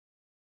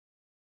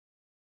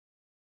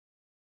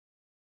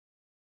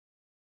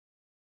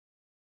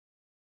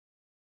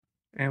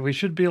And we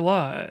should be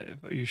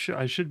live.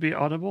 I should be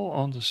audible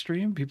on the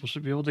stream. People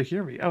should be able to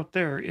hear me out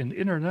there in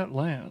internet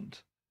land.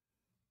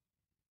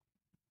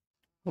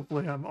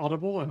 Hopefully I'm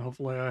audible and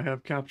hopefully I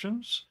have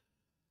captions.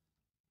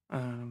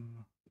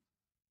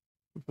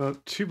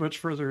 Without too much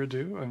further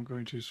ado, I'm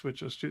going to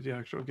switch us to the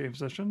actual game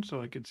session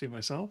so I can see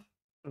myself.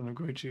 And I'm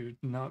going to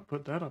not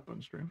put that up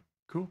on stream.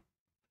 Cool.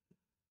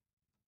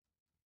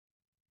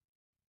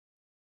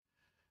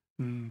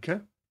 Okay.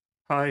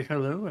 Hi,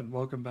 hello, and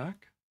welcome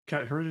back.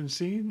 Cat heard and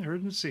seen,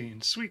 heard and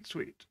seen. Sweet,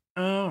 sweet.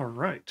 All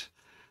right.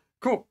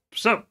 Cool.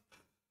 So,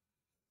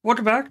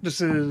 welcome back.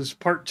 This is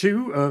part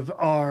 2 of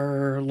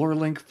our Lore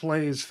Link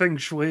Plays Feng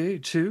Shui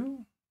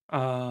 2.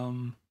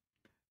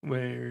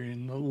 Where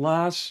in the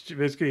last,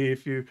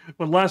 basically,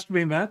 when last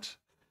we met,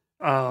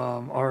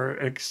 our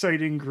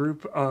exciting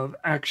group of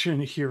action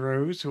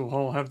heroes who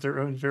all have their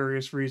own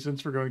various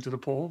reasons for going to the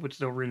pole, which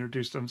they'll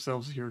reintroduce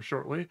themselves here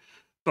shortly.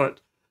 But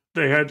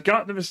they had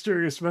gotten a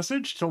mysterious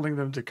message telling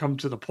them to come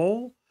to the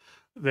pole.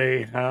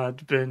 They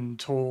had been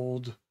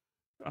told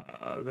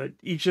that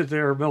each of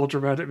their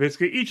melodramatic,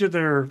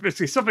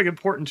 basically something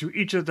important to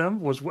each of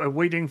them was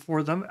waiting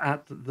for them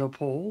at the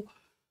pole.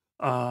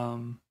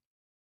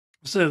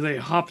 So they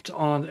hopped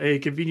on a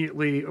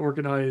conveniently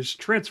organized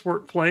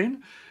transport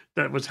plane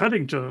that was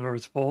heading to the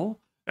North Pole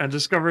and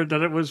discovered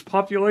that it was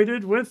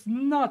populated with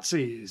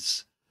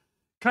Nazis.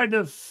 They're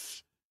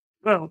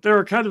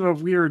kind of a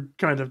weird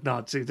kind of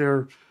Nazi.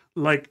 They're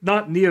like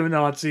not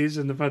neo-Nazis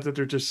in the fact that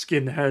they're just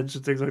skinheads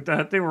and things like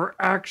that. They were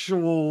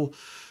actual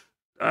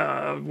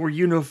were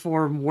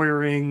uniform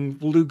wearing,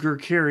 Luger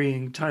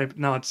carrying type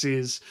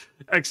Nazis,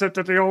 except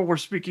that they all were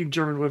speaking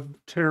German with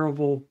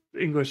terrible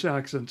English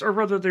accents, or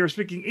rather, they were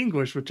speaking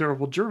English with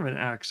terrible German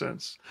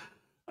accents.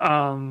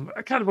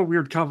 A kind of a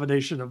weird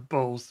combination of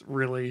both,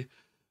 really.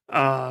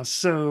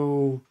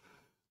 So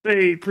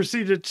they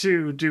proceeded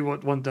to do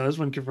what one does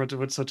when confronted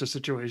with such a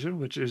situation,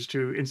 which is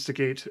to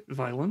instigate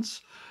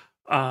violence.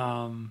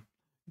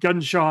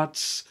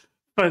 Gunshots,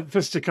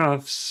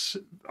 fisticuffs,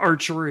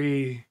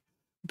 archery,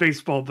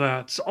 baseball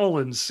bats all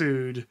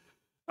ensued.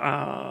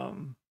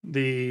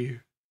 The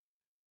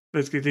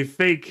basically the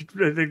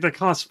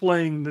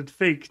cosplaying, the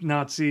fake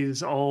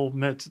Nazis all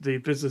met the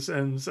business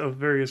ends of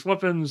various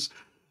weapons.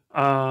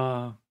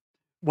 One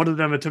of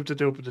them attempted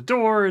to open the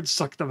door and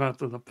sucked them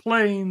out of the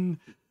plane,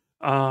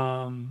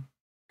 causing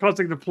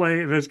the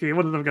plane. Basically,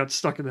 one of them got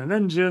stuck in an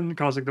engine,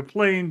 causing the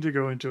plane to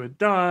go into a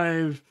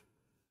dive.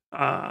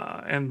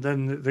 And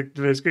then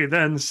basically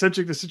then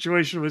sensing the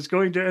situation was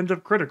going to end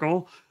up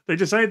critical, they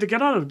decided to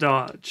get out of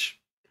Dodge.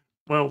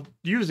 Well,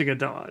 using a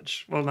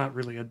Dodge. Well, not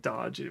really a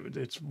Dodge.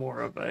 It's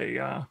more of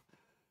a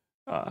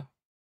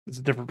it's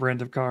a different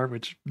brand of car,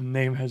 which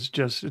name has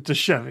it's a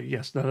Chevy.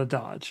 Yes, not a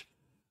Dodge.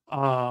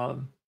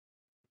 And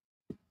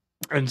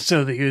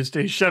so they used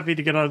a Chevy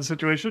to get out of the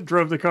situation,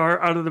 drove the car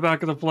out of the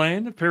back of the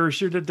plane,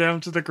 parachuted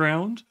down to the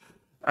ground,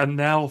 and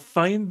now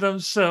find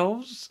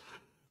themselves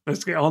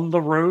basically on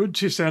the road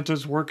to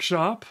Santa's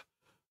workshop,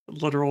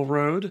 literal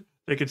road.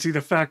 They can see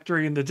the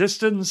factory in the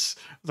distance.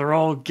 They're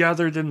all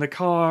gathered in the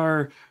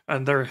car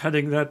and they're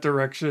heading that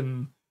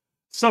direction.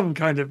 Some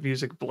kind of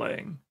music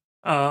blaring.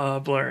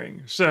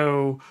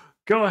 So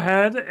go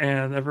ahead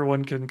and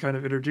everyone can kind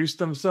of introduce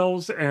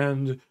themselves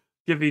and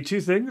give me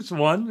two things.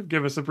 One,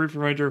 give us a brief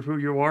reminder of who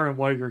you are and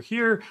why you're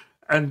here.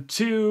 And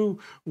two,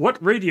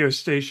 what radio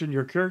station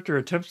your character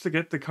attempts to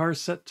get the car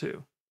set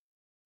to.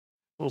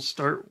 We'll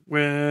start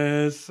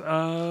with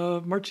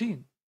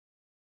Martine.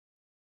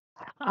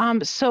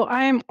 So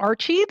I'm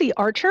Archie, the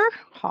Archer.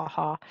 Ha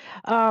ha.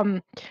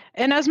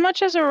 And as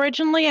much as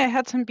originally I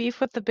had some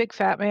beef with the big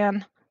fat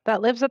man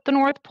that lives at the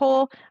North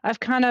Pole, I've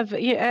kind of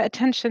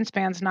attention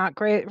span's not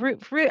great.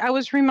 I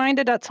was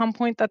reminded at some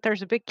point that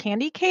there's a big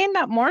candy cane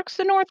that marks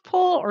the North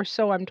Pole, or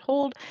so I'm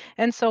told.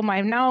 And so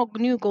my now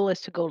new goal is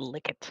to go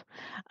lick it.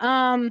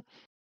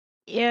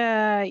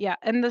 Yeah.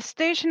 And the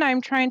station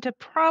I'm trying to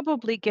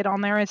probably get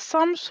on there is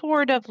some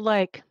sort of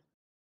like,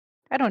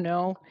 I don't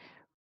know,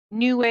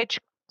 new age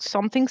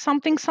something,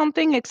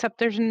 except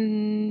there's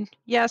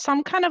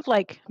some kind of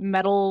like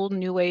metal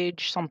new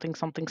age something,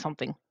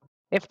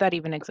 if that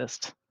even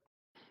exists.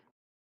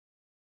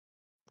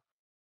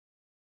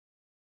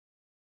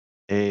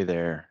 Hey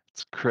there,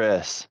 it's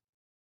Chris.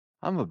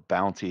 I'm a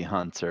bounty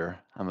hunter.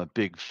 I'm a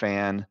big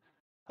fan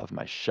of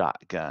my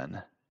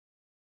shotgun.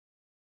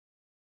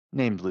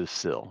 Named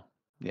Lucille.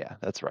 Yeah,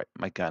 that's right.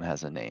 My gun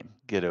has a name.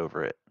 Get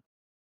over it.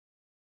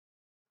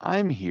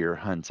 I'm here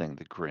hunting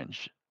the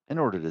Grinch in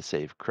order to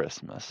save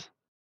Christmas.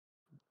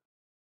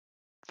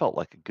 Felt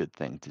like a good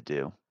thing to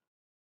do.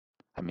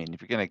 I mean,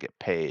 if you're going to get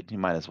paid, you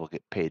might as well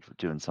get paid for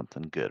doing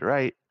something good,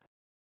 right?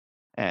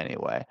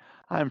 Anyway,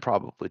 I'm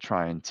probably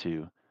trying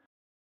to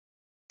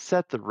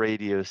set the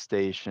radio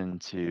station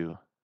to,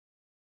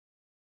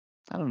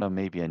 I don't know,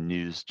 maybe a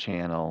news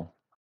channel,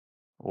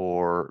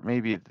 or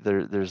maybe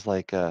there's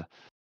like a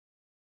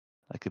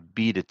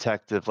B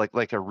detective,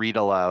 like a read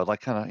aloud,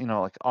 like kind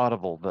of, like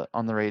Audible, but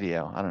on the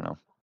radio. I don't know.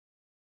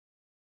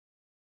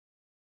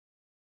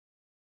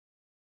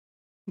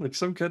 Like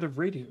some kind of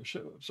radio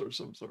show of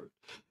some sort.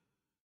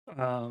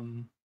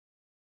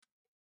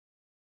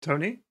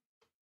 Tony?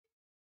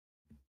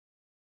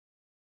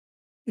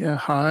 Yeah,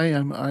 hi.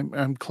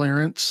 I'm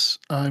Clarence.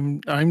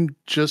 I'm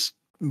just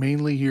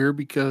mainly here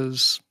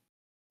because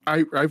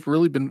I've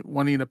really been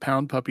wanting a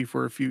pound puppy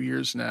for a few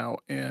years now,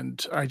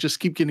 and I just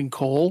keep getting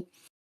coal,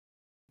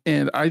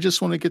 and I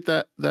just want to get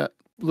that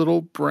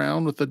little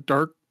brown with the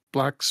dark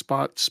black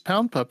spots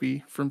pound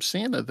puppy from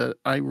Santa that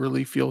I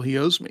really feel he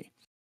owes me.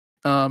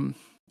 Um,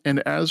 and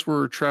as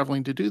we're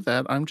traveling to do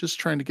that, I'm just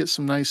trying to get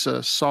some nice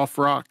soft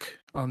rock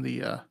on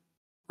the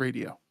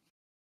radio.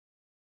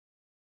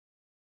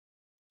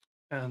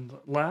 And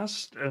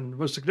last and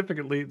most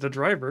significantly, the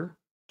driver,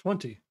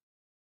 20.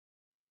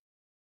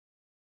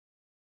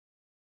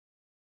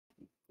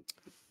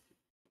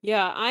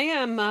 Yeah, I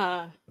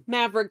am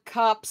Maverick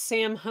Cop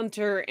Sam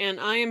Hunter, and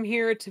I am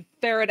here to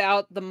ferret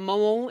out the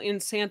mole in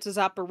Santa's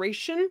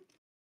operation,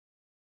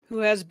 who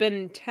has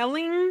been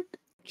telling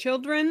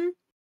children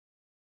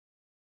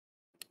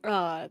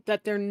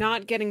that they're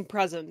not getting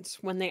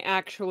presents when they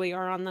actually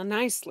are on the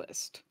nice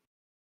list.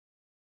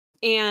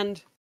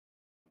 And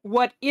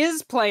what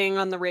is playing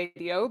on the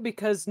radio,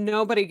 because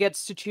nobody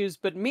gets to choose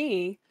but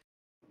me,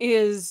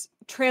 is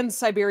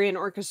Trans-Siberian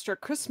Orchestra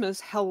Christmas.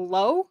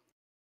 Hello?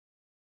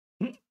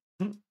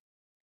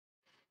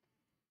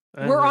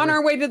 We're on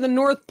our way to the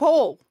North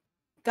Pole.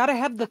 Gotta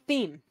have the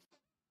theme.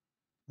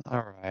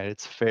 All right,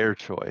 it's fair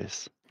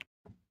choice.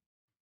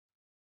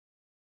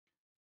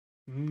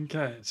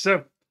 Okay,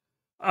 so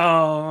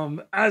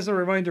as a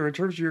reminder, in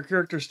terms of your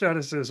character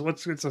statuses,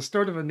 it's the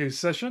start of a new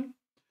session.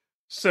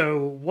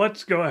 So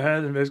let's go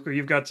ahead and basically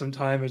you've got some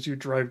time as you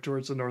drive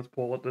towards the North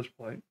Pole at this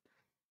point.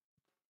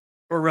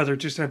 Or rather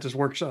to Santa's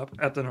workshop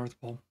at the North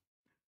Pole.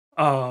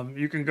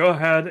 You can go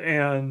ahead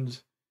and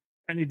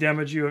any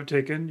damage you have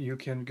taken, you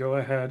can go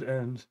ahead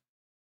and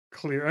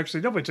clear.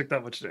 Actually, nobody took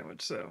that much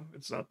damage, so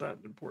it's not that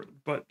important.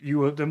 But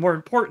the more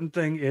important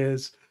thing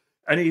is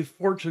any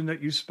fortune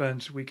that you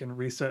spent, we can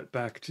reset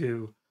back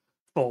to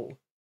full.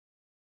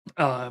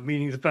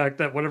 Meaning the fact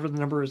that whatever the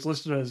number is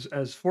listed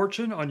as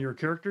fortune on your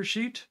character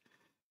sheet,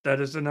 that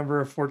is the number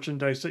of fortune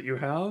dice that you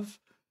have.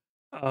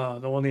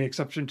 The only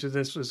exception to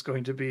this is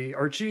going to be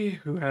Archie,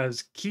 who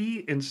has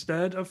key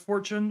instead of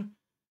fortune.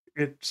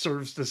 It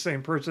serves the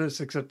same purpose,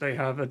 except they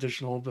have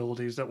additional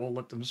abilities that will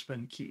let them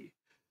spend key.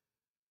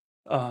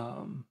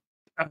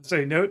 As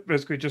a note,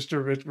 basically just to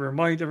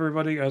remind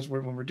everybody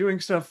when we're doing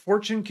stuff,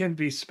 fortune can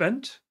be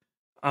spent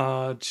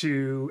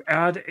to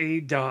add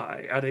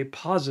a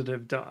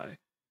positive die.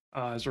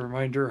 As a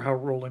reminder, how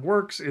rolling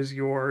works is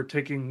you're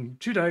taking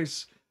 2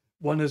 dice,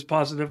 one is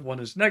positive, one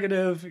is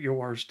negative.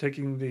 You're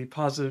taking the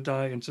positive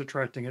die and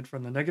subtracting it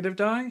from the negative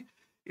die.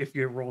 If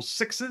you roll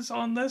 6s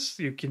on this,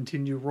 you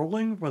continue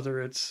rolling,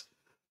 whether it's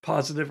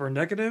positive or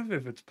negative.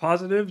 If it's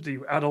positive, do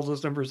you add all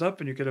those numbers up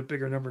and you get a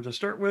bigger number to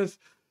start with?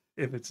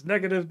 If it's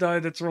negative die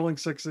that's rolling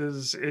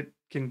 6s, it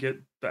can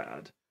get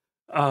bad.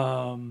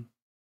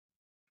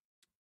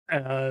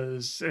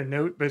 As a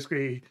note,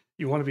 basically,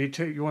 you want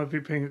to be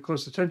paying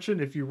close attention.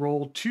 If you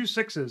roll 2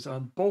 6s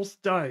on both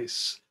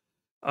dice,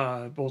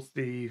 both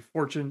the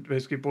fortune,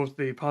 basically both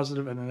the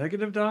positive and the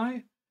negative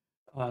die,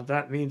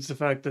 that means the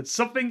fact that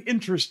something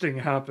interesting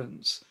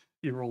happens.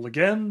 You roll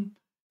again,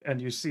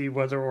 and you see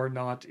whether or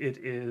not it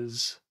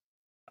is,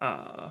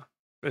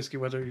 basically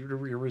whether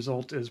your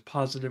result is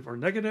positive or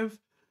negative.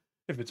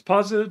 If it's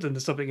positive, then the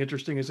something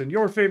interesting is in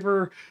your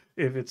favor.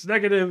 If it's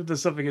negative, the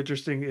something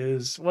interesting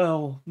is,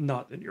 well,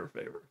 not in your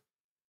favor.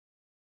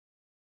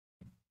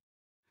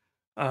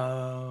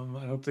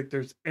 I don't think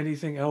there's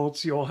anything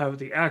else. You all have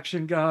the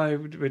action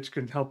guide, which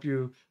can help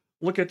you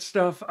look at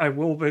stuff.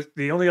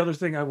 The only other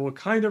thing I will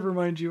kind of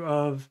remind you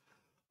of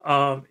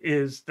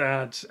is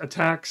that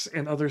attacks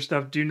and other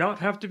stuff do not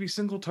have to be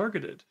single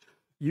targeted.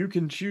 You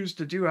can choose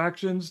to do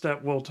actions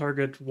that will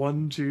target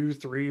 1, 2,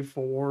 3,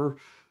 4,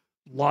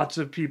 lots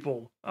of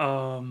people.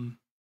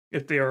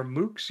 If they are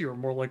mooks, you're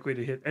more likely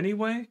to hit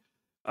anyway.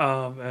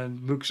 And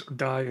mooks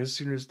die as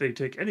soon as they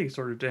take any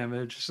sort of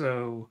damage.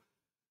 So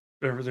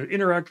whenever they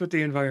interact with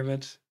the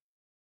environment.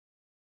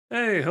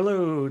 Hey,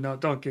 hello,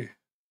 not donkey.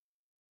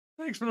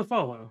 Thanks for the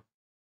follow.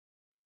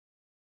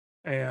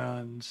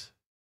 And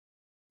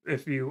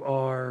if you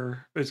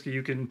are basically,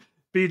 you can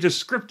be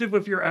descriptive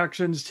with your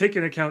actions, take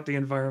into account the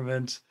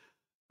environment,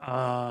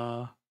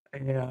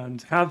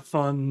 and have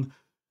fun,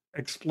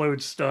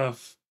 explode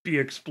stuff, be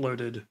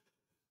exploded.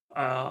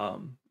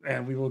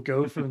 And we will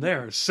go from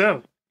there.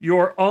 So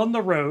you're on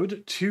the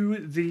road to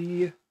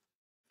the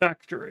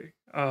factory.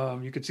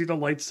 You can see the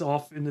lights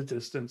off in the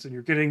distance, and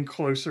you're getting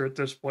closer at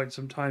this point.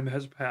 Some time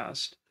has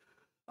passed.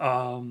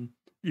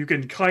 You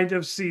can kind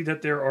of see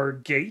that there are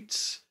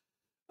gates.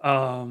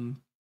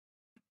 Basically,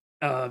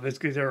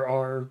 there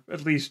are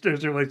at least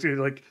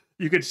like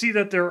you can see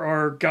that there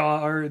are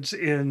guards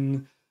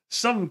in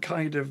some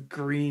kind of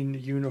green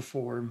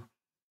uniform,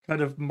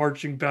 kind of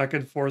marching back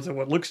and forth on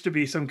what looks to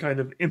be some kind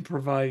of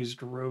improvised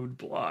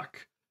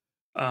roadblock.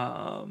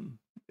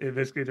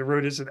 Basically, the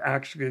road isn't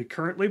actually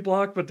currently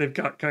blocked, but they've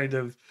got kind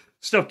of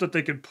stuff that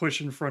they can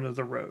push in front of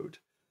the road.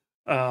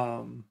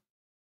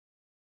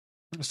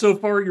 So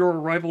far, your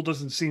arrival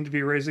doesn't seem to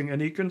be raising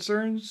any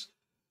concerns.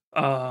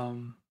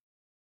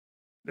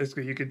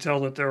 Basically, you can tell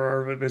that there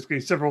are basically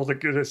several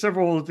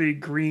of the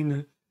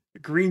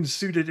green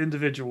suited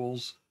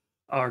individuals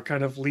are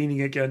kind of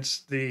leaning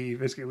against the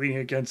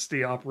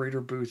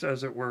operator booth,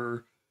 as it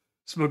were,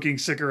 smoking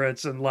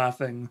cigarettes and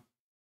laughing.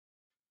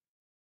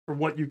 From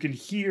what you can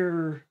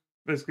hear,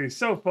 basically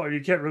so far, you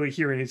can't really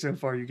hear anything so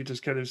far. You can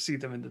just kind of see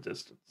them in the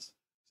distance.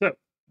 So,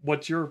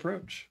 what's your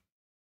approach?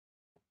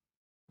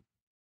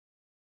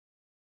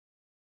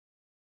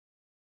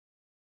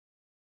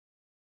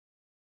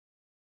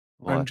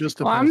 Well, I'm just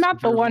a Well, I'm not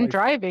passenger the one life.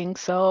 driving,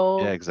 so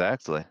yeah,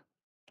 exactly.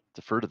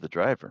 Defer to the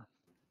driver.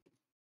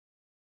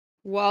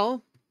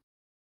 Well,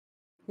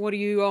 what do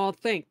you all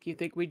think? You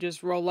think we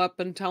just roll up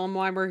and tell them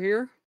why we're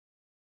here?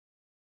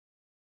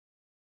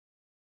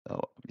 Oh,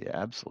 yeah,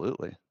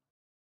 absolutely.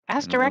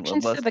 ask Un- un-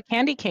 directions to Unless, the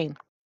candy cane.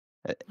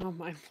 Oh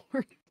my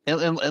lord.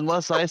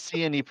 unless I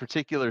see any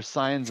particular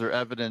signs or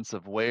evidence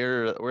of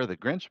where the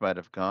Grinch might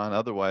have gone,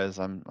 otherwise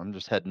I'm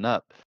just heading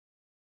up.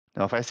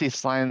 Now, if I see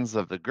signs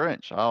of the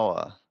Grinch,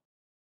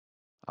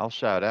 I'll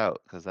shout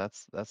out because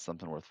that's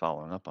something worth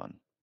following up on.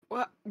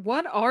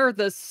 What are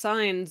the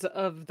signs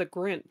of the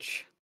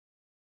Grinch?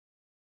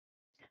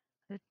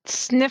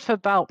 Sniff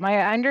about. My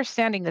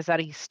understanding is that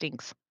he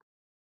stinks.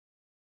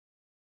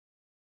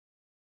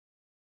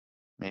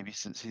 Maybe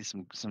see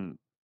some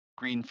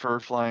green fur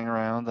flying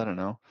around. I don't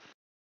know.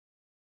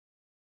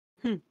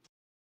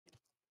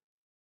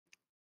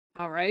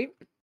 All right.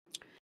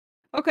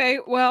 Okay,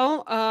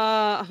 well,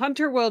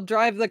 Hunter will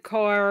drive the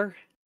car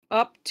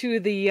up to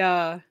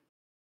the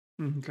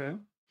Okay.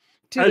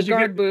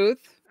 guard booth.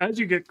 As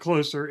you get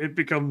closer, it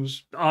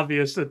becomes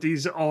obvious that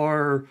these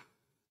are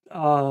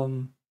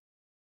the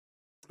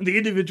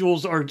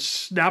individuals are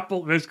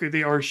basically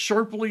they are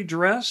sharply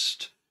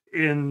dressed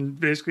in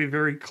basically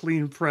very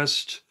clean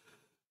pressed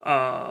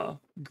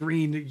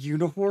green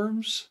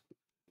uniforms.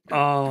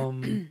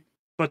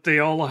 But they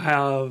all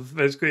have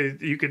basically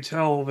you can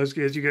tell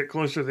basically as you get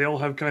closer, they all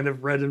have kind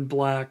of red and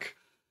black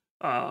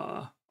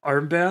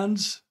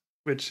armbands,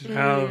 which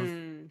have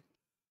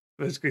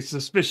basically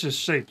suspicious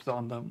shapes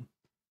on them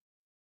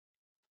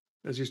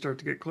as you start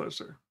to get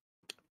closer.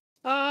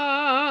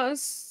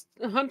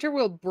 Hunter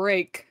will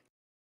brake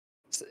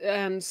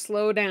and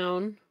slow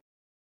down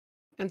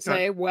and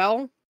say,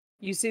 "Well,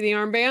 you see the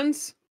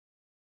armbands?"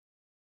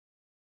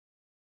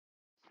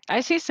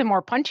 I see some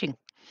more punching.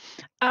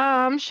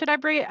 Should I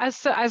bring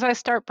as I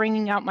start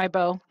bringing out my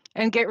bow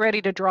and get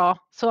ready to draw?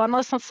 So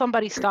unless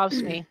somebody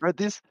stops me,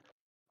 Right?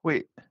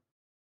 Wait.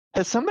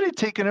 Has somebody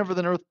taken over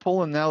the North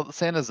Pole and now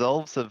Santa's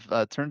elves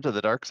have turned to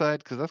the dark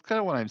side? Because that's kind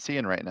of what I'm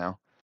seeing right now.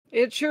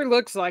 It sure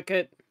looks like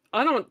it.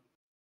 I don't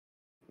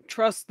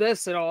trust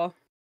this at all.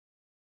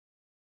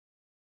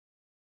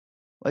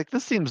 Like,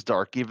 this seems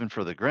dark even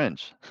for the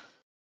Grinch.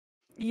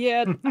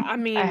 Yeah, I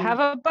mean, I have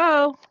a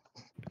bow.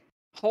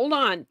 hold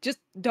on. Just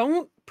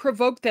don't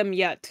provoke them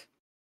yet.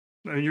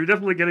 You're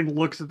definitely getting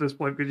looks at this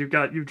point because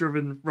you've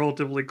driven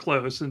relatively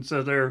close, and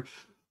so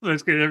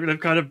they've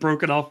kind of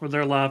broken off when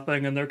they're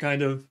laughing, and they're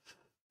kind of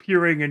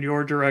peering in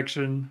your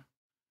direction.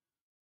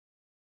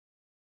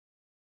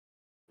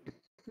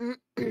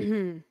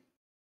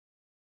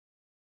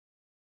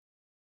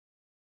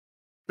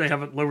 They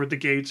haven't lowered the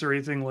gates or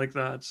anything like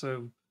that,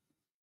 so.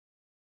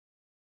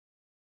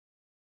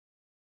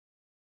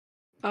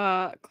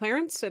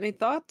 Clarence, any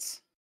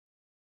thoughts?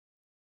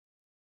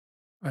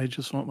 I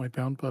just want my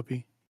pound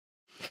puppy.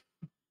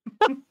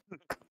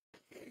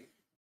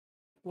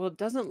 Well, it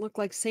doesn't look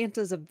like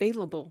Santa's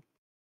available,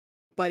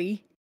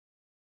 buddy.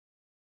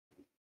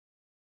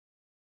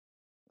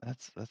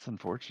 That's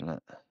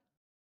unfortunate.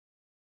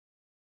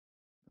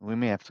 We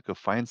may have to go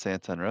find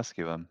Santa and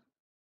rescue him.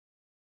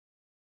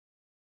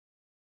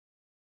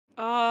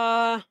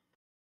 So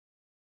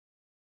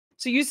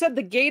you said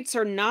the gates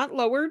are not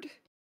lowered?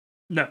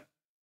 No,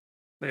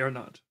 they are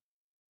not.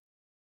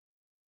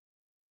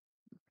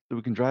 So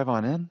we can drive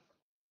on in?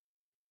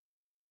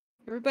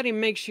 Everybody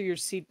make sure your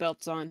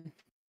seatbelt's on.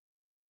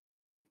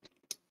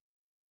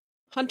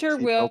 Hunter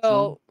Seatbelts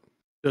will...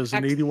 Does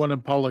an 81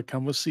 Impala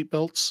come with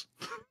seatbelts?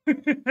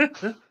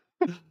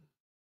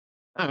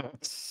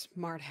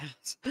 Smart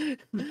ass.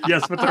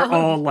 Yes, but they're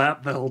all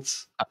lap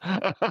belts.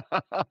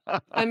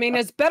 I mean,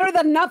 it's better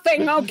than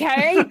nothing,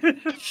 okay?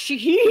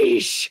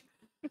 Sheesh.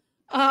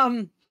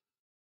 Don't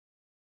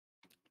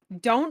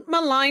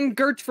malign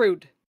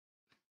Gertrude.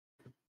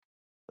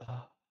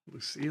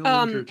 Lucille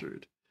and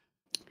Gertrude.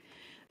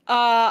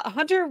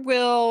 Hunter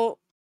will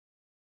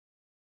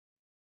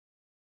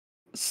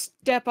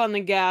step on the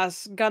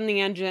gas, gun the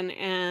engine,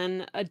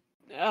 and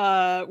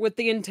with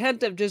the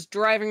intent of just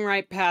driving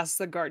right past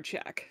the guard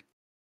shack.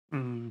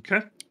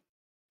 Okay.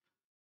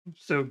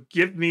 So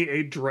give me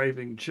a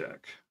driving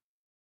check.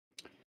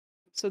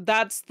 So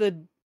that's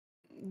the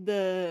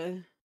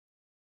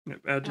Yep,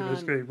 add to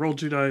basically roll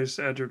 2 dice,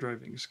 add your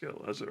driving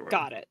skill, as it were.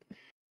 got it.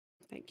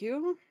 Thank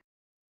you.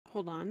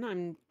 Hold on,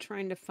 I'm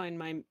trying to find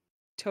my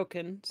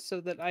token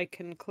so that I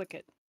can click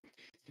it.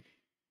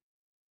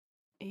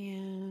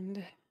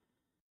 And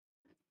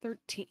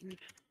 13.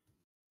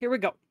 Here we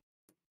go.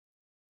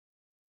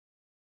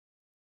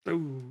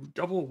 Oh,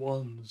 double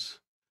ones.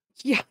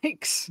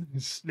 Yikes.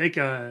 Snake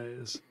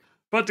eyes.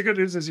 But the good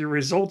news is your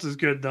result is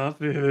good enough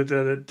that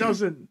it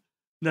doesn't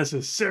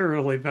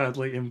necessarily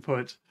badly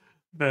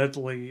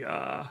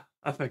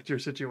affect your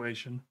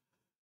situation.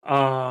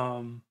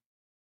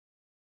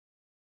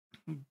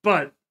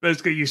 But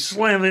basically you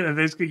slam it, and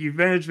basically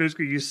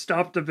you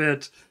stopped a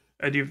bit,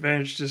 and you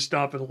managed to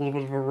stop in a little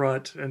bit of a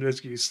rut, and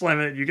basically you slam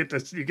it, and you get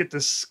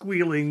this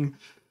squealing.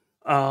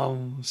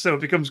 So it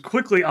becomes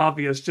quickly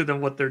obvious to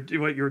them what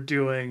you're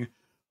doing.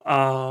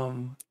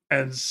 And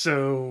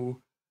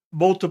so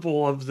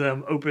multiple of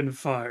them open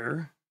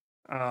fire.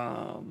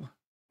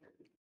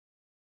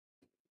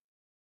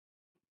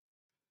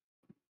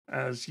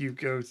 As you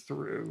go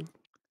through.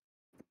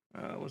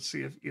 Let's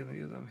see if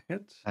any of them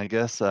hit. I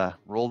guess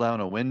roll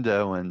down a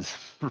window and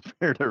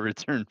prepare to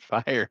return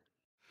fire.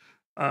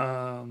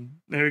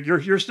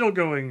 You're still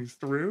going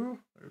through.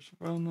 There's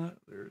one.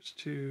 There's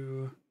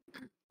two.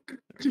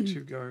 There's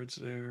two guards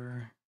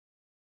there.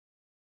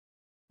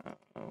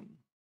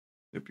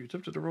 If you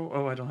attempted to roll,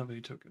 oh, I don't have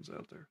any tokens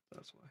out there.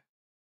 That's why.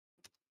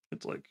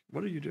 It's like,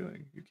 what are you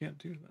doing? You can't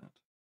do that.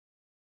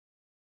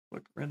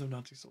 Look, random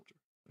Nazi soldier.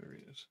 There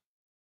he is.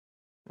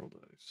 Roll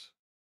dice.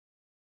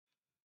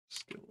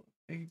 Skill of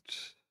 8.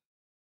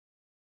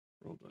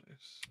 Roll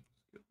dice.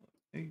 Skill of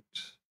 8.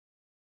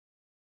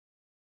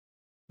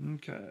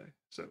 Okay,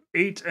 so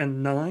 8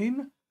 and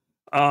 9.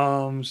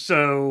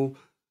 So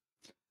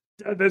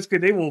basically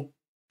they will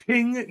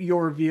ping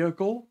your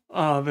vehicle.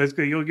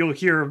 Basically you'll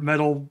hear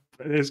metal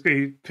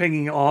basically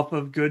pinging off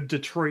of good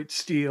Detroit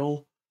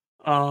steel,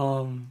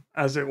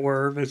 as it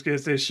were. Basically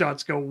as the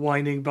shots go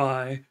winding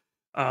by.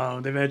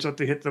 They manage not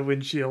to hit the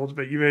windshield,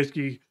 but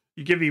you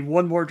give me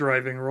one more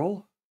driving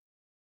roll.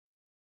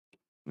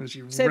 As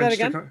you Say that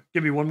again?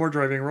 Give me one more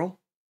driving roll.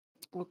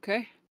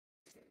 Okay.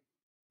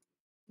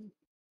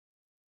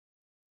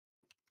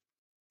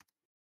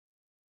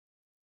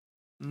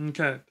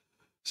 Okay.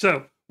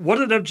 So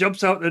one of them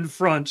jumps out in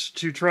front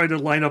to try to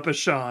line up a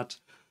shot,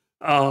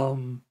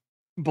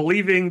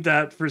 believing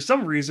that for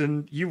some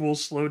reason you will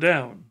slow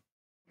down.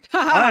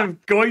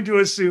 I'm going to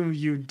assume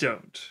you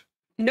don't.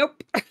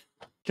 Nope.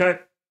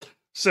 Okay.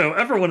 So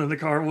everyone in the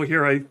car will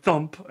hear a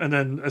thump, and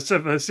then a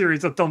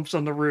series of thumps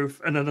on the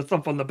roof, and then a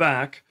thump on the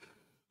back.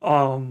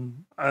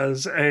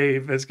 As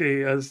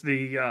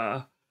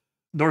the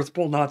North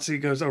Pole Nazi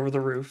goes over the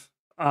roof.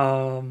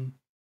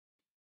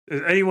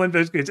 Is anyone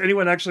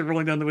actually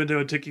rolling down the window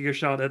and taking a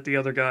shot at the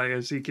other guy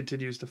as he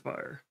continues to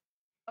fire?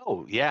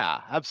 Oh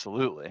yeah,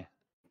 absolutely.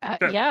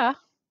 Okay. Yeah.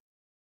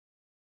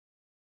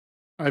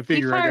 I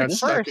figure I got fired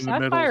stuck first. in the I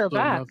middle. fire So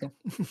back.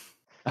 nothing.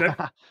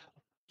 Okay.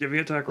 Give me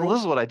an attack roll. Well,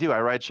 this is what I do.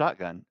 I ride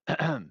shotgun.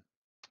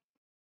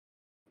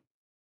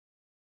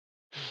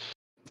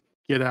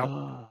 Get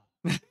out.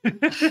 The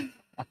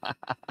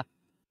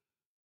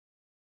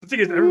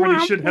thing is,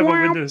 everybody should have a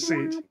window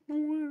seat.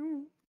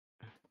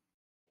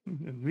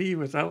 And me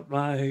without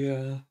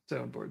my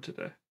soundboard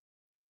today.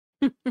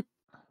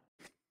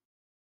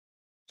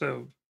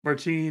 So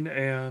Martine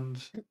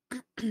and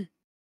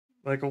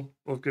Michael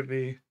both give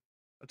me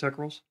attack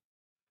rolls.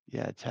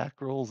 Yeah,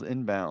 attack rolls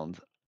inbound.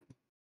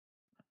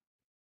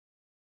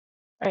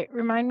 All right,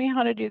 remind me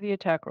how to do the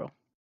attack roll.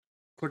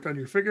 Click on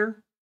your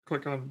figure.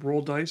 Click on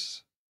roll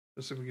dice.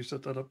 Assuming you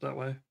set that up that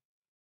way.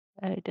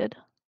 I did.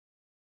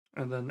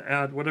 And then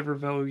add whatever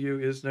value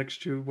is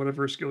next to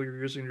whatever skill you're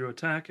using to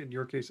attack. In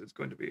your case, it's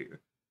going to be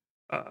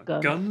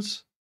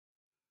guns.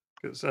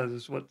 Because that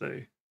is what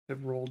they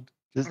have rolled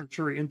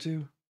archery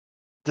into.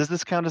 Does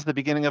this count as the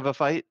beginning of a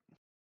fight?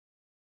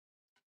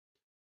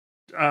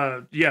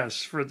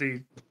 Yes, for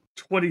the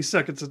 20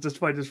 seconds that this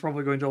fight is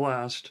probably going to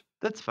last.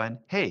 That's fine.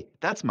 Hey,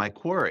 that's my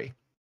quarry.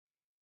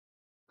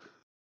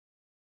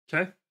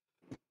 Okay.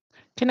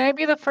 Can I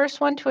be the first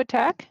one to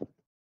attack?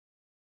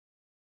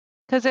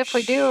 Because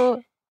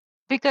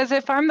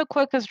if I'm the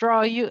quickest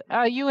draw, you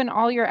and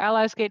all your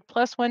allies get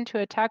 +1 to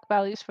attack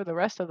values for the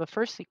rest of the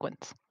first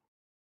sequence.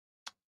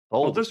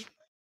 Oh,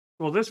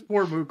 Well, this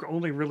poor mook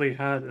only really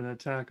had an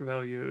attack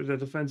value, the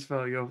defense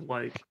value of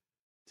like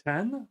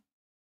 10.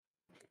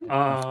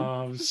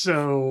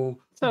 So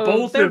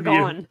both they're of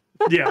gone.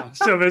 you, yeah.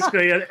 So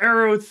basically, an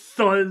arrow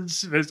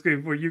thuds. Basically,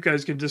 where you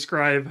guys can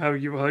describe how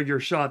your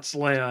shots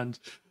land.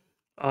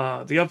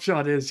 The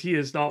upshot is he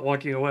is not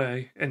walking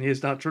away, and he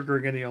is not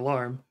triggering any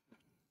alarm.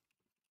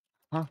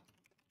 Huh?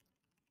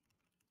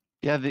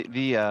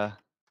 Yeah.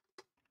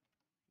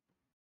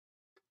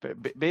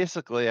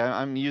 Basically,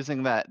 I'm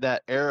using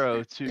that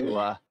arrow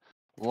to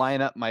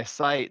line up my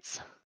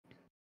sights.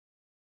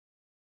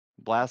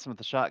 Blast them with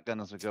the shotgun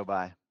as we go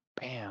by.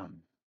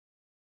 Bam.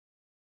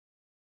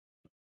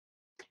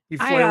 He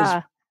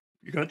flails.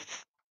 You good?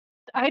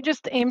 I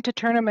just aim to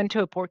turn him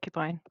into a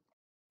porcupine.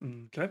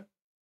 Okay.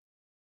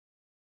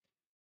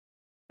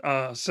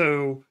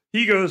 So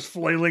he goes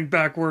flailing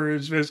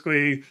backwards.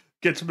 Basically,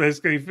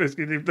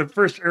 the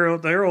first arrow.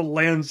 The arrow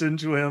lands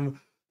into him,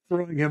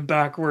 throwing him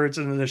backwards,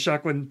 and then the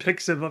shotgun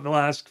picks him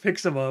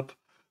up,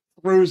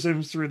 throws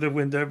him through the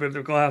window, but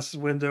the glass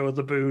window of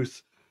the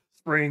booth,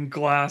 spraying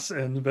glass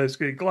and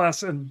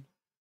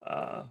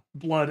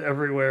blood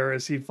everywhere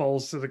as he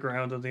falls to the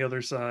ground on the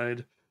other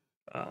side.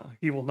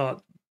 He will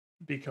not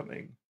be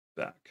coming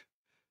back.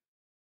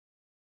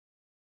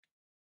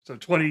 So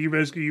 20,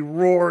 you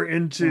roar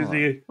into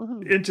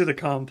the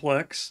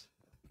complex.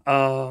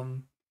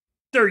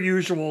 Their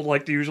usual,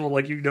 like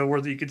where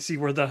you can see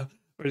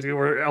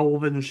where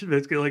Elven,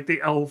 basically like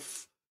the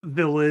elf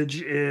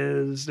village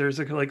is. There's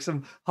like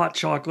some hot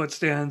chocolate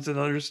stands and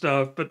other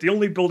stuff, but the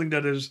only building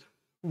that is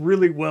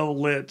really well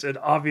lit and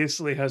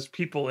obviously has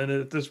people in it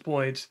at this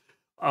point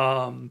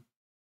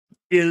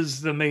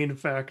is the main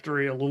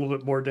factory a little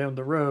bit more down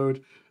the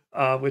road,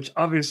 which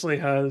obviously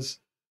has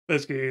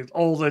basically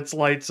all its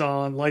lights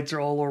on. Lights are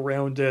all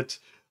around it,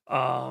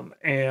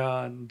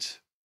 and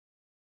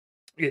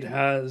it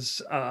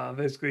has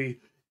basically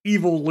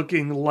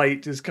evil-looking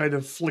light is kind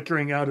of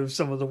flickering out of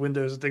some of the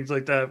windows and things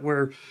like that.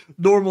 Where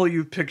normally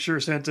you picture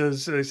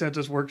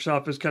Santa's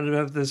workshop as kind of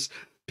have this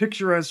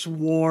picturesque,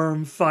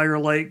 warm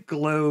firelight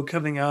glow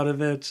coming out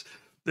of it.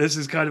 This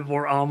is kind of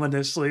more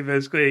ominously,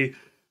 basically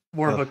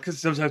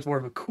sometimes more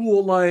of a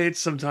cool light,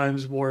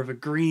 sometimes more of a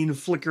green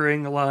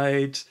flickering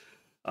light.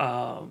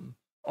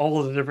 All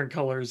of the different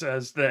colors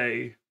as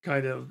they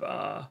kind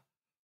of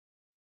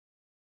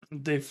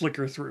they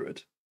flicker through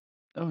it.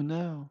 Oh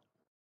no.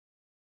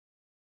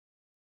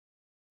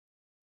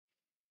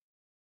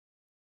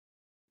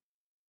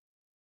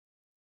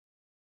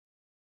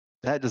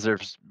 That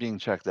deserves being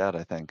checked out,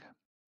 I think.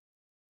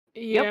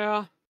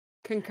 Yeah,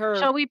 concur.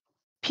 Shall we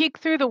peek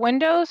through the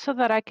window so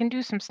that I can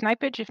do some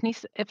snipage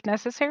if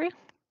necessary?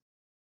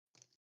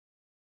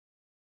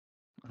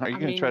 Are you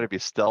going to try to be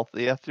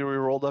stealthy after we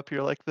rolled up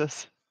here like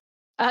this?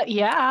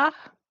 Yeah.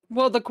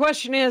 Well, the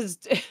question is,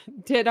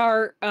 did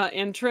our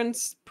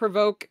entrance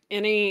provoke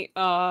any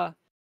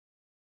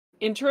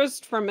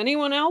interest from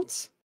anyone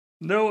else?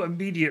 No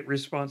immediate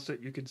response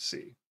that you can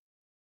see.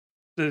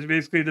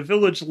 Basically, the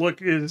village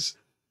look is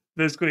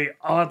basically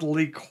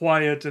oddly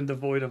quiet and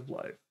devoid of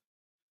life.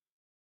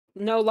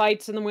 No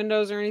lights in the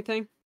windows or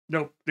anything?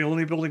 Nope. The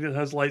only building that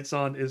has lights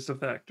on is the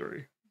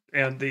factory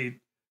and the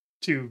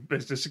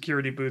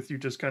security booth you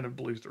just kind of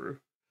blew through.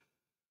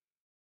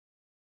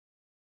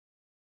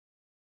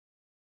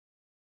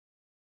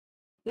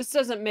 This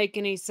doesn't make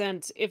any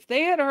sense. If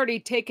they had already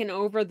taken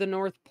over the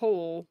North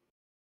Pole,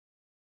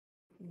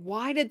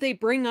 why did they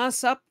bring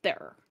us up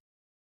there?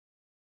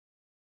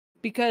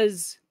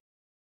 Because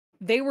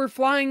they were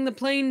flying the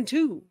plane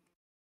too.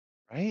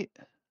 Right?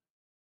 It's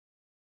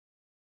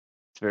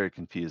very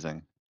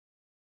confusing.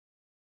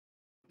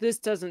 This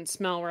doesn't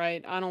smell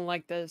right. I don't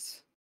like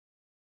this.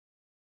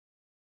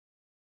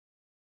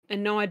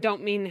 And no, I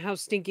don't mean how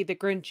stinky the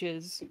Grinch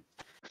is.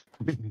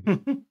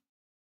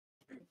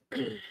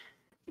 It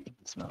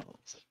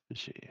smells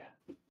fishy.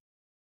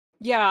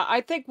 Yeah,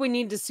 I think we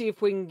need to see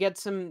if we can get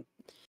some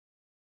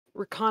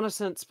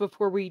reconnaissance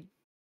before we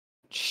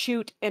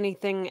shoot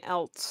anything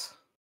else.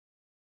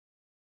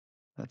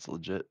 That's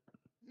legit.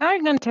 Now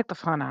you're going to take the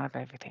fun out of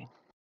everything.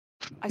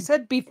 I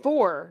said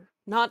before,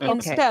 not Okay.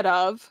 instead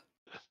of.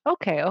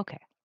 Okay.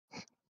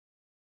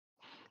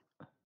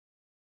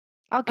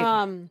 I'll give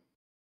you.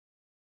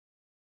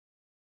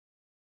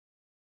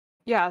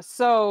 Yeah,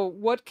 so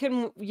what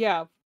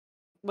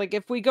like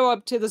if we go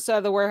up to the side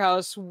of the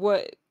warehouse,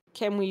 what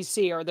can we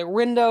see? Are there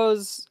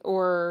windows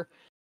or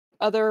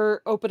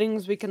other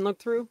openings we can look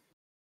through?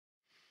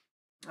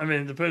 I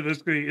mean,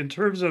 basically, in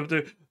terms of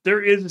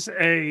there is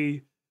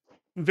a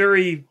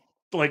very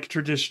like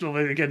traditional.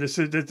 Again,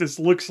 this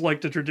looks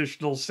like the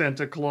traditional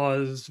Santa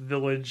Claus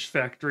village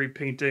factory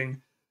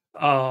painting,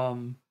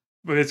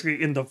 but it's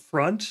in the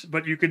front.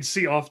 But you can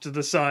see off to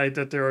the side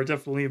that there are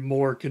definitely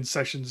more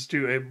concessions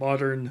to a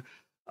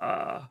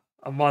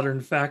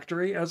modern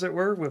factory, as it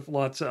were, with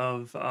lots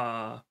of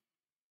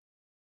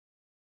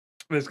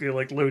basically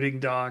like loading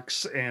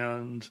docks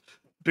and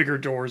bigger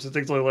doors and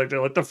things like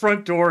that. Like the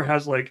front door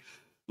has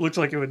looks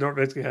like it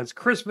basically has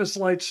Christmas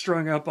lights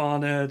strung up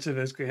on it. It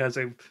basically has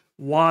a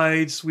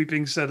wide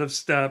sweeping set of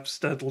steps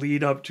that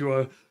lead up to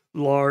a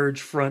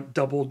large front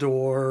double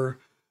door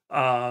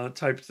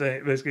type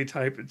thing, basically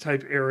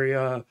type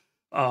area.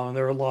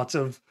 There are lots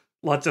of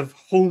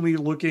homey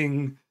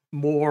looking,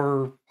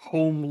 more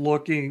home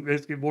looking,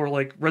 basically more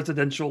like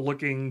residential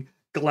looking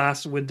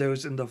glass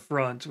windows in the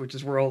front, which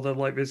is where all the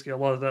light, basically a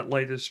lot of that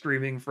light is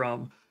streaming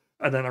from.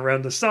 And then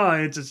around the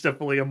sides, it's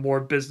definitely a more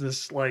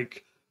business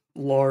like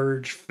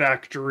large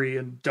factory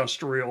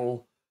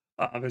industrial.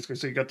 Basically,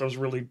 so you got those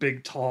really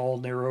big, tall,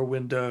 narrow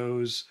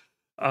windows.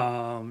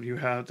 You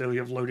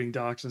have loading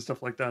docks and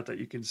stuff like that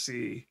you can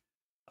see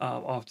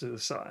off to the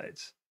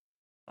sides.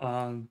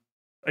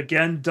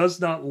 Again, does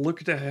not look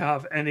to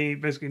have any.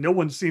 Basically, no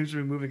one seems to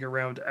be moving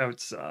around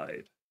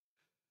outside.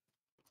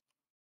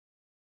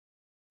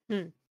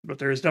 But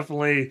there's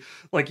definitely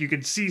you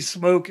can see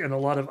smoke and a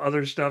lot of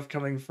other stuff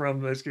coming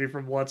from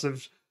lots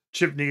of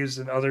chimneys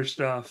and other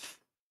stuff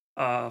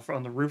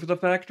from the roof of the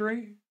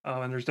factory.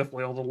 And there's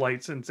definitely all the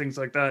lights and things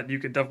like that. You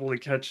can definitely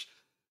catch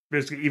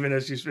basically even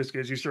as you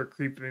start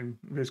creeping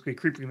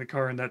the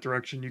car in that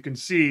direction, you can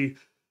see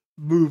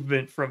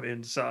movement from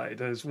inside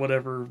as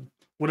whatever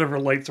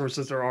light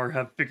sources there are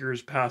have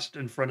figures passed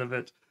in front of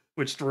it,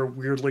 which throw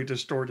weirdly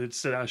distorted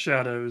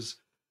shadows,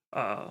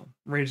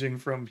 ranging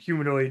from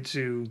humanoid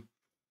to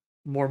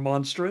more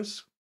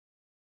monstrous.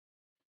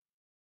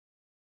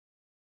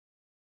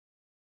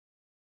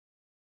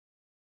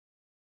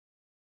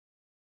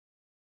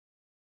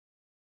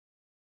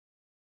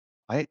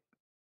 I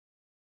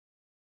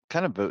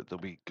kind of vote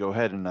that we go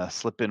ahead and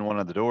slip in one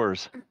of the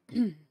doors.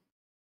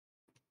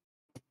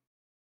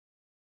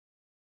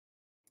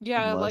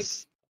 Yeah,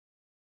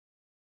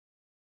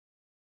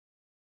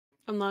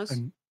 unless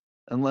I'm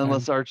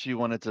Archie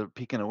wanted to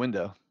peek in a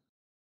window,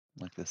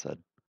 like they said.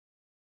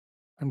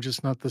 I'm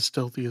just not the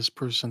stealthiest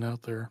person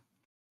out there.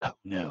 Oh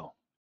no,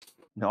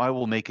 I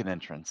will make an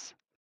entrance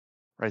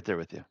right there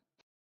with you.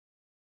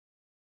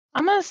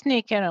 I'm gonna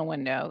sneak in a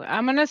window.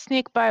 I'm gonna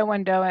sneak by a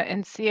window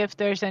and see if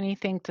there's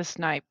anything to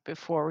snipe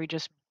before we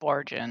just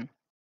barge in,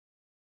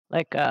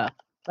 like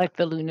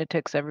the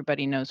lunatics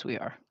everybody knows we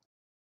are.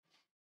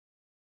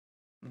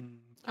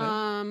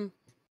 Okay.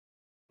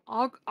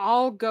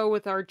 I'll go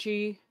with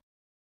Archie.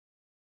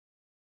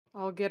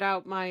 I'll get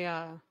out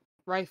my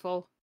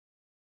rifle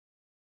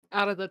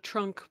out of the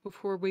trunk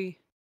before we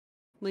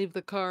leave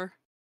the car.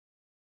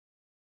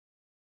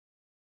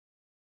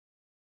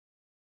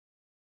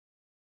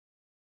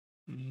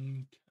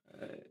 Okay.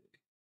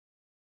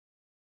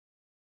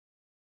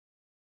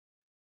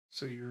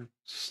 So you're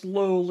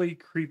slowly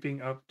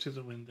creeping up to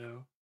the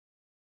window.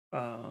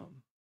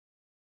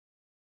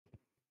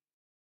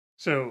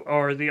 So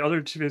are the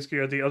other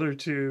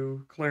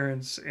two,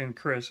 Clarence and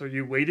Chris, are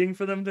you waiting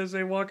for them as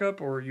they walk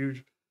up, or are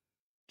you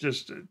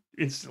just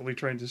instantly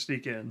trying to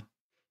sneak in?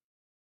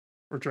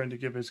 Or trying to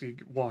basically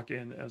walk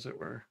in, as it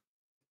were?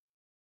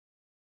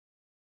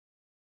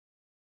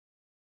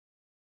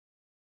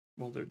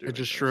 Well, they're doing I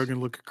just this. shrug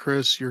and look at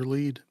Chris, your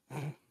lead.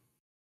 All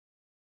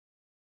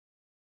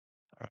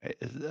right,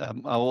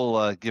 I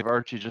will give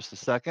Archie just a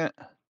second.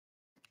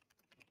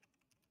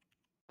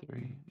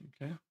 3,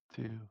 Okay.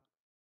 2,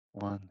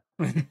 1.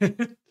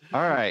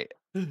 All right,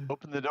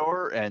 open the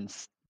door and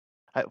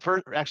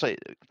first, actually,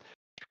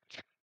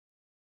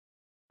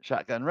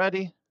 shotgun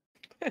ready.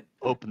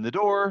 Open the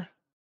door,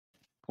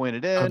 point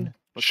it in.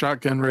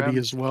 Shotgun look ready around.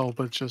 as well,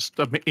 but just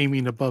I'm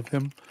aiming above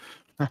him.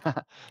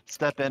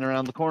 Step in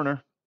around the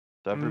corner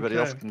so everybody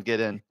else Okay. can get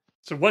in.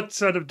 So what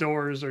set of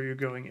doors are you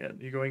going in?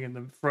 Are you going in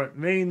the front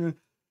main,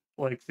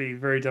 like the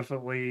very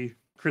definitely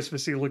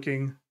Christmassy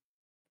looking?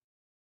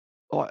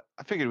 Oh,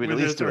 I figured we'd at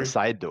Windows least do are- a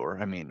side door.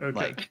 I mean, Okay.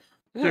 like,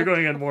 They're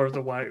going in more of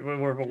a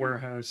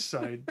warehouse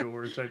side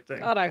door type thing.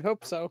 God, I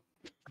hope so.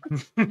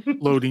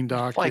 Loading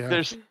dock, like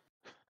yeah.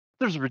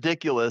 there's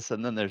ridiculous,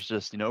 and then there's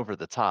just over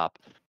the top.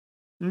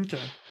 Okay.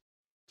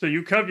 So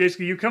you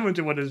come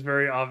into what is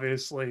very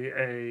obviously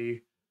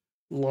a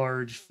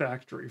large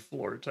factory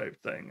floor type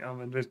thing.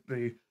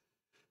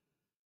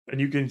 And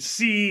you can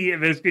see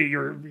basically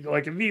you're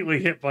like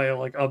immediately hit by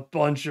like a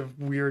bunch of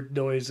weird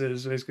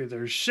noises. Basically,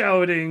 there's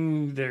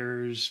shouting.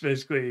 There's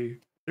basically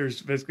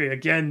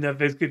again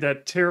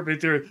that terrible.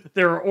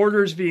 There are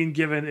orders being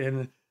given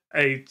in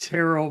a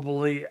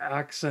terribly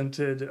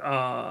accented,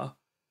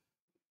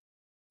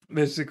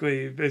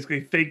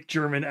 basically fake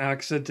German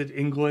accented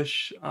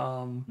English.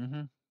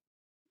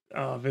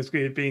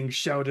 Basically being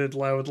shouted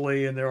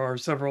loudly, and there are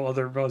several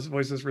other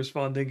voices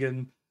responding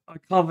in a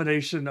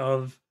combination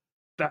of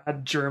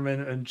bad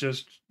German and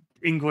just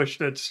English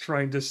that's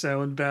trying to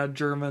sound bad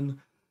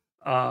German.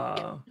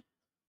 And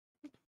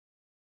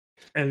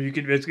you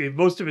can basically,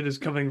 most of it is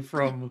coming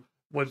from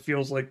what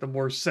feels like the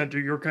more center.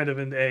 You're kind of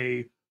in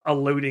a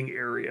loading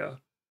area,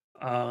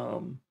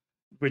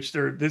 which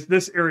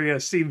this area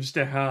seems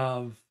to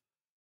have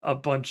a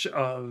bunch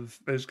of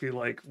basically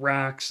like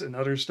racks and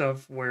other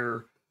stuff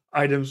where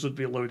items would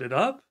be loaded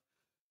up.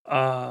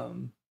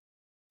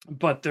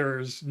 But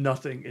there's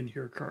nothing in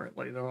here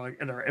currently. There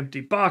are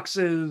empty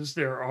boxes.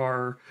 There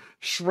are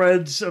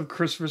shreds of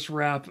Christmas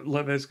wrap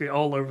basically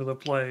all over the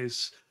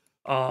place.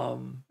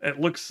 It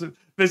looks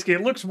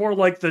more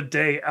like the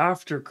day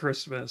after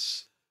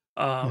Christmas,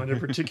 in a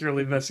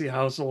particularly messy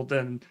household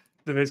than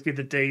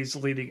the days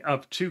leading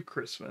up to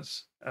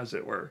Christmas, as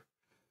it were.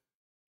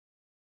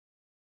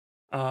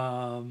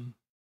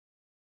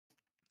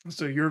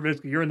 So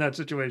you're in that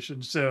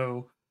situation.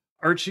 So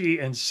Archie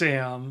and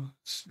Sam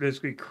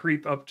basically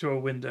creep up to a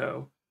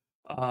window,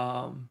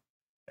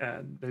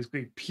 and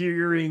basically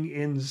peering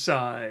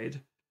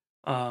inside.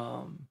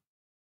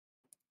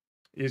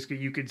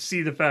 You can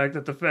see the fact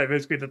that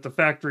the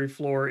factory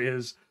floor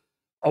is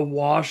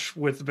awash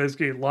with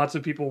basically lots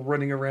of people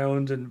running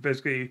around and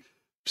basically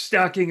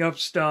stacking up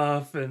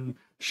stuff and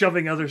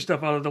shoving other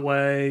stuff out of the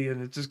way,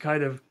 and it's just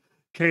kind of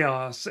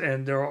chaos.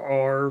 And there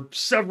are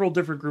several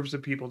different groups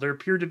of people.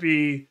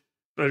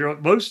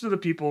 Most of the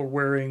people are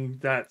wearing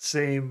that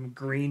same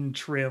green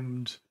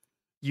trimmed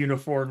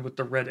uniform with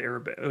the red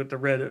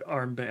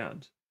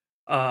armband.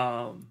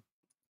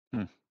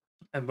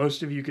 And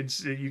most of you can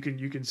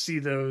see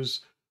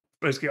those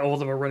basically all of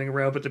them are running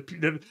around, but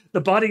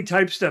the body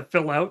types that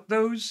fill out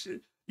those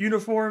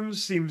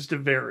uniforms seems to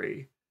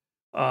vary.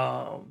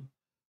 Some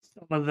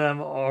of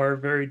them are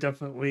very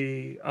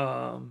definitely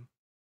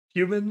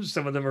humans.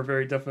 Some of them are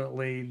very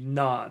definitely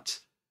not.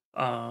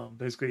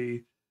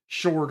 Basically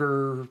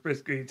shorter.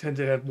 Basically tend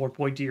to have more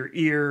pointier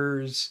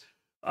ears.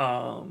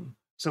 Some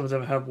of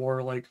them have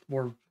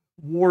more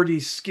warty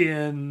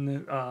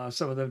skin.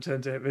 Some of them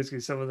tend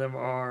to some of them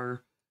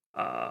are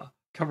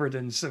covered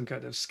in some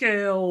kind of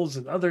scales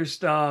and other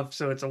stuff.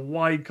 So it's a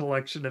wide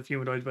collection of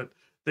humanoids. But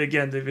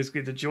again,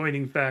 basically the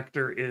joining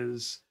factor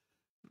is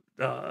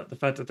the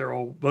fact that they're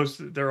all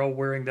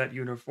wearing that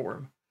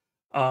uniform.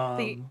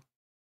 The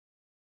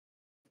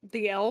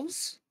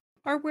elves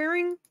are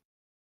wearing?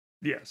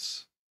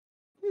 Yes.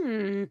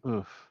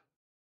 Oof.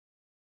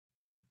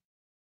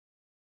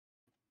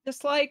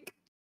 Just like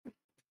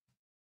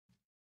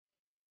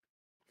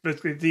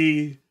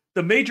basically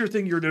the major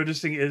thing you're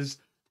noticing is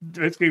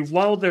basically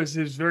while there's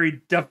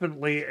very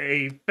definitely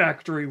a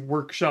factory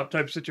workshop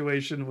type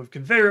situation with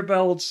conveyor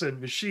belts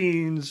and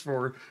machines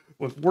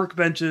with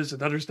workbenches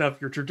and other stuff,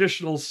 your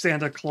traditional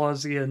Santa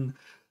Clausian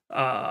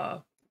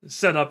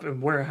setup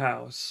and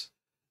warehouse,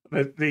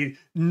 but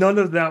none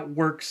of that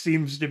work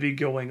seems to be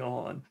going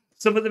on.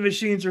 Some of the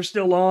machines are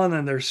still on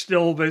and they're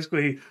still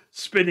basically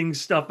spitting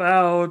stuff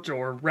out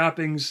or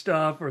wrapping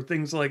stuff or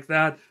things like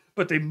that,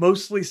 but they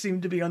mostly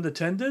seem to be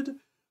unattended.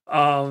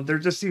 There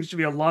just seems to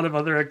be a lot of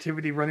other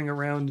activity running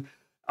around.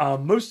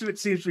 Most of it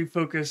seems to be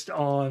focused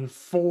on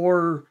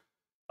 4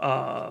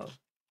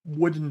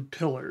 wooden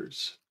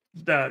pillars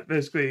that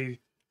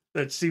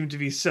seem to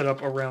be set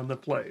up around the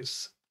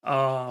place.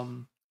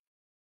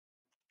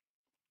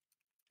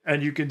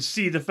 And you can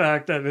see the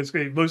fact that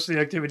basically most of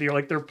the activity are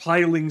like they're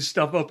piling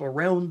stuff up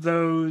around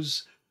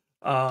those,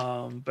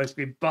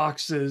 basically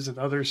boxes and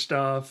other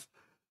stuff.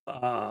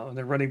 And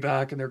they're running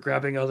back and they're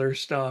grabbing other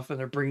stuff and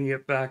they're bringing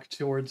it back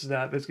towards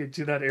that, basically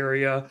to that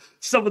area.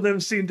 Some of them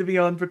seem to be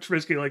on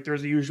basically like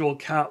there's the usual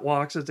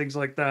catwalks and things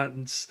like that.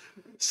 And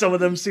some of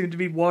them seem to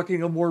be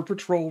walking a more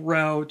patrol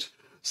route.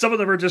 Some of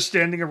them are just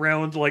standing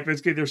around. Like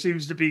basically there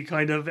seems to be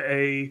kind of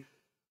a,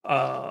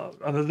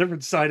 on the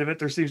different side of it,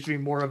 there seems to be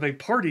more of a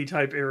party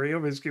type area,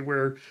 basically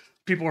where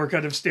people are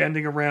kind of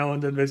standing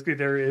around, and basically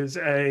there is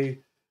a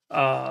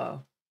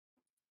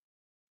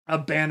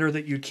banner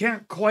that you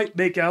can't quite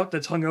make out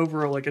that's hung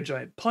over like a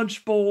giant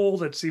punch bowl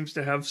that seems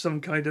to have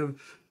some kind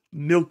of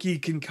milky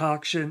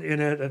concoction in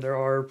it, and there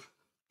are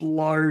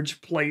large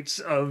plates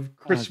of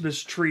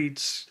Christmas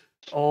treats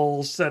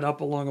all set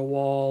up along a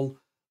wall.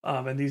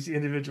 And these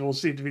individuals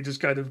seem to be just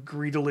kind of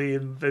greedily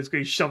and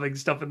basically shoving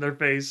stuff in their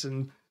face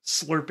and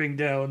slurping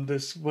down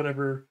this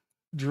whatever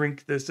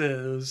drink this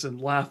is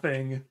and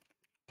laughing,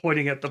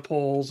 pointing at the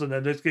poles. And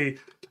then basically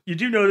you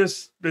do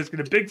notice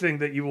basically the big thing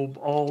that you will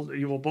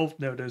both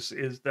notice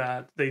is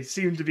that they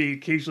seem to be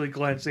occasionally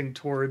glancing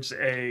towards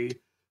a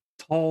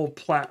tall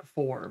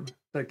platform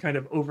that kind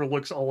of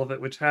overlooks all of it,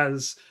 which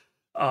has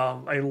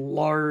a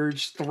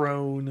large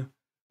throne,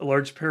 a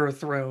large pair of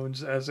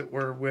thrones, as it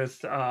were,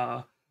 with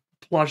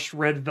plush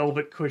red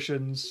velvet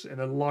cushions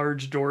and a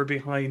large door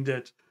behind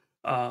it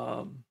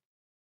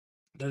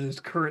that is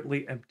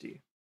currently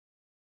empty.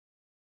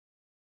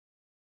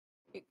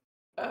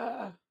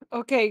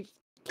 Okay,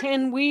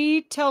 can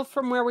we tell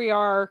from where we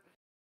are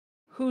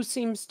who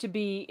seems to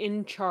be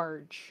in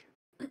charge?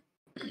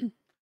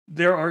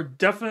 There are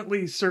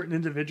definitely certain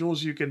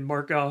individuals you can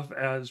mark off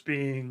as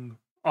being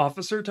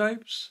officer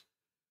types.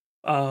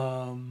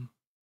 Are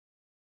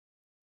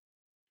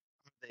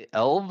they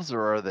elves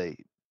or are they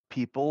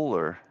people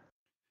or?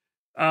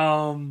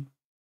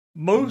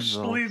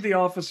 Mostly the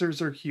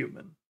officers are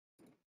human.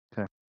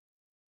 Okay.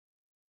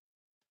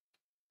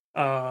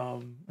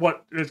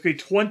 Basically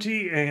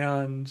 20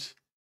 and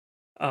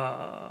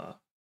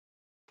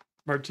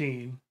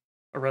Martine,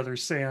 or rather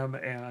Sam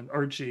and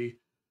Archie,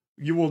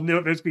 you will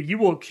know basically you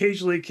will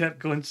occasionally get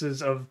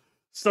glimpses of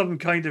some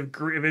kind of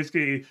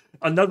basically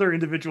another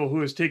individual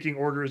who is taking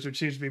orders, which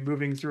seems to be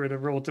moving through at a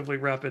relatively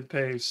rapid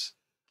pace.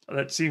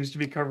 That seems to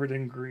be covered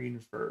in green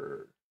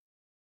fur.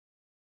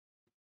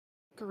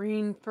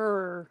 Green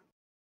fur.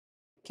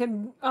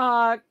 Can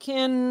Archie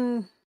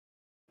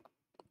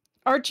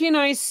and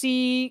I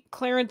see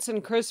Clarence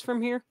and Chris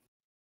from here?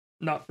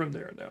 Not from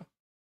there, no.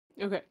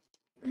 Okay.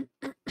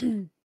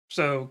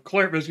 So,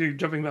 basically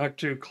jumping back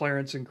to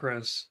Clarence and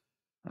Chris,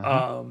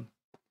 Uh-huh.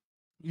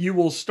 you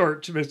will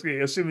start to basically,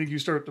 assuming you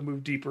start to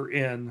move deeper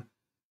in,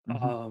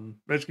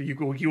 basically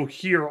you'll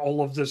hear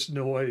all of this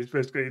noise.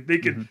 Basically, they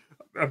can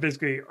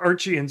basically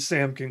Archie and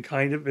Sam can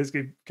kind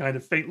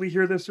of faintly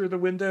hear this through the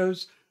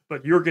windows,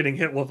 but you're getting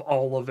hit with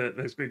all of it.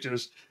 Basically,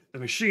 just the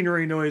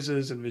machinery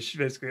noises and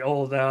basically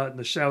all of that, and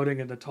the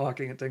shouting and the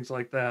talking and things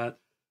like that.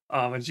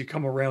 As you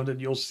come around,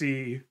 and you'll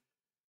see.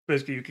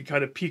 Basically, you can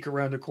kind of peek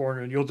around the corner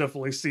and you'll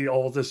definitely see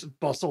all this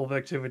bustle of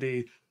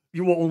activity.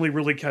 You will only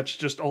really catch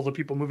just all the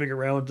people moving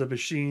around the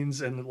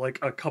machines and like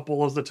a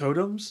couple of the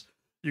totems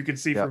you can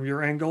see from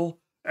your angle.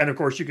 And of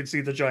course, you can see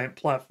the giant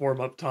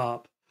platform up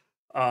top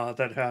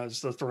that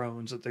has the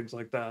thrones and things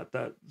like that.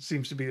 That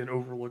seems to be an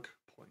overlook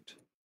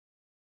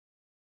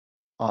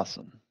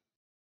Awesome.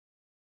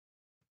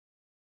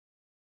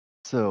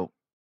 So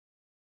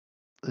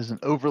there's an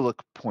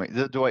overlook point.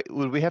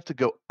 Would we have to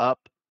go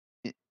up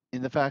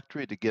in the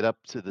factory to get up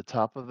to the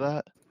top of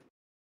that?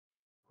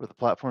 Where the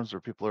platforms where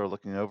people are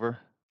looking over?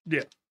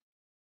 Yeah.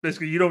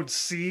 Basically, you don't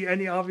see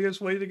any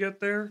obvious way to get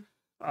there.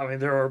 I mean,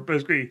 there are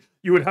basically,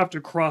 you would have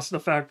to cross the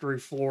factory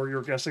floor.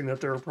 You're guessing that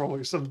there are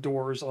probably some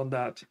doors on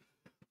that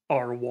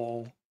far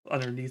wall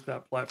underneath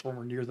that platform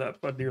or near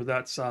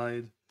that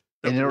side.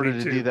 And in would order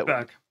lead to do that,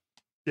 back.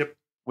 Yep.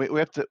 we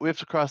have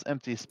to cross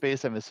empty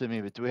space, I'm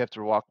assuming, but do we have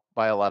to walk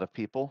by a lot of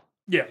people?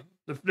 Yeah.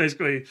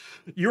 Basically,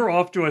 you're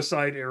off to a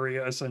side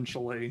area,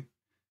 essentially,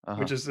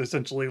 which is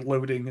essentially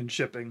loading and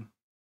shipping.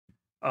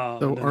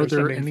 So are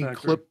there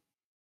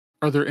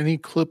any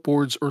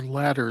clipboards or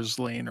ladders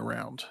laying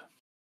around?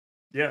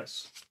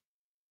 Yes.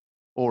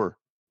 Or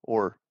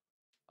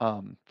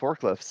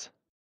forklifts.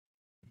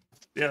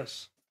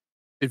 Yes.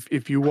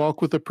 If you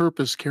walk with a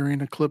purpose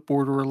carrying a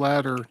clipboard or a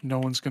ladder, no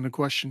one's going to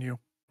question you.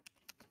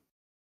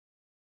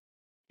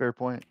 Fair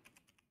point.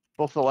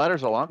 Well, if the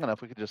ladders are long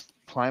enough, we could just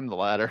climb the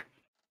ladder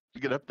to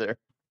get up there.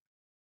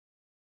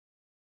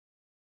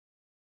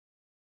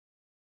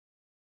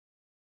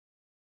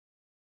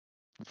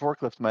 The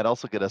forklift might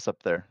also get us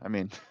up there. I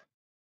mean,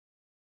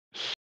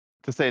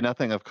 to say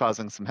nothing of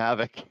causing some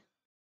havoc.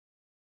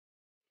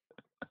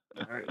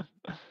 All right.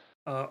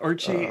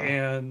 Archie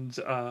and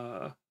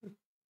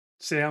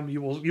Sam,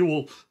 you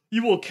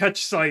will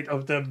catch sight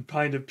of them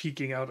kind of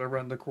peeking out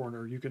around the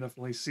corner. You can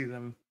definitely see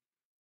them,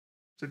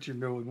 since you're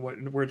knowing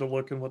where to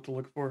look and what to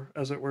look for,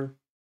 as it were.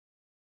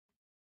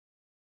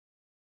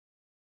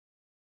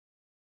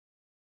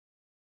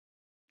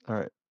 All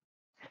right.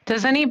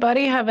 Does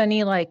anybody have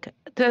any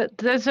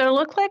does there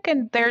look like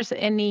there's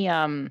any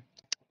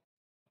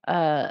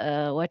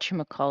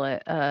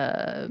whatchamacallit,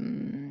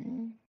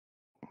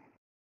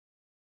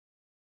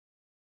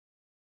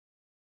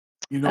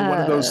 one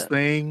of those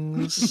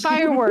things?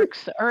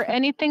 fireworks or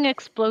anything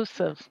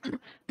explosive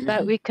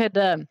that we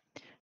could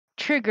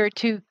trigger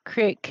to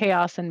create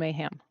chaos and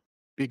mayhem?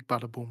 Big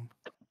bada boom.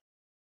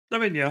 I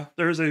mean, yeah,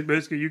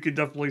 basically you can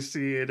definitely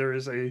see there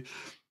is a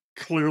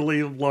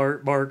clearly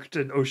marked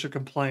and OSHA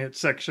compliant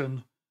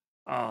section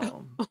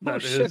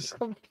that is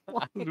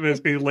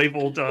basically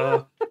labeled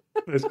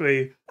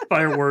basically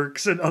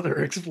fireworks and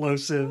other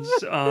explosives.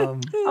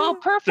 Oh,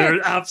 perfect.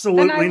 There's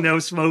absolutely no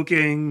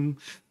smoking.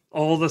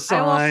 All the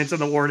signs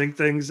and the warning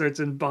things that's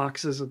in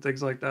boxes and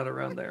things like that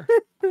around there.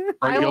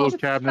 Bright yellow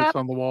cabinets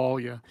on the wall,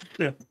 yeah.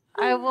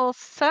 I will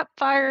set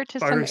fire to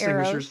Fire some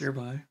extinguishers arrows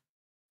nearby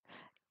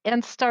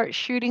and start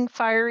shooting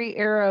fiery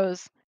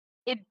arrows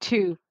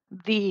into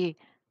the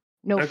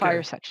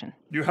fire section.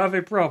 You have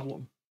a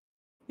problem.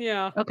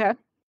 Yeah. Okay.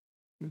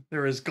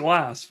 There is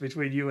glass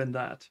between you and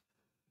that.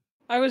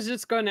 I was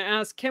just going to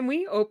ask, can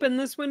we open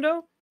this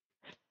window?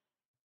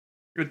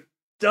 It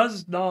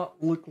does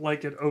not look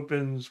like it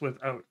opens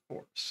without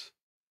force.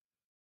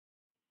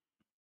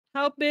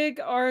 How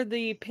big are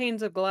the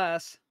panes of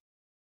glass?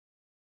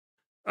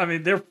 I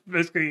mean, they're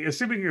basically,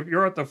 assuming if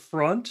you're at the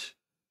front,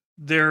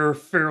 they're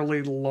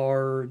fairly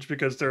large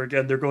because they're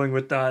going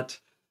with that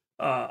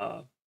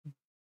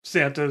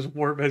Santa's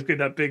war, basically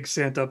that big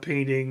Santa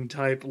painting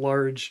type,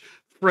 large,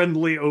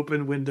 friendly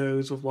open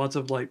windows with lots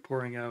of light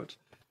pouring out.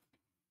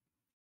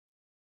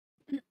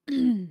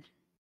 And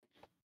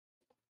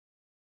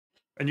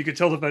you can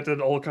tell the fact that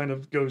it all kind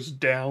of goes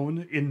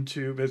down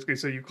into, basically,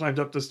 so you climbed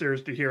up the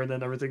stairs to here, and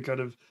then everything kind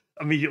of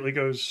immediately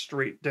goes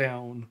straight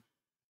down.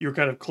 You're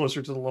kind of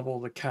closer to the level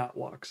of the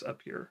catwalks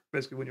up here,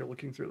 basically, when you're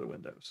looking through the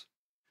windows.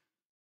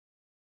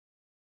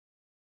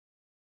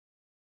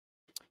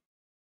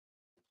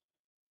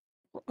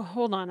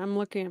 Hold on, I'm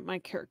looking at my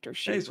character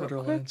sheet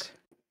real quick.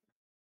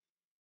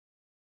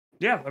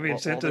 Yeah, I mean,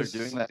 Santa's...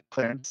 While they're doing that,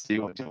 Clarence, do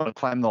you want to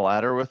climb the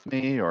ladder with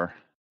me, or...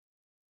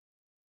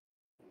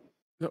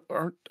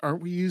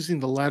 Aren't we using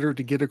the ladder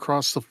to get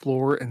across the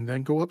floor and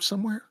then go up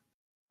somewhere?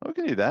 We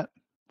can do that.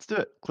 Let's do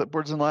it.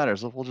 Clipboards and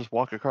ladders. We'll just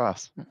walk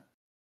across.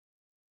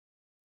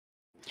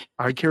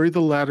 I carry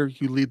the ladder.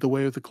 You lead the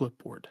way with the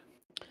clipboard.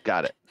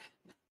 Got it.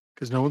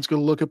 Because no one's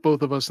going to look at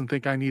both of us and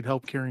think I need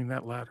help carrying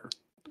that ladder.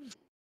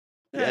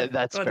 Yeah,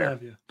 that's fair.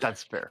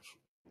 That's fair.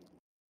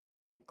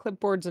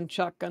 Clipboards and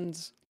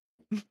shotguns.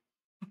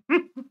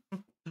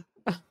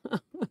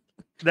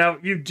 Now,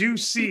 you do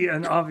see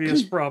an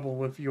obvious problem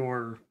with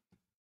your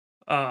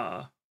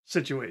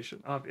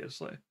situation,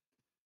 obviously.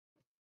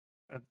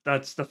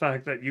 That's the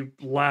fact that you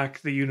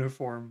lack the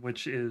uniform,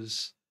 which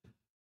is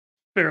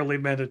fairly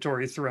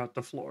mandatory throughout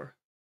the floor.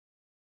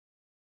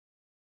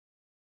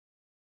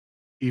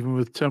 Even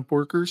with temp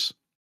workers?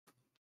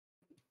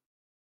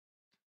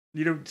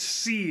 You don't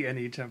see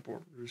any temp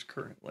workers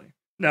currently.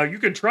 Now, you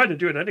can try to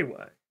do it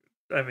anyway.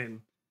 I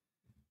mean,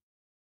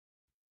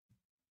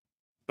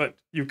 but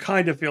you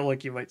kind of feel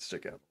like you might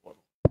stick out a little.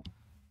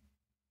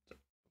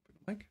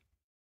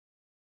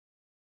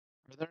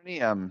 Are there any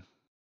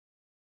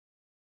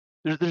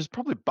there's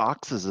probably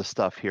boxes of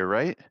stuff here,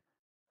 right?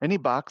 Any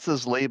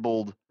boxes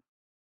labeled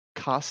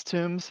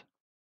costumes?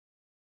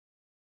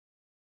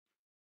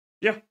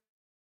 Yeah.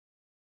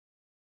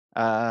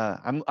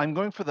 I'm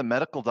going for the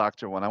medical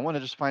doctor one. I want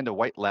to just find a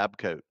white lab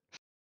coat.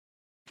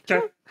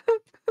 Okay.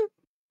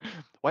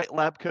 White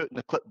lab coat and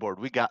a clipboard.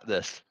 We got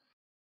this.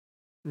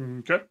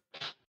 Okay.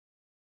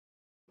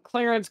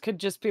 Clarence could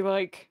just be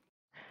like,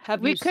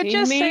 have We you could seen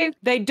just me? say-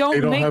 They don't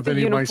They don't make have the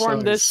any of my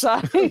uniform this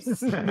size. We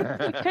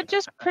could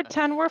just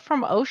pretend we're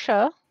from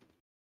OSHA.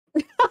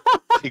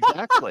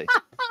 Exactly.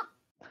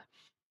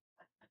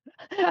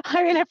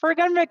 I mean, if we're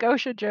gonna make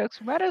OSHA jokes,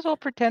 we might as well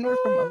pretend we're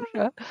from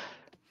OSHA.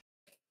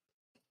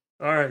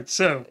 All right.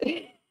 So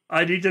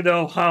I need to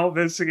know how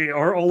basically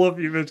are all of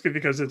you basically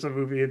because it's a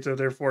movie and so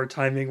therefore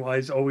timing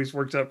wise always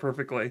works out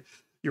perfectly.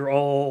 You're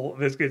all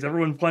basically is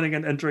everyone planning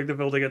on entering the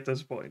building at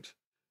this point?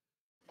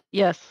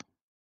 Yes.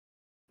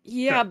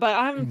 Yeah, Okay. but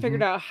I haven't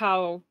figured out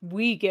how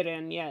we get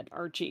in yet,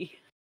 Archie.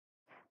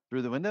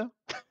 Through the window?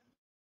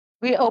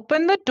 We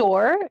open the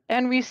door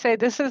and we say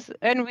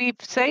and we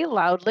say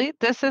loudly,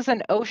 "This is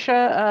an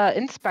OSHA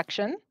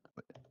inspection,"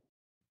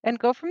 and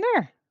go from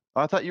there.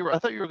 Oh, I thought you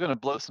were going to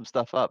blow some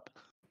stuff up.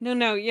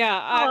 No,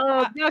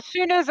 yeah. As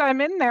soon as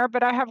I'm in there,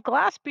 but I have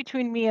glass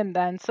between me and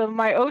then, so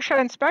my OSHA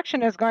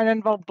inspection is going to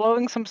involve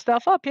blowing some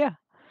stuff up. Yeah.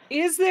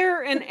 Is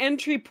there an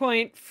entry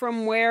point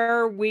from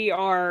where we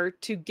are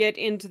to get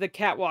into the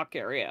catwalk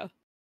area?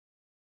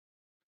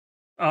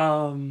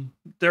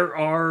 There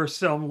are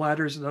some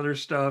ladders and other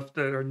stuff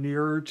that are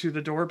nearer to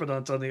the door, but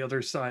that's on the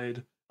other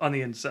side, on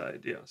the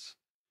inside. Yes.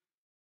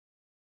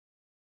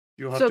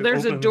 You'll have So to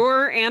there's open... a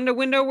door and a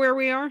window where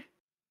we are?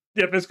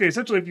 Yeah, basically,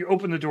 essentially, if you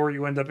open the door,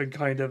 you end up in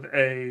kind of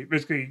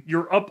basically,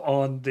 you're up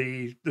on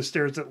the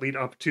stairs that lead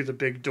up to the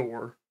big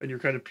door, and you're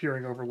kind of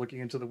peering over, looking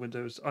into the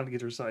windows on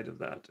either side of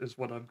that, is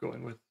what I'm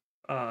going with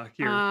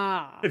here.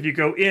 Ah. If you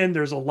go in,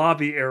 there's a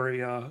lobby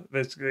area.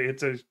 Basically,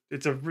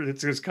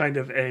 it's just kind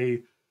of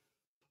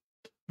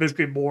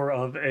basically more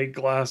of a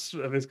glass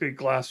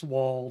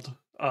walled,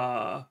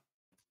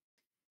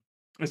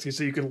 basically,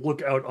 so you can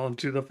look out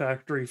onto the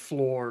factory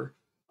floor.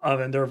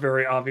 And there are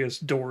very obvious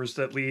doors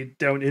that lead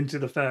down into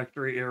the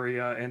factory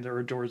area, and there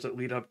are doors that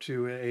lead up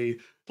to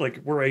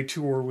where a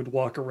tour would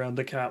walk around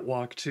the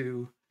catwalk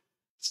to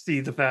see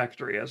the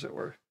factory, as it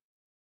were.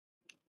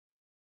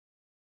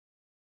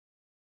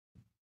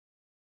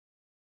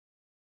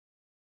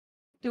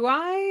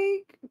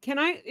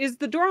 Is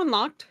the door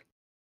unlocked?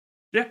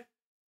 Yeah.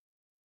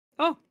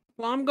 Oh,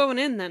 well, I'm going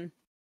in then.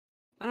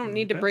 I don't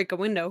need to Okay. break a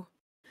window.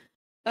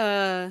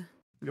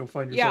 You'll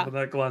find yourself in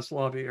that glass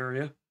lobby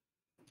area.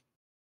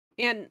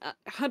 And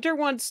Hunter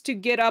wants to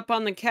get up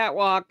on the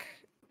catwalk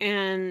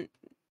and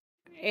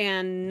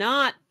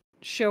not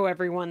show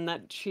everyone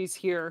that she's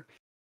here.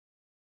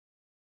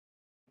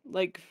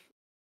 Like,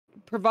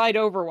 provide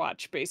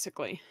Overwatch,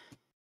 basically.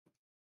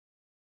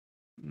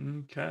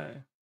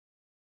 Okay.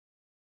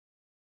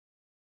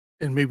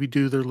 And maybe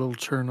do their little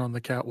turn on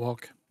the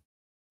catwalk.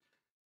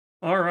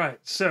 All right.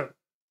 So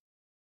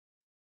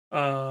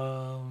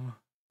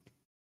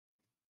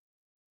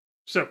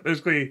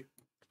basically,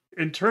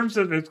 in terms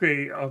of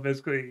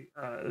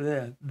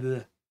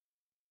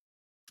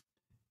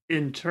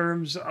in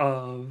terms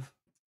of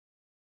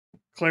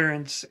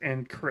Clarence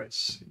and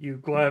Chris, you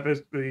glad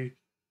basically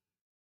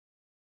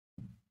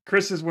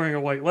Chris is wearing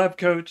a white lab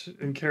coat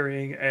and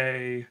carrying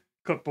a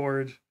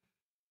clipboard.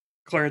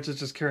 Clarence is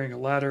just carrying a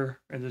ladder,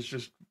 and it's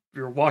just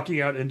you're walking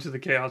out into the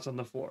chaos on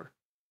the floor.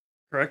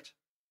 Correct?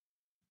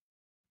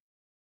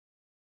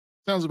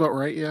 Sounds about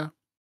right, yeah.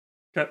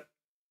 Okay.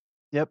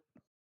 Yep.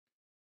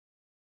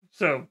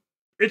 So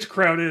it's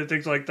crowded and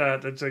things like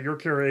that, and so you're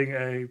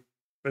carrying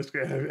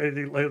basically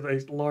a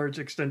large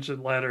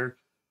extension ladder,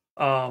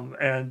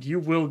 and you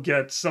will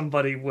get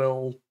somebody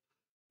will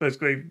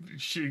basically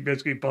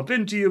bump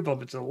into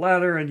the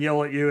ladder, and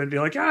yell at you and be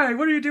like, "Hey,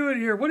 what are you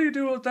doing here? What are you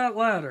doing with that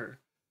ladder?"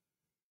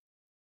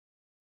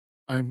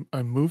 I'm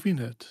moving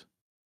it.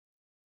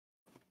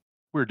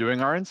 We're doing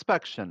our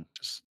inspection.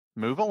 Just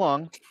move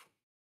along.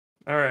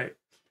 All right.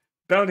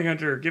 Bounty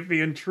Hunter, give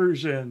me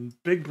intrusion.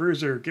 Big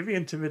Bruiser, give me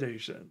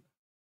intimidation.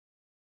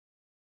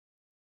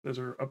 Those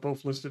are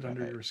both listed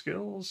under your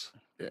skills.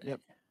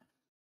 Yep.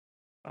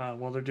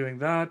 While they're doing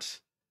that,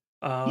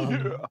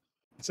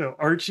 so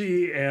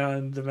Archie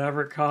and the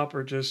Maverick Cop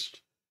are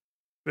just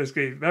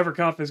basically Maverick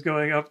Cop is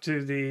going up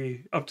to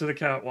the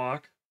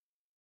catwalk.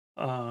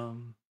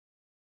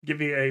 Give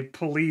me a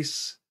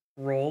police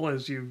roll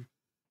as you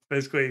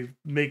basically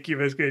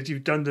as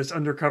you've done this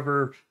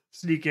undercover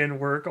sneak in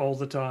work all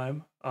the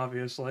time,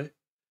 obviously.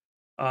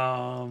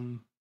 And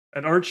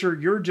Archer,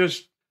 you're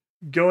just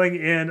going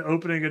in,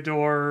 opening a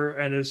door,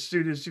 and as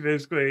soon as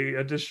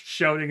you just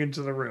shouting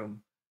into the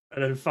room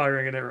and then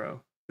firing an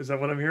arrow. Is that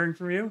what I'm hearing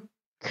from you?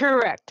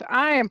 Correct.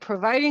 I am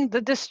providing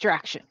the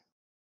distraction.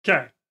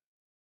 Okay.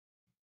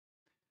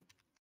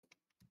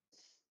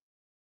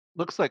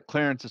 Looks like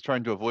Clarence is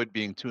trying to avoid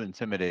being too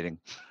intimidating.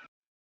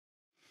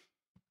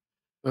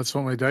 That's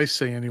what my dice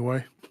say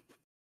anyway.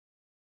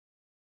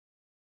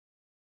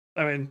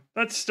 I mean,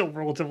 that's still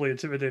relatively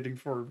intimidating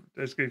for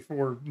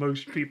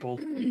most people.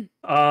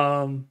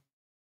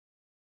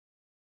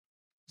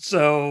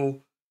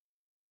 So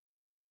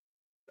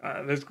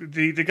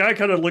The guy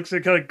kind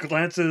of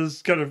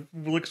glances, kind of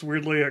looks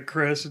weirdly at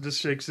Chris and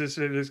just shakes his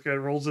head, just kind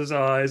of rolls his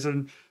eyes,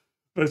 and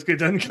basically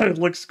then kind of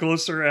looks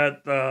closer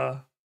at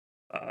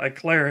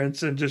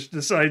Clarence and just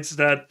decides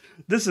that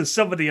this is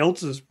somebody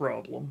else's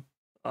problem,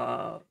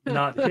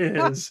 not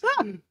his.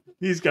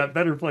 He's got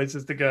better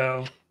places to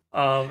go,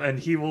 and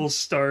he will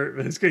start.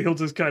 He'll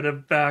just kind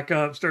of back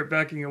up, start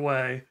backing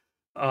away.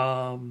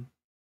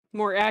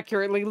 More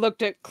accurately,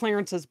 looked at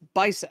Clarence's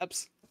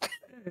biceps.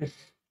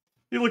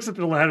 He looks at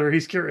the ladder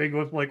he's carrying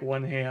with like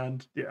one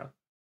hand. Yeah.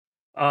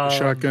 The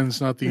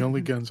shotgun's not the only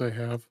guns I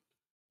have.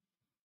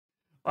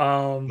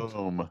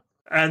 Boom.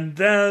 And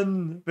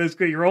then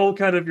basically you're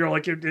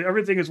like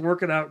everything is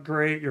working out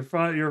great. You're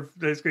fine. You're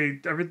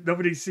basically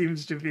nobody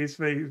seems to be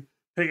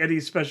paying any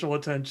special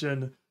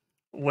attention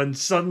when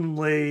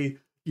suddenly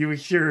you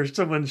hear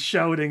someone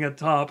shouting at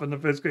top,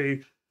 and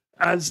basically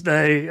as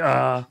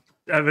the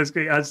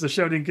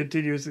shouting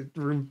continues, the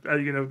room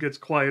gets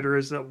quieter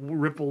as that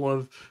ripple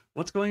of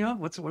what's going on.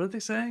 What are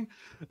they saying?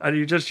 And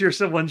you just hear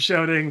someone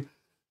shouting.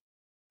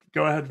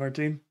 Go ahead,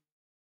 Martine.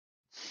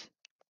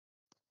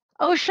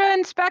 OSHA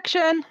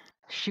inspection.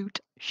 Shoot,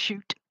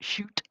 shoot,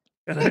 shoot.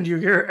 And then you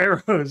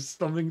hear arrows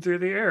thumbing through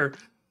the air.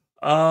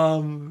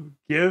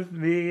 Give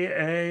me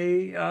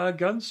a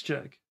guns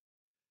check.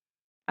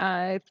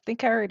 I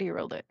think I already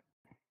rolled it.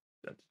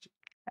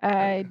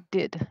 I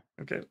did.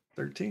 Okay,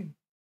 13.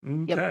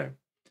 Okay.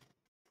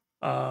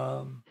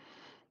 Yep.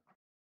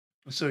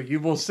 So you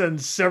will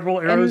send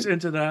several arrows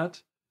into that.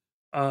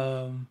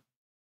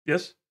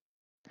 Yes.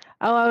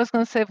 Oh, I was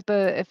gonna say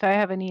if I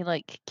have any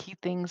like key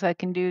things I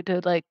can do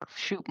to like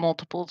shoot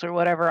multiples or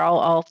whatever,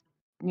 I'll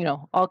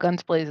all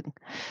guns blazing.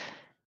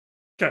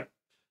 Okay.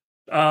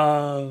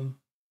 Well,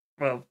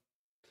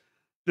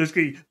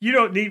 basically, you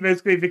don't need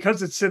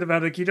because it's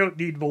cinematic. You don't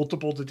need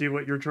multiple to do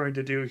what you're trying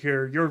to do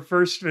here. Your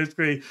first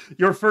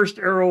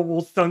arrow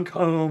will thunk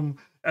home,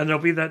 and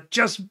there'll be that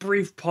just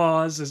brief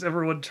pause as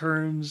everyone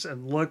turns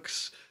and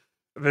looks.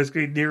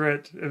 Basically near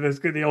it, and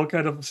basically they all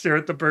kind of stare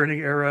at the burning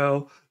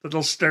arrow. Then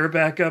they'll stare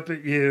back up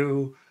at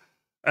you,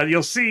 and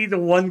you'll see the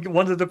one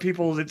of the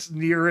people that's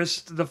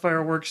nearest the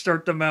fireworks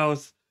start to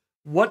mouth,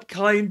 "What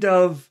kind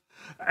of?"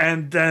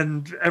 And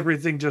then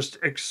everything just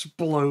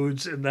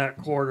explodes in that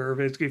corner.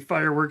 Basically,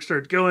 fireworks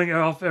start going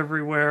off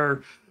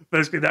everywhere.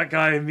 Basically, that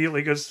guy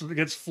immediately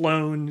gets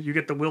flown. You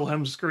get the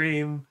Wilhelm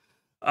scream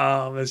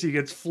as he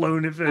gets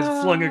flown,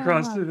 flung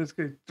across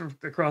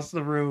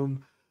the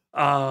room.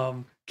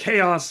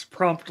 Chaos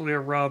promptly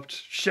erupt.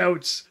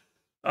 Shouts.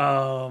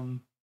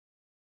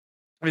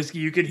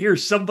 Basically, you hear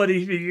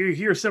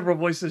several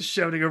voices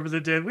shouting over the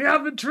dead. We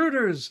have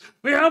intruders!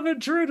 We have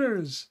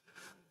intruders!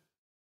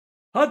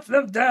 Hunt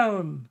them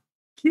down!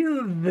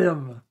 Kill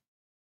them!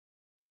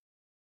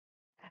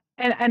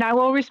 And I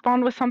will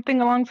respond with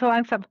something along the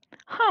lines of,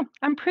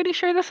 I'm pretty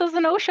sure this is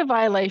an OSHA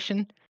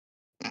violation.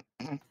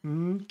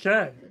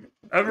 Okay.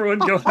 Everyone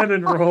go ahead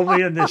and roll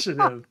the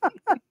initiative.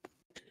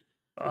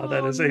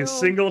 That is a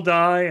single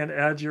die, and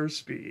add your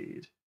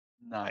speed.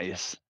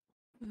 Nice.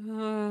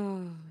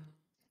 Come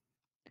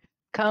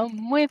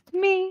with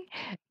me,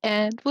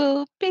 and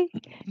we'll be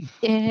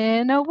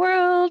in a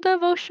world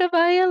of OSHA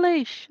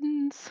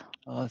violations.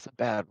 Oh, that's a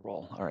bad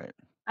roll. All right.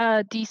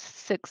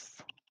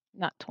 D6,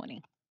 not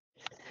 20.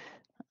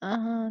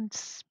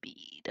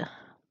 Speed.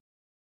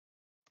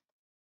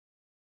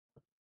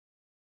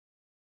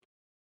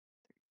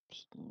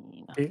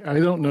 13. I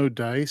don't know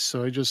dice,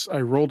 so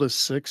I rolled a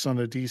 6 on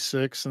a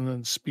D6, and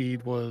then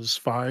speed was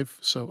 5,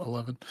 so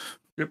 11.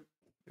 Yep,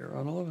 you're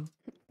on 11.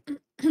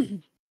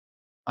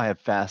 I have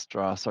fast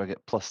draw, so I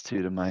get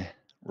 +2 to my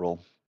roll.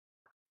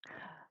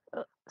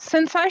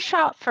 Since I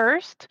shot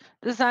first,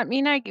 does that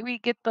mean we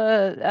get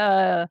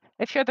the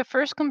if you're the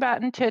first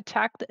combatant to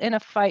attack in a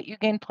fight, you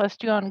gain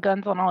 +2 on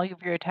guns on all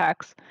of your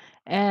attacks,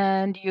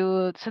 and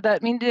so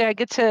that means I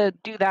get to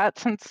do that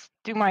since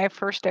do my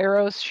first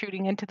arrows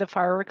shooting into the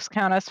fireworks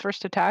count as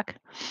first attack?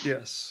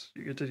 Yes,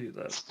 you get to do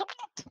that.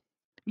 Sweet.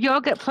 You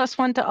all get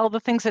 +1 to all the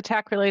things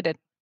attack related,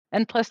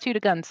 and +2 to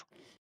guns.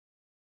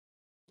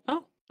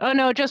 Oh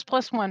no, just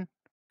 +1.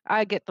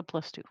 I get the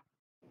 +2.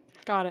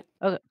 Got it.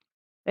 Okay.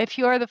 If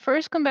you are the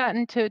first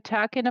combatant to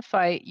attack in a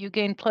fight, you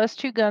gain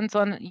 +2 guns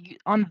on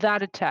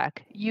that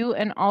attack. You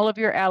and all of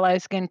your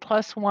allies gain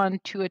 +1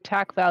 to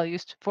attack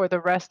values for the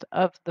rest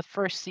of the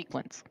first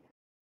sequence.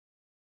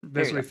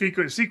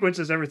 Basically,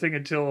 sequences everything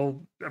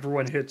until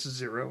everyone hits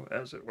 0,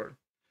 as it were.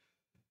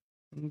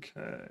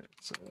 Okay.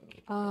 So.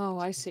 Oh,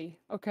 I see.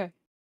 Okay.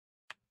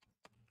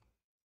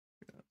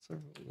 Got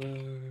several of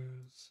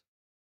those.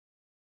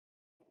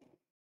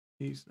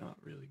 He's not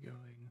really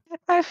going.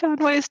 I found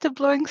ways to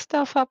blowing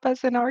stuff up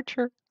as an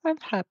archer. I'm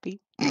happy.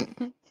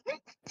 So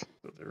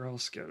they're all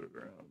scattered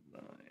around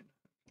 9.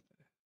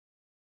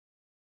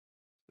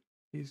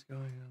 He's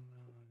going on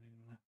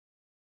 9.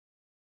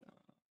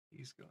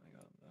 He's going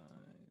on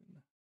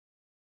 9.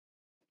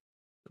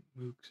 The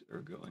mooks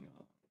are going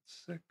on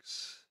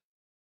 6.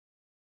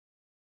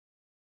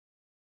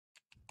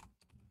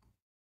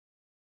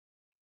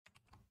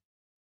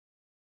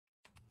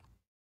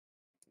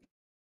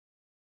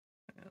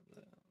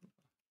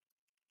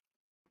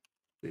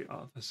 The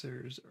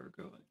officers are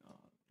going on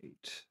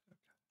 8.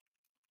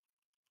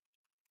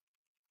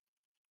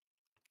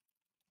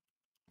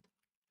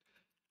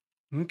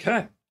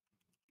 Okay.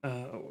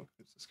 Who's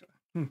this guy?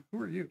 Who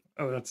are you?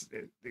 Oh, that's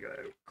the guy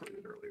I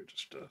recorded earlier.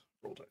 Just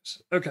roll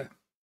dice. Okay.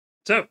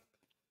 So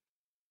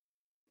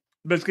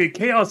basically,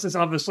 chaos is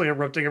obviously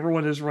erupting.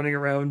 Everyone is running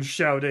around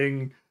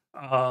shouting.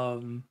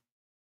 The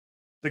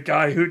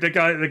guy who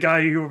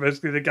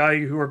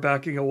are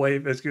backing away,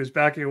 basically who's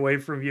backing away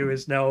from you,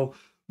 is now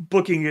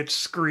booking it,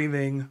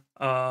 screaming.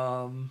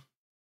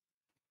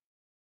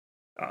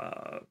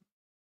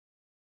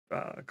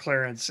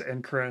 Clarence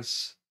and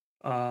Chris.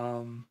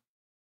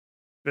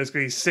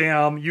 Basically,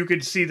 Sam, you can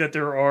see that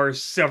there are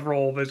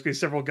several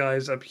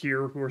guys up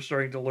here who are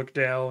starting to look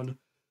down,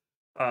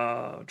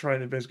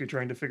 trying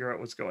to figure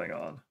out what's going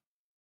on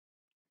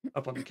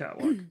up on the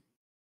catwalk.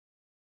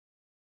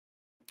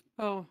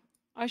 Oh,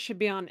 I should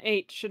be on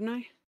 8, shouldn't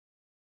I?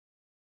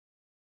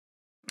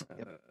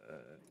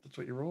 That's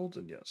what you rolled,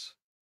 and yes.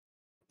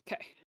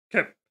 Okay.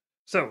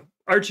 So,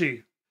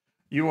 Archie,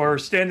 you are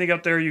standing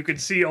up there. You can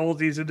see all of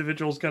these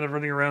individuals kind of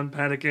running around,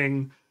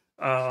 panicking.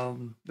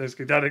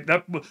 Basically, that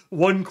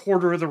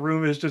 1/4 of the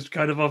room is just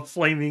kind of a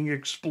flaming,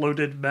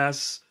 exploded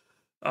mess.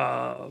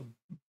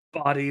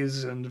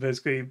 Bodies and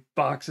basically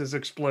boxes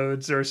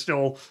explodes. There's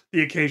still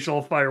the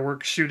occasional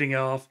fireworks shooting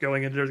off,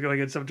 going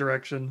in some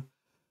direction.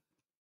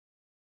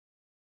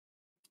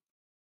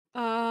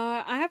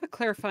 I have a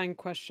clarifying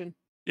question.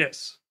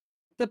 Yes.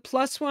 The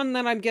 +1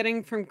 that I'm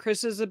getting from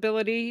Chris's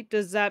ability,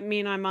 does that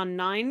mean I'm on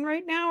 9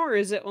 right now, or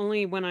is it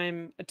only when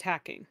I'm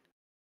attacking?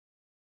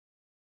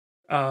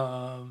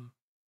 The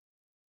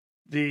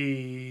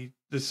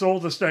soul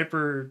of the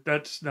sniper,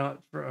 that's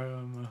not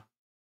from.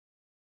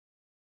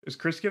 Is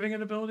Chris giving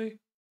an ability?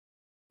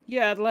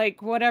 Yeah,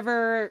 like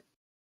whatever.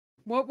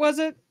 What was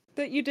it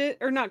that you did?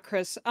 Or not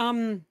Chris.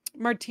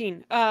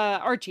 Martine.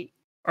 Archie.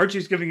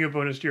 Archie's giving you a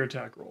bonus to your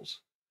attack rolls.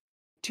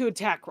 To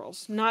attack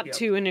rolls, not Yep.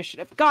 to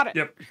initiative. Got it.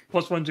 Yep.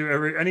 +1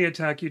 to any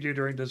attack you do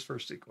during this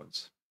first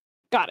sequence.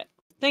 Got it.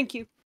 Thank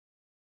you.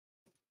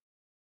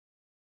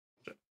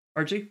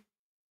 Archie?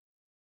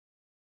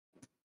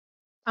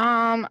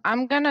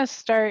 I'm gonna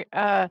start.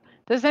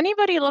 Does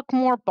anybody look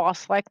more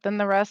boss-like than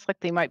the rest? Like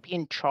they might be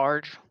in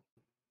charge?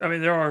 I mean,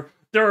 there are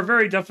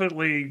very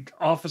definitely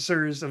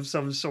officers of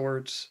some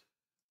sorts.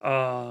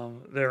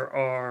 There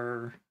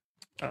are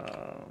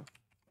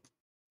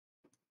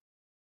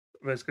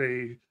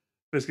basically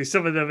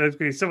some of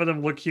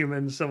them look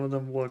human, some of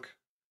them look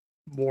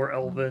more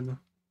elven.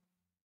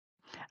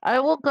 I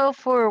will go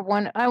for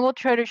one. I will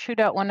try to shoot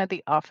out one of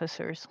the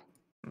officers.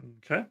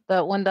 Okay.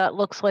 That one that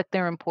looks like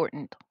they're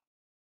important.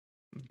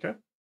 Okay.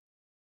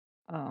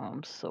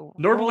 So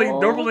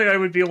Normally I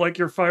would be like,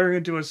 you're firing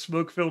into a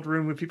smoke-filled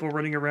room with people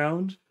running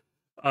around.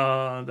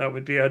 That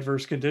would be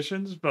adverse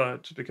conditions,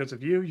 but because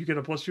of you get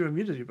a +2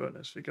 immunity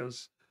bonus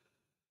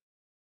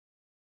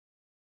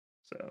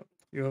so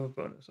you have a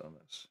bonus on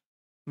this.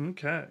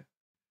 Okay.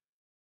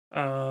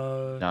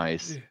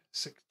 Nice.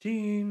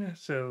 16.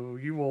 So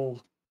you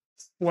will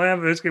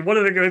slam. Basically, one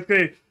of the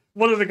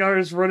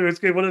guys running.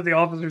 Basically, one of the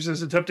officers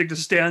is attempting to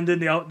stand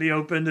out in the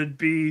open and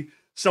be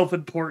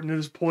self-important,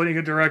 is pointing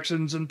in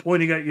directions and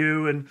pointing at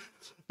you, and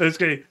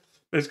basically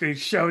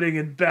shouting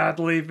in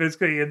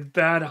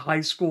bad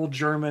high school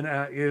German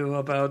at you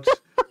about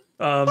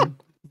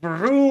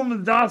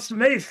Warum das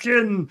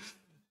Mädchen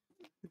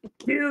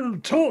kill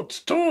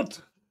tot.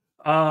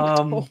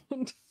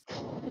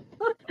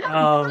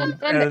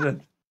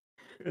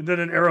 And then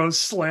an arrow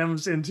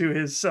slams into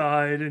his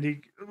side, and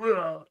he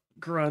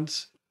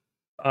grunts.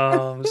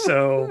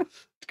 So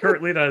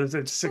currently that is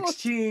at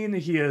 16.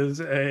 He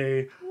is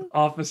a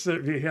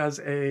officer. He has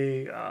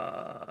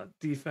a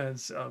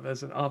defense of,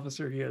 as an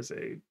officer, he has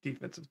a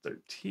defense of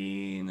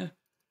 13,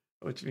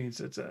 which means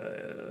it's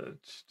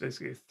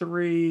basically a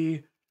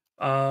 3.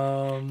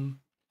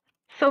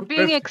 So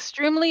being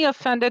extremely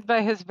offended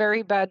by his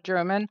very bad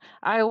German,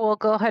 I will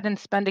go ahead and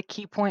spend a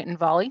key point in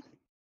volley.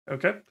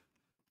 Okay.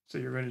 So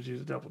you're going to do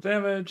the double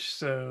damage.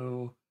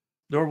 So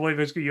normally,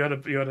 basically, you had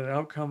an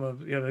outcome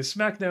of a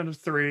smackdown of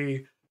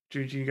 3.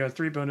 You got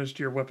 3 bonus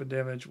to your weapon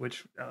damage,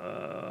 which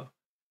the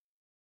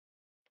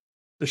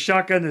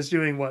shotgun is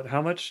doing what?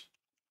 How much?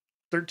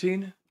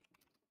 13.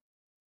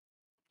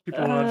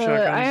 People who have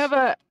shotguns. I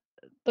have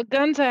the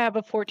guns. I have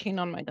a 14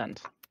 on my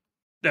guns.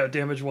 No,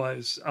 damage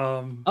wise.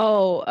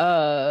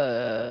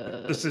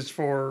 This is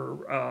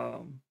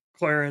for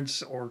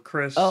Clarence or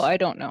Chris. Oh, I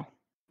don't know.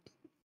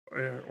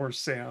 Or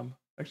Sam.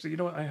 Actually, you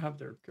know what? I have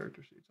their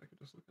character sheets. I could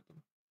just look at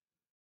them.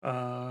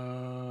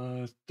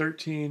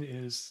 13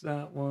 is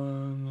that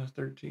one.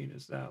 13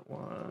 is that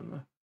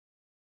one.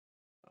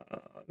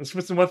 The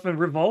Smith & Wesson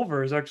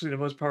revolver is actually the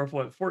most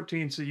powerful at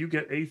 14, so you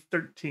get a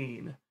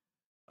 13.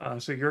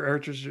 So your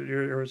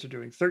arrows are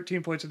doing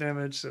 13 points of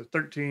damage. So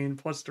 13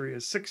 plus 3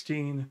 is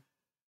 16.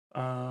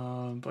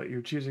 But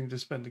you're choosing to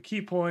spend the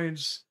key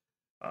points.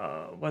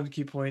 1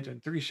 key point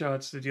and 3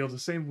 shots to deal the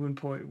same wound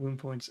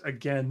points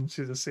again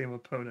to the same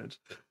opponent.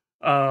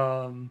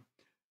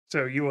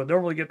 So you will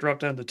normally get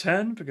dropped down to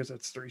 10 because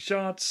that's 3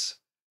 shots.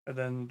 And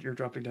then you're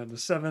dropping down to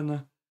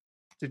 7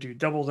 to do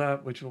double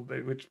that, which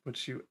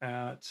puts you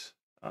at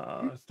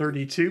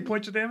 32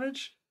 points of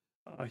damage.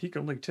 He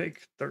can only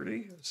take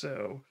 30,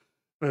 so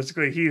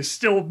basically he is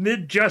still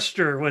mid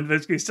gesture when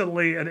basically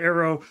suddenly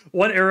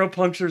one arrow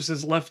punctures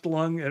his left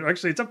lung. And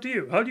actually, it's up to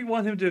you. How do you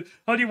want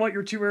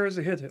your 2 arrows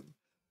to hit him?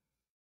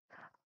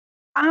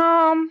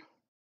 I'm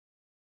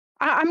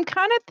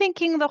kind of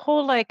thinking the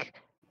whole like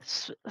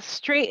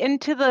straight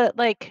into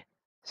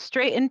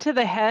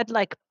the head,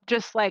 like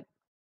just like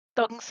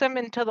dunks him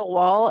into the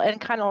wall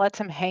and kind of lets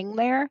him hang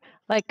there,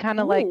 like kind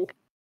of Ooh.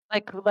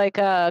 like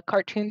a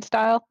cartoon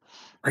style.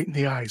 Right in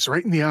the eyes,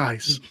 right in the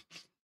eyes.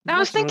 I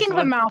was thinking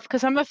the mouth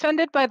because I'm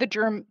offended by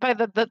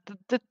the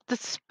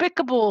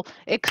despicable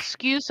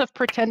excuse of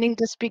pretending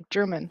to speak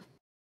German.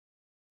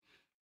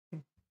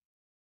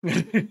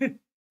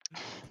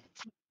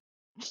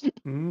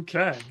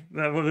 Okay,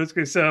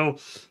 so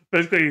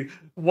basically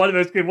one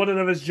of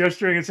them is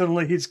gesturing and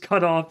suddenly he's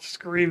cut off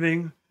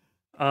screaming.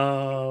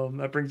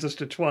 That brings us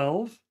to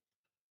 12.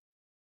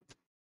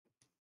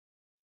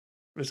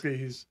 Basically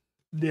he's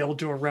nailed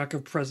to a rack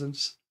of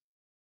presents.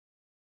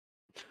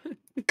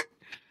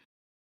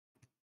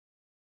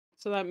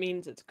 So that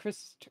means it's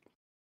Chris' turn.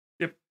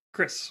 Yep,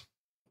 Chris.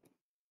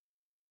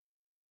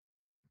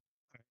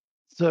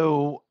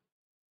 So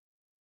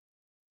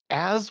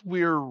as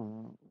we're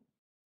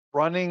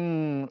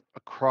running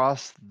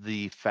across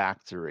the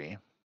factory,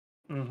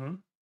 Mm-hmm.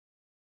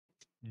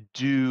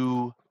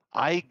 do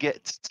I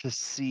get to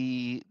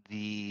see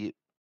the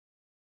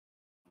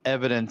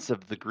evidence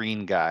of the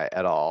green guy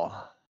at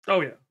all?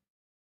 Oh yeah.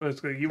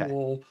 Basically you Okay.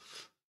 will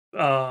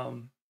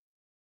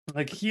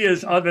like he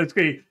is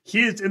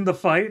in the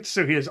fight,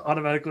 so he is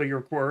automatically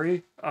your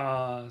quarry.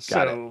 Got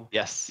it.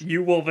 Yes.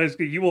 You will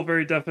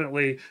very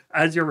definitely,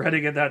 as you're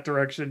heading in that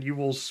direction, you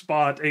will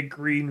spot a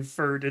green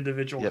furred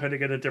individual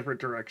heading in a different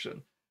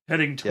direction,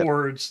 heading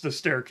towards the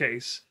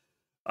staircase.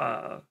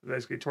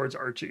 Basically towards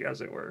Archie,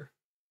 as it were.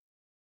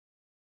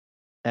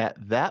 At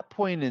that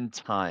point in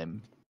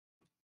time,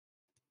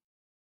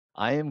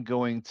 I am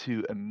going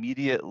to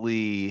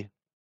immediately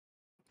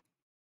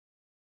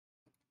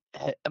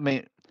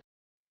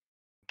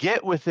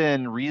get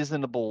within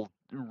reasonable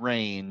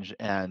range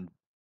and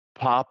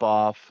pop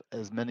off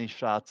as many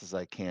shots as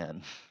I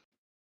can.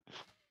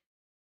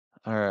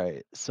 All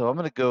right, so I'm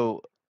gonna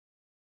go.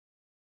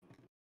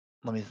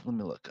 Let me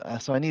look.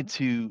 So I need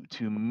to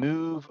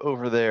move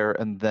over there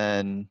and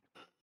then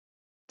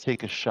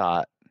take a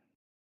shot.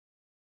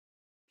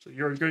 So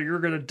you're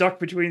going to duck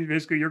between.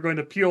 Basically, you're going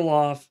to peel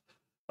off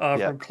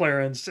from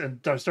Clarence and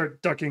start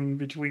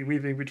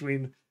weaving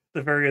between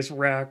the various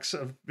racks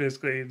of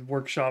basically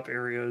workshop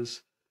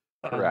areas.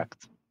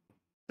 Correct.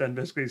 Then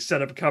basically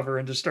set up cover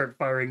and just start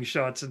firing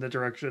shots in the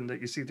direction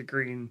that you see the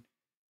green,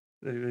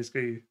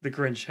 basically the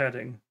Grinch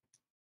heading.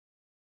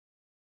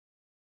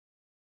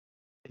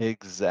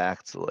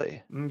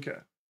 Exactly. Okay.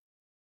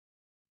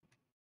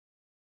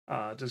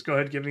 Just go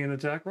ahead and give me an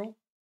attack roll.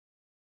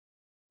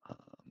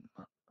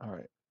 All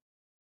right.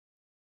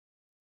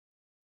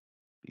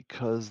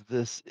 Because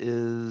this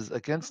is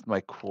against my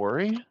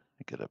quarry,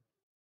 I get a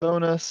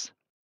bonus.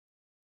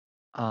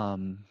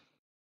 Now,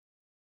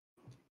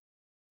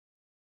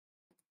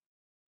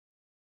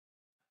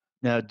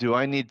 do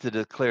I need to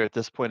declare at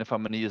this point if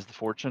I'm going to use the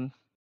fortune?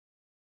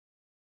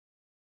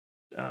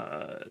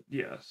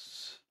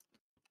 Yes.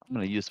 I'm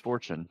going to use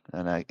fortune,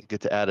 and I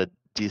get to add a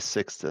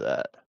d6 to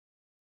that.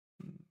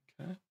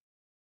 Okay.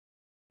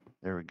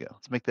 There we go.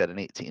 Let's make that an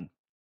 18.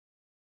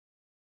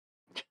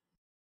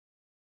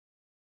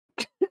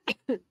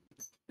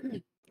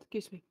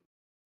 Excuse me.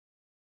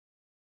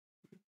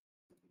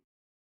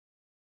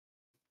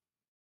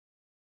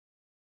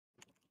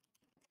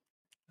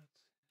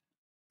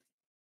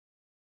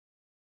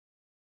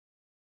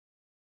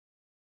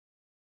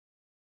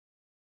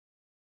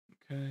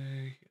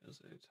 Okay, he has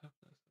a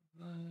toughness of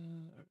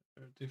that,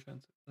 or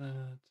defense of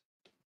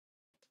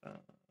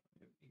that.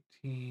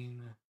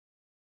 18.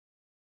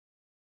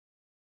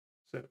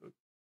 So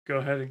go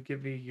ahead and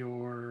give me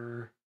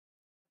your.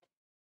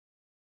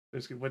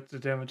 Basically, what's the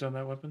damage on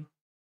that weapon?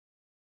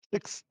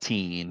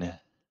 16.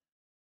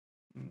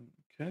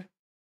 Okay.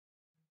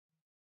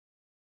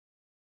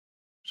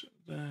 So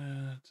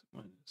that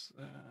minus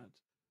that.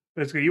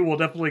 Basically, you will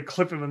definitely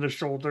clip him in the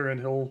shoulder, and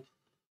he'll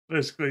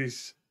basically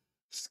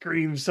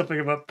scream something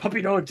about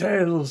puppy dog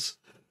tails.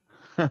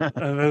 And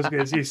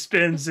basically, he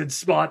spins and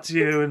spots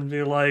you and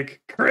be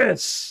like,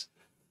 "Chris,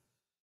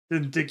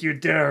 didn't think you'd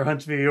dare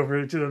hunt me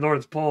over to the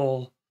North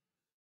Pole."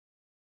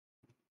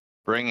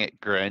 Bring it,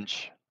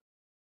 Grinch.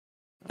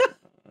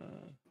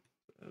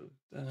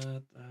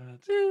 That.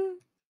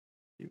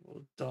 You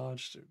will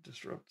dodge to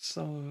disrupt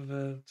some of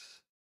it.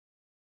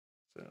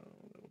 So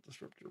that will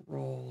disrupt your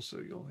roll. So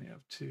you only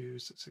have 2,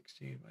 so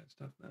 16 minus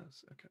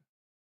toughness. Okay.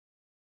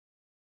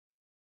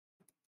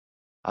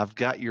 I've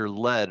got your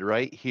lead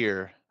right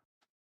here.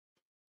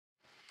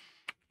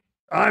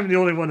 I'm the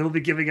only one who'll be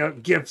giving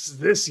out gifts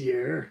this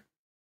year.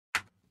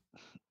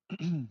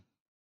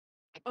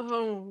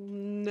 Oh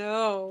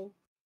no.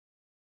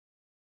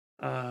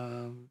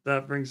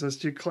 That brings us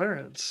to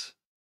Clarence.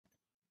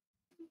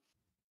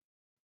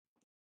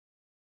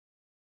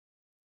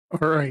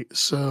 All right,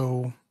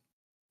 so,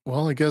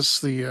 well, I guess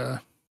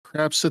the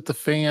craps hit the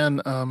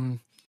fan.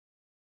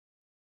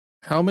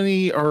 How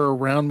many are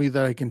around me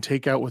that I can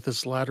take out with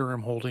this ladder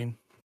I'm holding?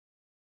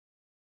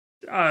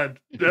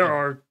 There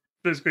are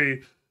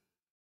basically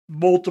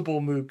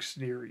multiple mooks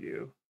near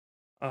you,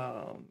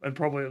 and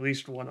probably at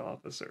least one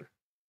officer.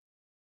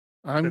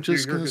 I'm If you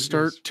just hear going to good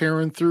start news.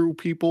 tearing through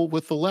people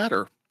with the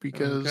ladder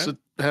because Okay.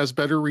 it has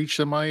better reach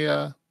than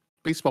my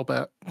baseball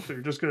bat. So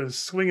you're just going to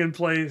swing in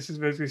place,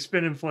 basically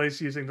spin in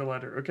place using the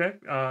ladder. Okay.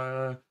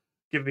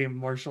 Give me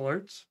martial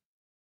arts.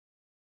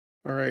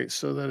 All right,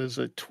 so that is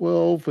a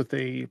 12 with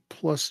a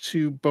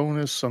 +2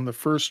 bonus on the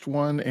first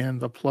one and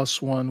the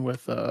 +1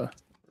 with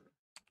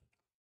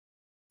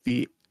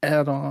the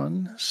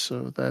add-on.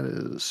 So that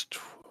is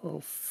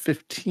 12,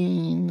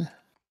 15.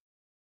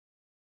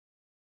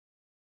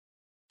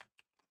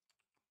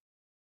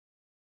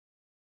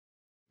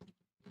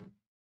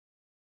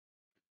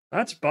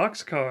 That's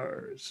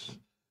boxcars.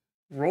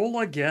 Roll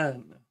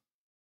again.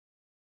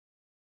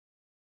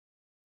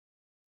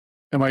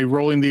 Am I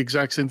rolling the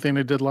exact same thing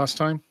I did last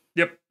time?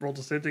 Yep, roll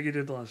the same thing you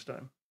did last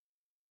time.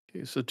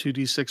 Okay, so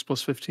 2d6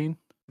 plus 15.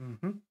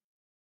 Mm-hmm.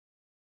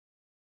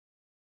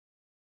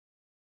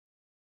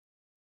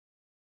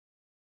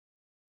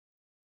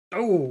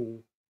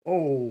 Oh.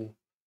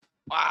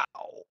 Wow.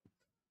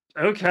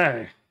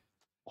 Okay.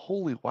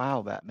 Holy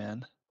wow,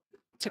 Batman.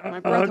 Took my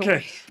breath Okay.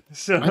 away.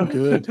 So I'm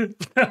good.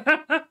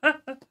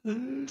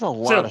 That's a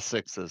lot of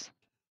sixes.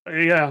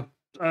 Yeah.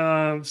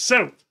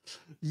 So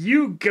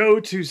you go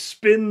to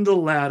spin the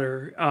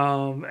ladder,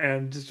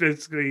 and just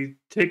basically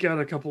take out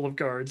a couple of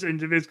guards. And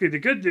basically, the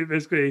good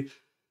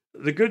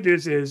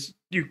news is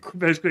you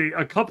basically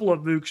a couple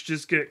of mooks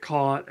just get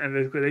caught, and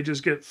basically they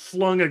just get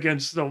flung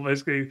against the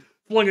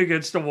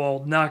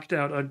wall, knocked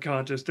out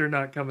unconscious. They're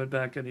not coming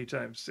back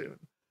anytime soon.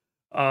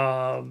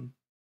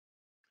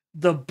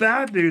 The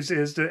bad news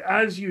is that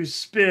as you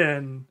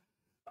spin,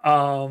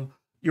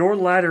 your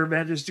ladder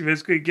manages to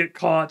basically get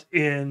caught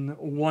in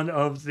one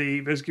of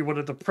the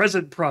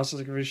present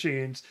processing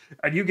machines,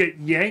 and you get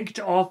yanked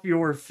off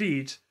your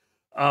feet,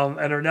 and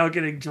are now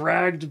getting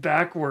dragged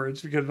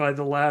backwards because by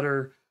the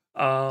ladder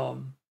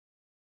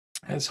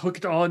has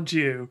hooked onto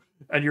you,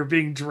 and you're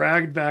being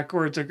dragged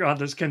backwards on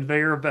this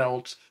conveyor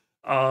belt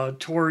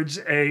towards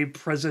a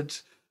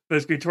present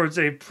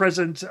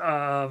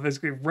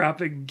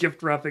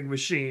gift wrapping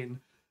machine,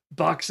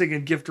 boxing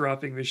and gift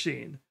wrapping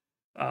machine.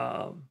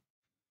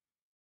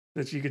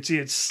 That you can see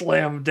it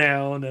slam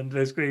down, and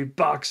basically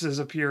boxes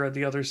appear on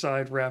the other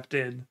side wrapped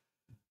in.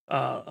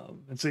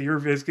 And so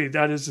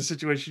that is the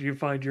situation you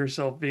find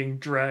yourself being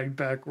dragged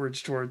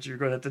backwards towards. You're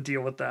going to have to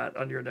deal with that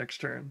on your next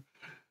turn.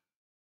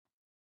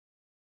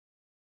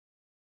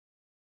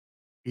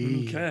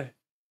 Okay.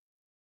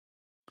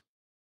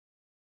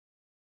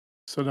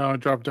 So now I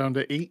drop down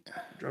to 8.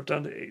 Drop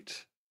down to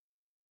 8.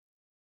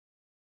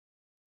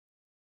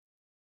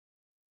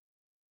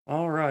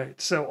 All right.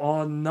 So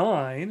on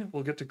 9,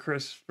 we'll get to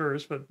Chris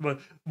first, but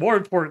more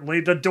importantly,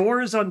 the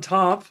doors on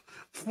top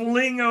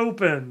fling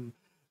open,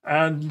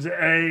 and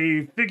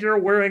a figure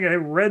wearing a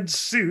red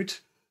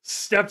suit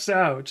steps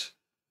out.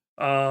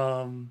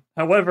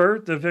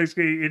 However,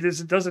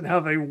 it doesn't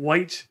have a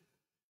white.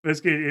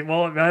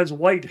 While it has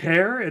white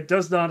hair, it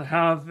does not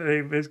have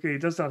a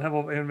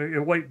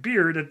white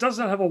beard. It does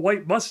not have a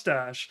white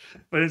mustache,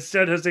 but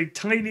instead has a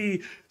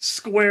tiny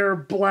square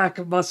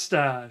black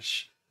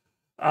mustache.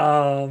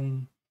 Yes,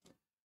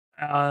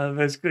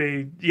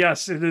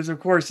 it is of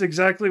course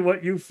exactly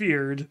what you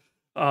feared.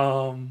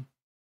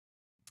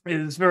 It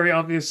is very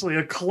obviously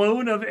a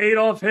clone of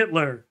Adolf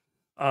Hitler.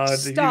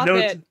 Stop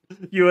it.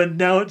 You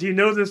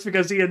know this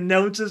because he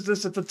announces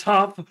this at the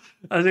top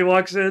as he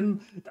walks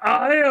in.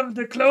 I am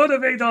the clone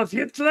of Adolf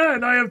Hitler,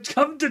 and I have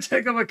come to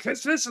take over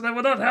Christmas, and I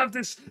will not have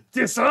this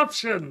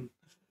disruption.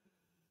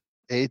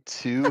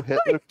 A2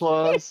 Hitler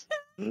clause.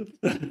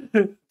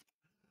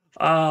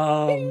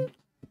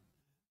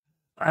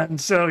 And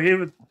so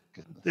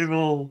they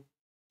will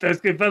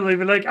basically finally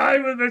be like,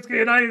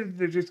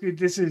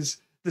 this is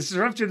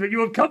disruption, but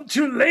you have come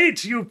too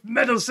late, you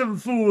meddlesome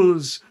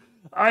fools.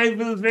 I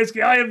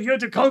am here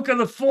to conquer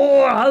the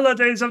 4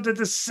 holidays of the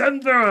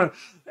December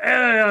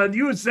and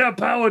use their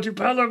power to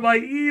power my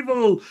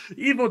evil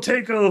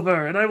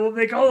takeover, and I will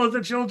make all of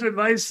the children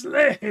my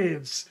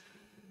slaves.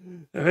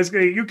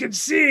 Basically, you can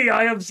see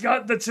I have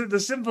got the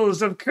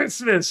symbols of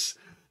Christmas.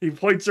 He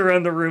points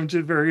around the room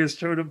to various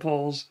totem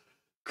poles.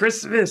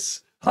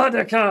 Christmas,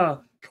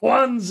 Hanukkah,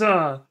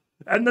 Kwanzaa,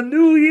 and the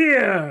New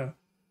Year,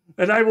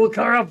 and I will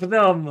corrupt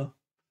them.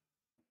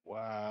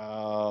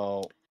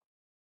 Wow.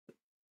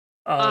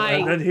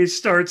 And then he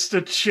starts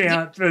to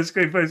chant,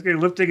 basically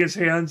lifting his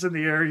hands in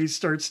the air. He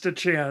starts to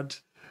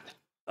chant.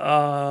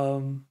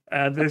 And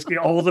basically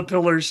all the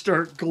pillars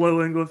start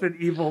glowing with an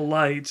evil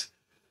light.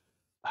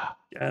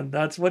 And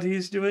that's what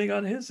he's doing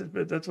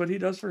that's what he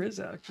does for his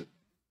action.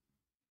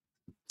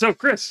 So,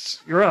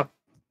 Chris, you're up.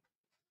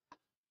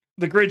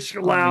 The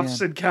Grinch laughs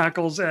man. and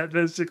cackles at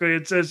basically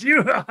and says,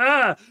 "You,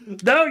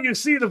 now you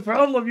see the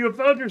problem you have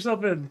found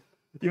yourself in.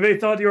 You may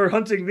thought you were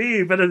hunting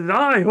me, but it is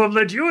I who have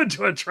led you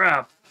into a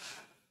trap."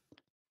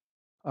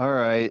 All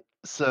right.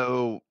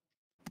 So,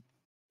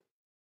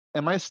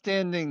 am I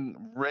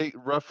standing right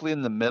roughly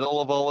in the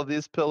middle of all of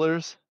these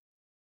pillars?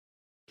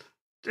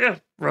 Yeah,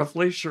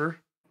 roughly, sure.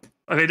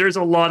 I mean, there's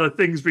a lot of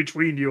things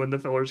between you and the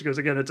pillars because,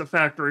 again, it's a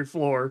factory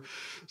floor.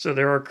 So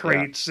there are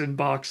crates and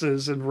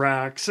boxes and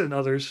racks and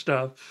other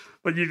stuff.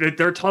 But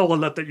they're tall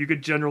enough that you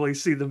could generally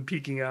see them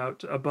peeking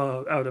out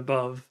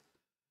above.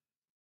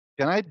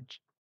 Can I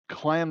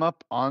climb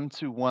up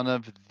onto one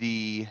of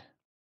the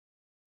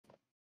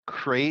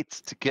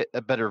crates to get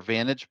a better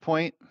vantage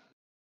point?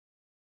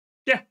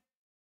 Yeah.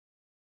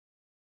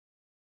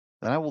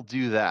 Then I will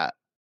do that.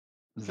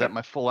 Is that Okay.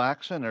 my full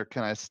action, or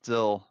can I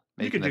still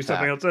make You can an do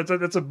something attack? else.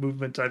 That's a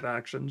movement type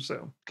action.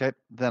 So Okay,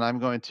 then I'm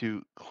going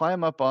to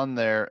climb up on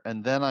there,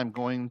 and then I'm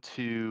going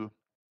to,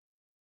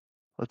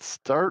 let's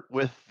start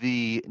with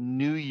the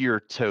New Year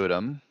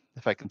totem,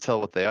 if I can tell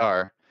what they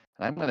are,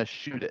 and I'm going to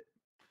shoot it.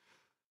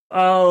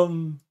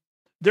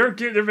 they're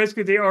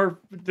basically they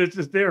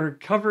are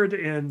covered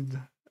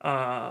in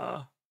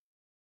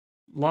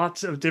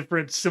lots of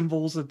different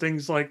symbols and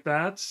things like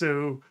that.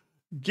 So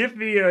give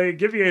me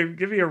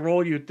a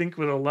roll you think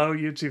would allow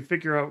you to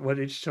figure out what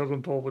each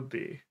totem pole would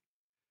be.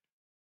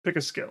 Pick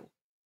a skill.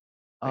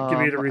 And give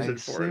me the I reason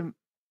for it. assume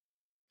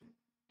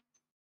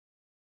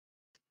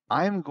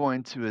I'm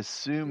going to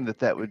assume that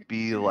that would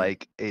be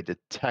like a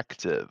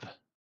detective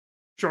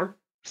Sure.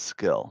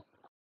 skill.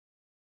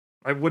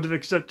 I would have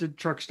accepted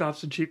truck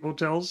stops and cheap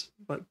motels,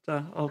 but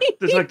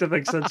detective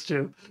makes sense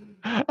too.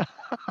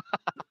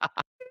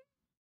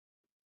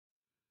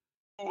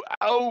 Ooh,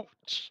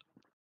 ouch!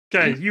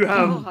 Okay, you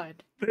have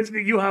God.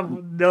 basically you have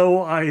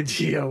no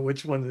idea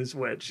which one is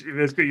which.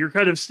 Basically, you're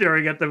kind of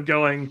staring at them,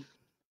 going,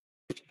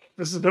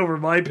 "This is over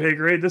my pay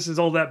grade. This is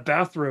all that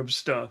bathrobe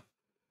stuff."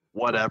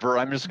 Whatever.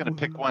 I'm just going to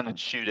pick one and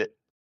shoot it.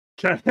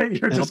 Okay,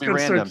 you're It'll just be gonna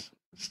random.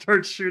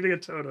 start shooting a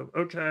totem.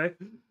 Okay.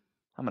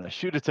 I'm going to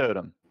shoot a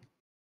totem.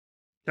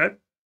 Okay.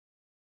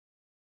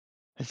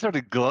 They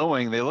started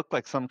glowing. They look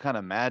like some kind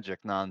of magic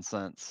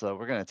nonsense. So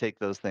we're going to take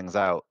those things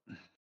out.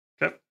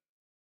 Okay.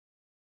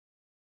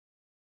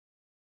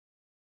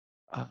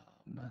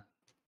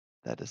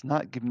 That does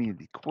not give me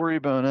the quarry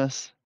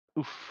bonus.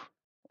 Oof.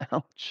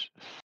 Ouch.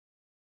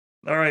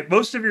 All right.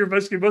 Most of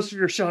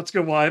your shots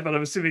go wide, but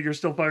I'm assuming you're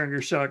still firing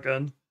your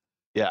shotgun.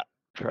 Yeah,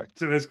 correct.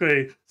 So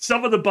basically,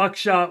 some of the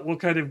buckshot will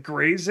kind of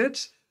graze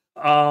it,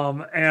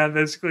 and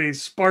basically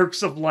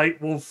sparks of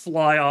light will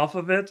fly off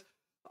of it,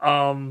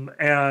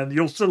 and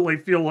you'll suddenly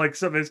feel like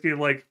some basically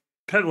like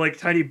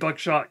tiny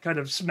buckshot kind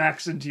of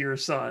smacks into your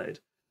side.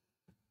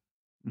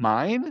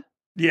 Mine?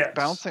 Yes,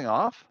 Bouncing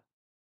off?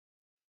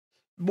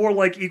 more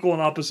like equal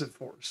and opposite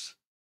force.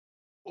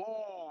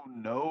 Oh,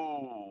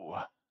 no.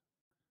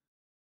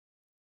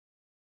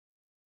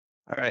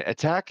 All right,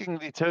 attacking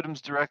the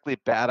totems directly,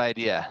 bad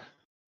idea.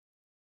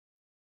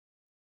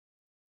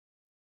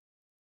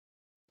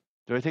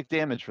 Do I take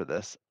damage for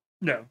this?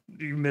 No,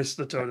 you missed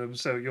the totem,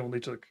 so you only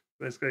took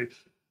basically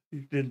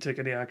you didn't take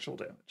any actual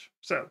damage.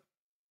 So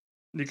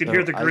you can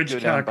hear the I go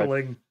Grinch down by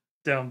cackling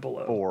down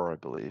below. 4, I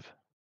believe.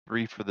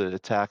 3 for the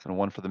attack and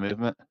 1 for the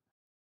movement.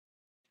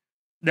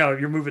 No,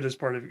 your movement is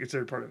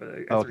considered part of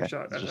a Okay,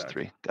 3-shot it's attack. just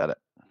 3. Got it.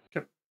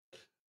 Okay.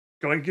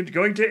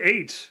 Going to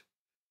 8.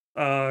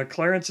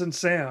 Clarence and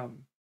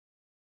Sam.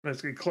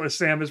 Basically,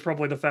 Sam is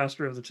probably the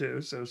faster of the two.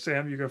 So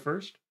Sam, you go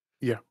first.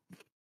 Yeah.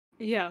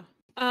 Yeah.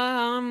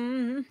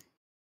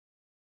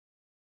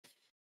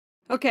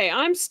 Okay,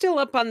 I'm still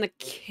up on the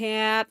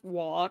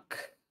catwalk.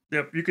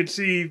 Yep, you can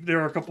see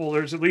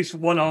there's at least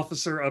one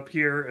officer up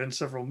here and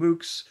several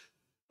mooks.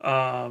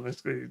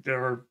 Basically,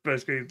 they're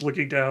basically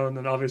looking down,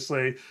 and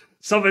obviously,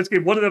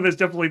 one of them is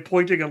definitely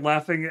pointing and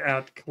laughing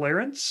at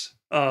Clarence.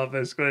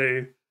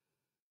 Basically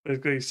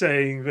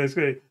saying, look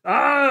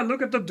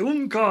at the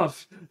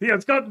Doomkoff. He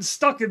has gotten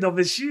stuck in the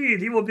machine.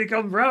 He will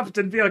become wrapped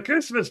and be a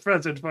Christmas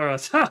present for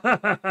us.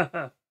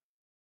 I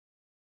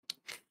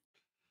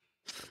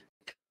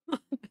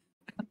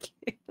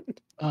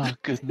can't. Oh,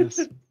 goodness.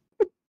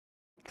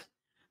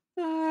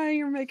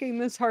 You're making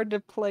this hard to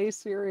play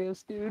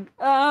serious, dude.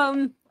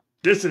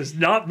 This is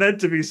not meant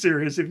to be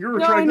serious. If you were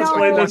No, trying to I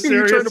play know. this Why are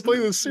you serious, trying to play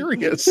this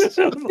serious?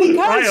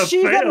 Because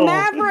she's a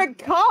maverick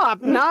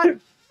cop, not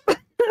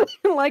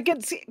like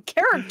it's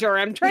character.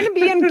 I'm trying to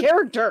be in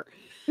character.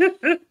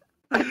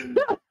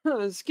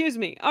 Excuse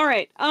me. All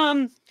right.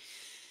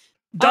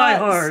 Die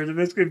Hard.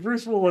 Basically,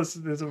 Bruce Willis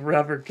is a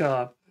maverick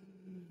cop.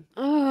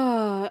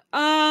 Hunter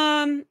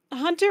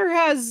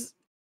has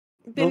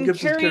Mel been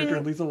Gibson's character in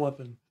carrying Lethal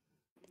Weapon.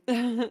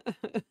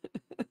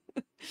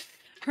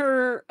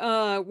 her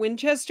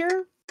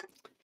Winchester.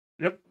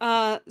 Yep.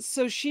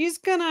 So she's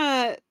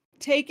gonna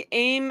take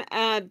aim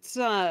at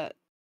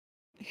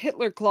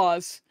Hitler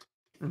Claws.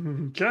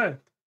 Okay.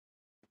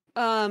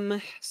 So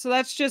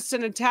that's just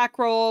an attack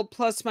roll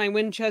plus my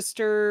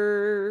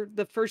Winchester,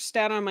 the first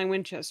stat on my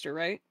Winchester,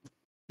 right?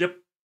 Yep.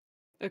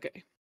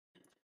 Okay.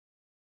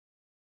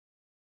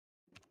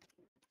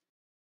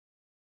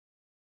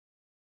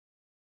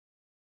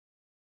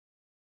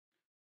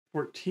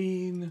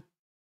 14.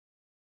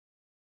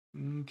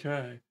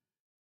 Okay.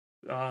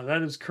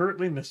 That is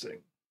currently missing.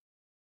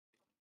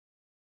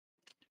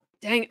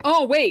 Dang.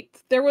 Oh,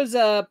 wait. There was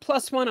a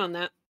 +1 on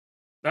that.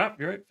 Ah,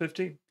 you're right,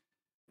 15.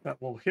 That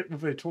will hit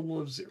with a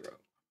total of 0.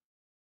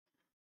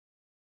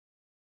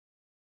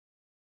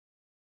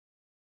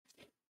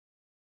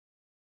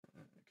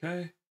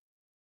 Okay.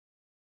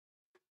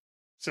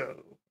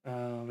 So,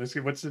 let's see,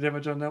 what's the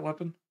damage on that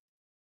weapon?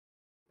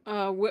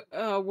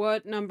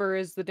 What number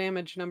is the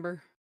damage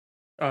number?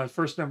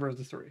 First number of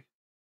the 3.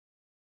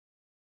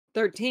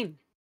 13.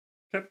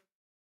 Okay.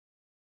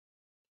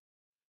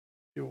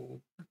 You'll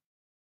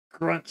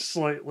grunt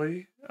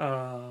slightly.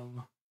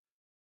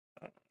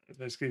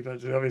 Basically,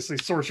 that's obviously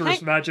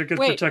sorcerer's magic is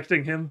wait.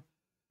 protecting him.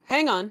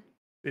 Hang on.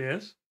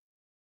 Yes.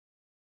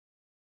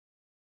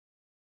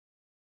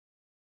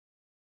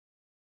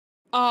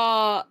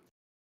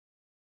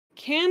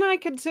 Can I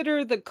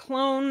consider the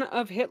clone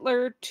of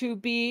Hitler to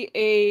be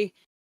a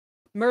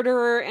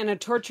murderer and a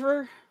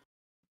torturer?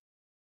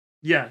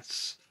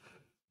 Yes.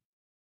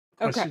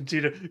 Okay.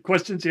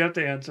 Questions you have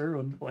to answer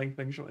when playing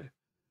Feng Shui.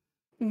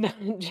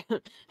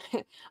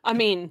 I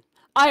mean,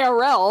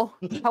 IRL,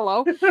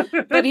 hello.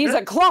 But he's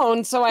a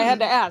clone, so I had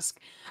to ask.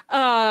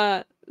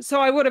 So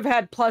I would have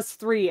had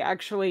 +3,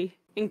 actually,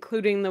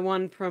 including the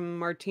one from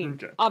Martine.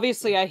 Okay.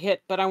 Obviously, I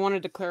hit, but I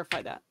wanted to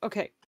clarify that.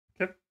 Okay.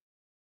 Okay.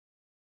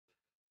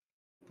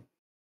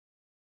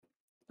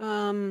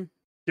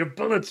 Your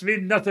bullets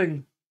mean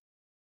nothing.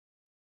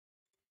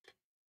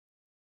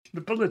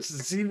 The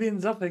bullets mean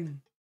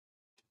nothing.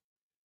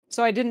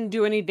 So I didn't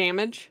do any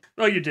damage?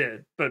 Oh, you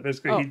did, but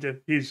basically he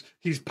did.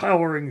 He's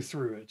powering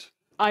through it.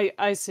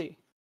 I see.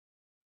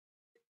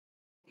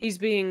 He's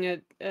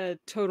being a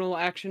total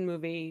action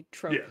movie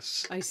trope.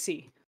 Yes. I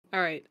see. All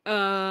right.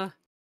 So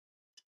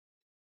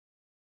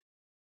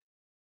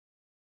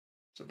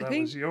that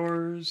was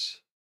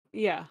yours.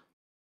 Yeah.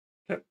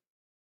 Okay.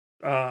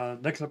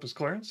 Next up is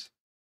Clarence.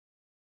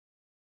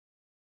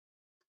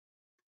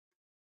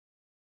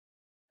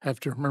 Have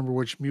to remember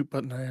which mute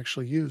button I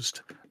actually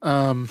used.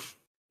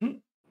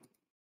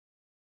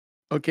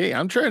 Okay,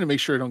 I'm trying to make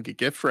sure I don't get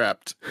gift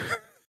wrapped.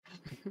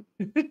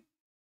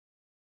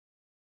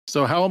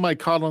 So how am I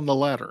caught on the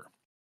ladder?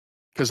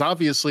 Because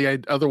obviously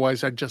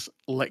otherwise I'd just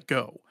let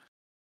go.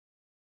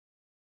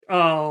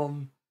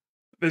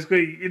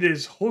 Basically it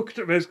is hooked,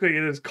 basically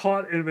it is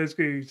caught in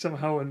basically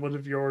somehow in one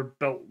of your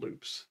belt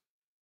loops.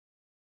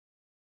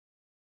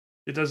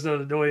 It does that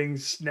annoying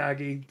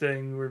snagging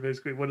thing where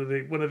basically one of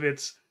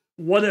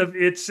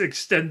its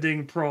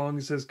extending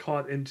prongs is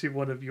caught into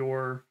one of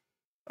your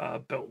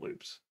belt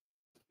loops.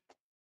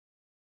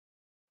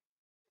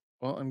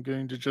 Well, I'm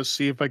going to just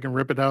see if I can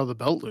rip it out of the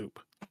belt loop.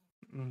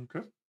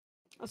 Okay.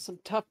 That's some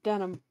tough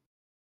denim.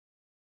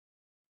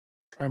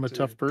 I'm a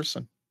tough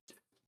person.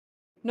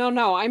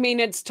 No. I mean,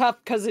 it's tough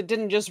because it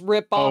didn't just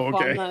rip off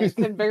on the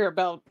conveyor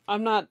belt.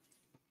 I'm not...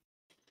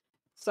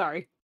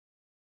 Sorry.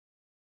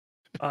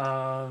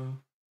 Go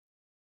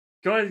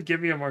ahead and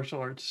give me a martial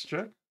arts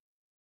check.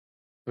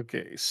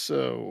 Okay,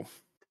 so...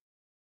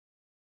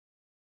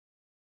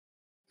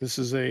 This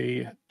is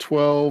a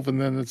 12,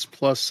 and then it's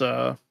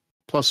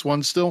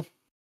 +1 still?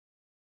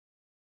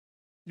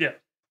 Yeah,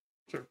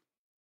 sure.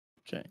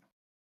 Okay.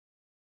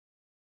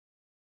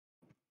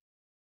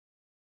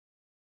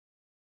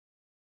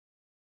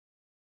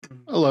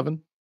 Mm.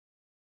 11.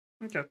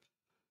 Okay.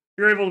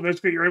 You're able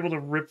to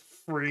rip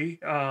free,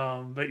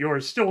 but you're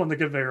still on the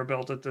conveyor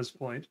belt at this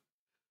point.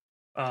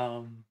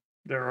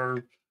 There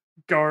are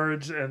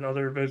guards and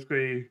other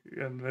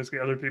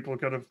other people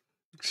kind of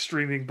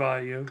streaming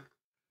by you.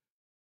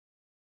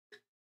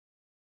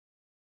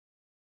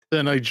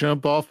 Then I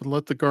jump off and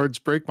let the guards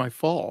break my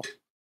fall.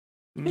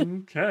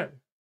 Okay.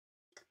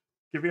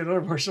 Give me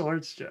another martial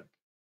arts check.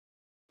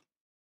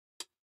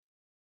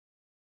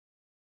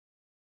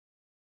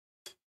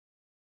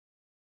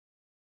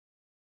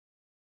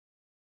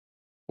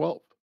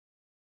 Well.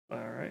 All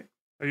right.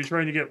 Are you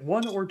trying to get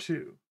 1 or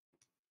 2?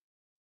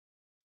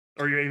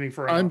 Or are you aiming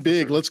for an I'm officer?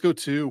 big. Let's go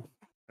 2.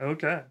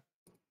 Okay.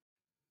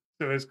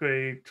 So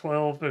basically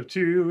 12 of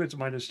 2, it's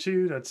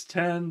 -2, that's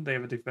 10. They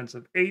have a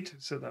defensive 8,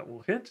 so that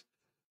will hit.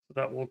 So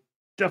that will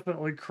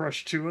definitely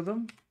crush 2 of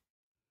them.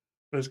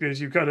 Basically,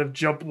 as you kind of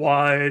jump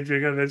wide,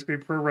 you got basically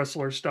pro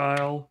wrestler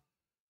style.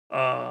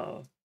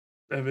 And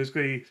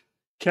basically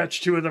catch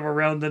 2 of them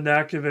around the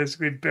neck and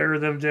basically bear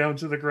them down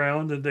to the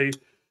ground, and they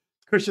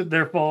cushion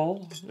their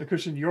fall.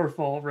 Cushion your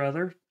fall,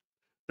 rather.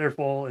 Their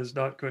fall is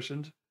not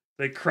cushioned.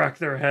 They crack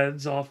their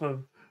heads off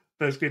of,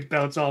 basically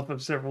bounce off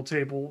of several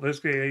tables,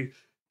 basically a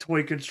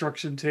toy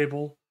construction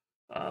table.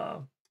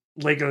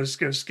 Legos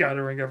go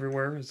scattering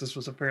everywhere, as this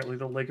was apparently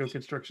the Lego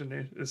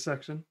construction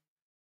section.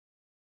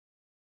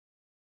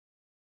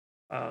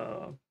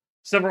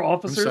 Several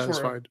officers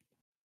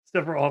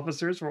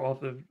were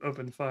off of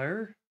open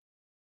fire.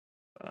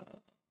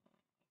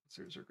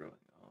 Officers are going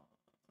on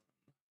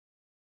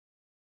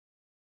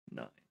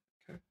 9.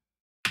 Okay.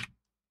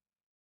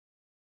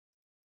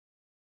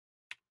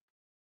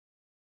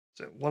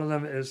 So one of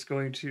them is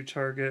going to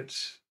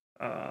target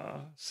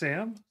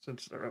Sam,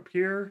 since they're up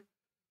here.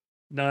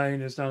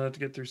 9 is not enough to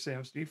get through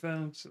Sam's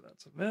defense, so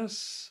that's a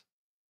miss.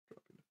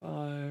 Dropping to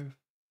 5.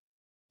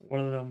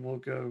 One of them will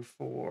go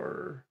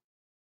for.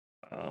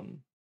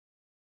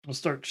 We'll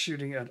start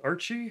shooting at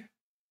Archie.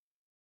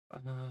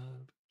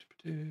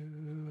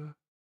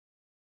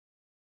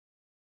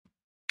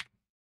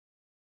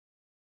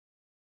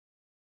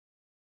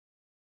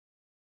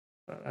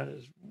 That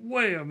is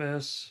way a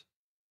miss.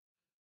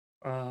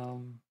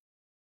 One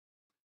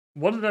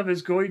of them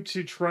is going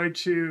to try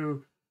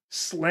to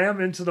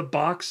slam into the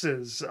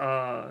boxes,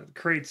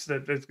 crates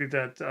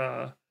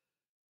that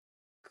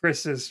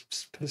Chris has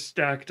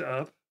stacked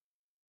up.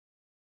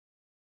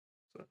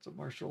 So that's a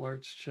martial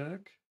arts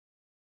check.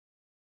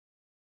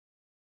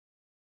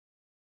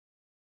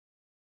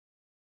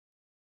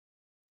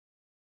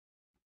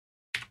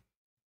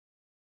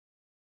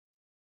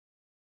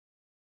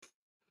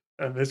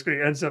 And this guy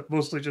ends up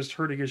mostly just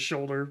hurting his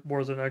shoulder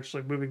more than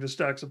actually moving the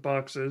stacks of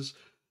boxes.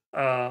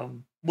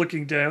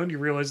 Looking down, you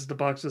realize that the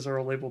boxes are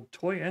all labeled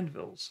toy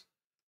anvils.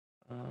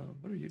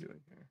 What are you doing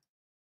here?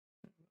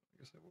 I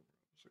guess I will.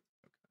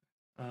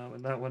 Okay.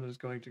 And that one is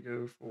going to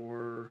go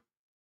for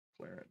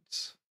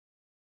Clarence.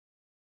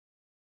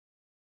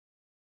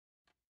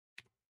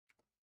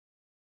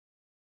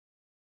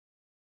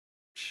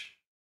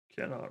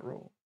 Cannot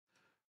roll.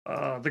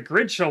 The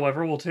Grinch,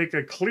 however, will take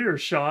a clear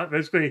shot.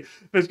 Basically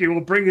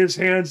will bring his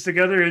hands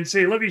together and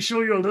say, "Let me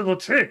show you a little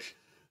trick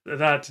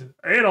that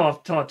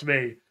Adolf taught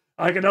me.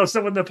 I can now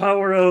summon the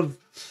power of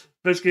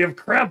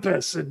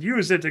Krampus and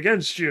use it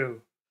against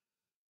you.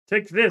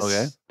 Take this."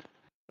 Okay.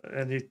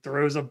 And he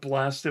throws a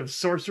blast of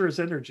sorcerous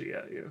energy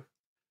at you.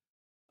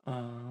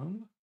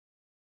 And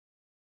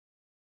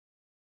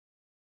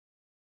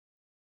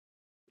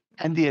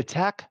the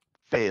attack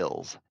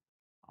fails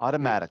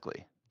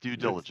automatically. Due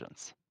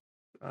diligence.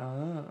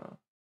 So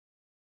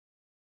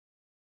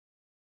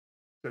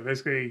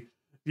basically,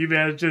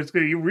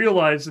 you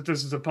realize that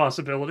this is a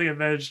possibility and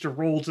manage to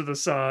roll to the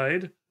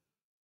side.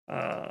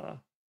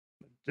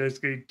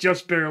 Basically,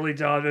 just barely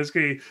done.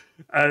 Basically,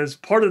 as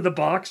part of the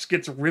box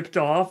gets ripped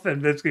off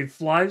and basically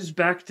flies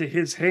back to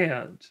his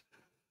hand.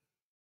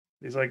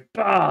 He's like,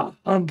 "Bah,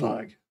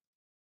 humbug.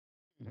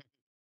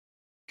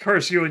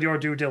 Curse you and your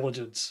due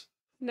diligence."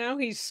 Now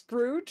he's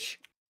Scrooge.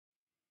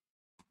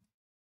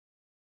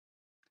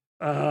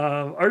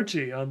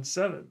 Archie on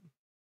 7.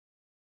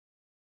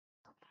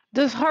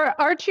 Does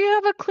Archie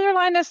have a clear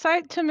line of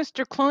sight to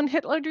Mr. Clone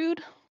Hitler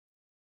dude?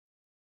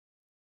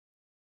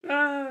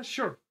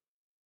 Sure.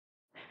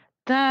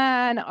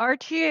 Then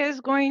Archie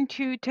is going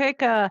to take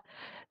their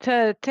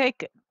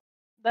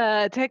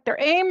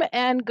aim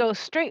and go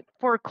straight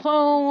for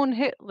Clone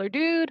Hitler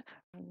dude,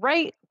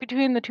 right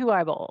between the two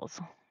eyeballs.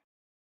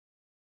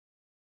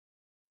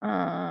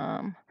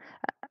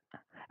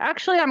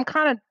 Actually, I'm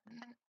kind of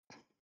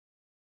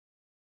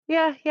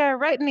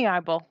right in the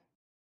eyeball.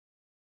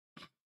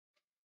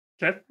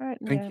 Okay. Right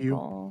in Thank the you.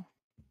 eyeball.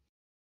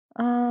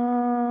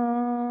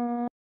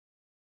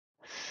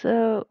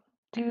 So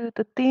do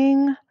the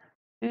thing,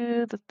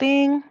 and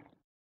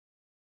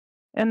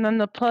then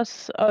the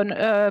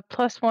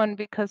 +1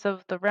 because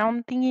of the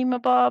round thingy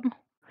mabob.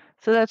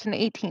 So that's an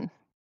 18.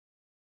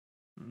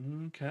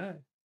 Okay.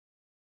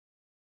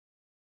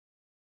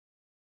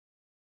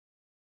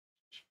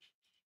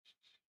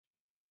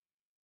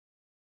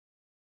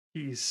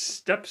 He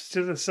steps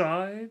to the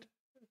side,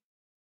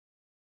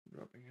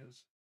 dropping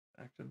his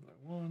action by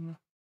 1.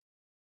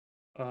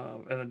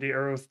 And then the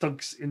arrow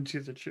thunks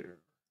into the chair.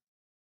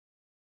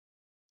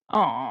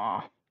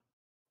 Aww.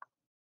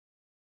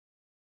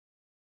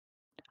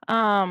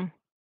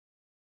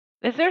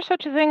 Is there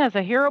such a thing as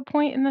a hero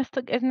point in this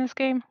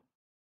game?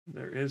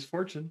 There is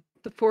fortune.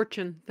 The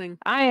fortune thing.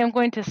 I am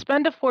going to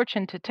spend a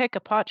fortune to take a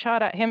pot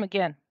shot at him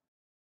again.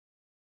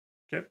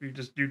 Okay, you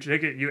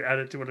take it, you add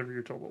it to whatever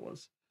your total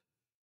was.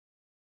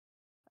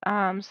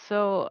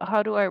 So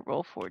how do I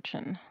roll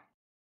fortune?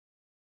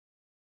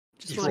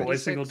 Just roll a 1d6.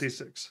 single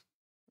d6.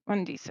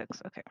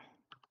 1d6, okay.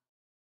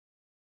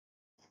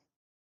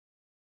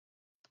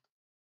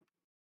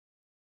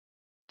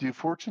 Do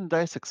fortune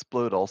dice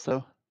explode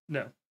also?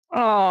 No.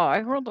 Oh,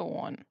 I rolled a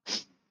 1.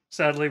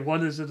 Sadly,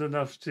 1 isn't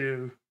enough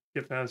to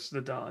get past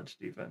the dodge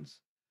defense.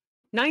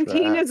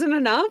 19 isn't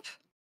enough?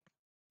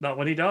 Not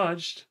when he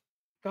dodged.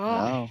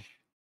 Gosh. No.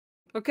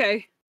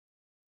 Okay.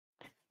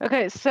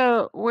 Okay,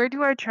 so where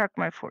do I track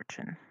my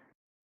fortune?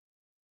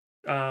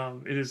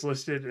 It is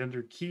listed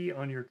under key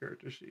on your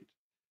character sheet.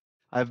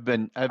 I've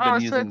been So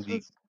using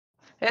the.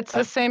 It's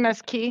the same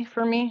as key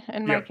for me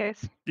in my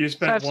case. You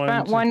So I've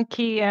spent 1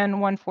 key and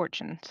 1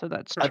 fortune, so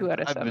that's 2 out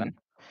of 7. I've been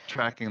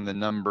tracking the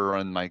number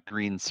on my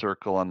green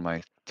circle on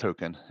my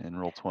token in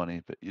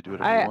Roll20, but you do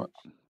whatever you want.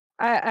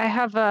 I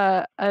have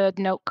a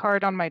note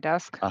card on my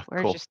desk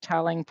where cool. just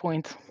tallying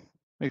points.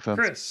 Makes sense.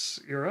 Chris,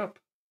 you're up.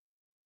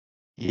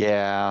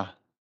 Yeah.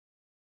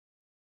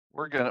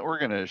 We're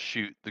gonna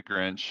shoot the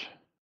Grinch.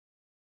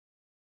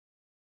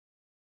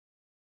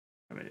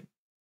 I mean,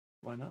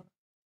 why not?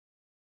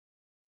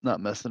 Not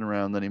messing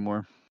around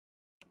anymore.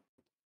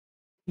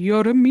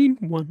 You're a mean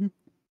one.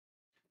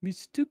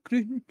 Mr.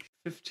 Grinch.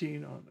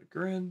 15 on the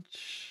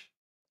Grinch.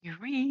 You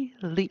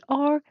really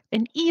are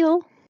an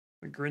eel.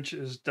 The Grinch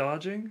is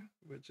dodging,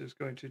 which is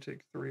going to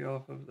take 3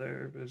 off of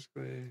there.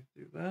 Basically,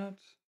 do that.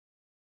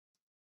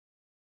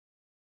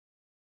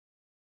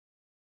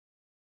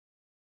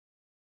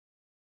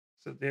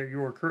 So there,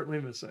 you are currently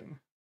missing.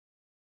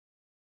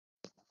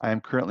 I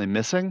am currently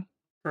missing.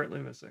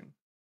 Currently missing.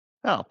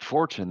 Oh,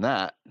 fortune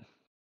that.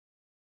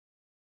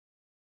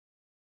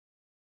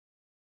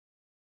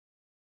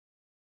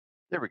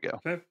 There we go.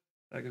 Okay,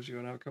 that gives you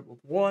an outcome of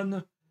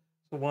 1.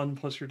 So 1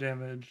 plus your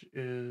damage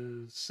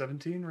is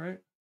 17, right?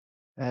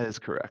 That is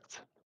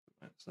correct.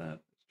 That's that.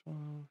 It's 12.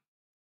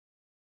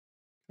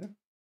 Okay.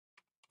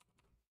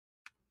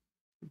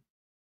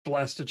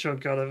 Blast a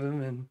chunk out of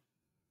him and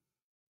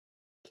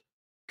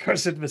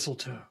cursed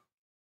mistletoe.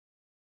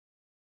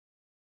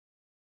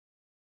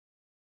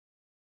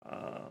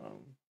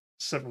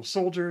 Several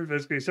soldiers,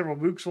 basically several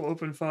mooks will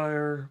open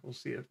fire. We'll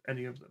see if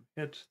any of them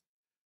hit.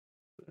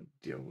 And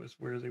deal with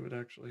where they would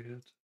actually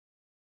hit.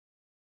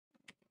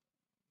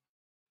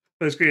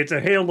 Basically, it's a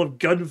hail of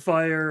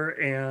gunfire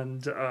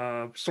and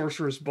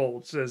sorceress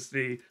bolts as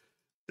the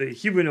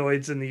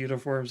humanoids in the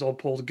uniforms all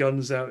pull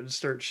guns out and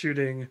start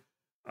shooting,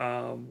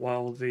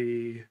 while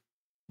the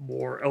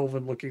more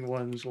elven-looking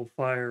ones will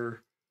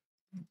fire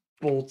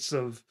bolts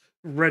of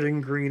red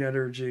and green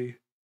energy.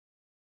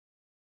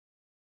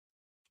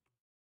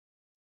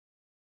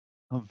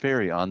 Oh,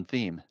 very on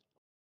theme.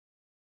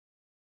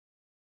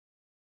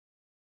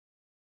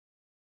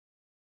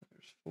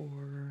 There's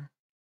 4.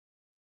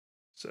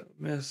 So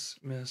miss,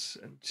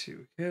 and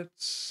 2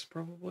 hits,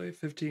 probably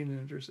 15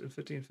 and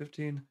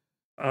 15.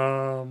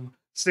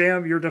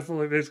 Sam, you're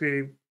definitely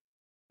basically.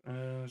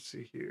 Let's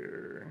see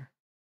here.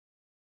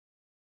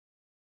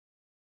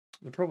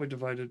 They're probably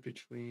divided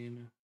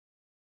between.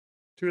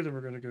 2 of them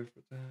are going to go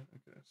for that.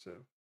 Okay, so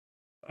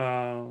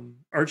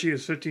Archie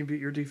is 15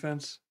 beat your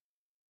defense.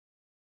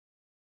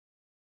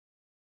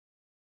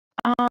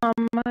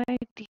 My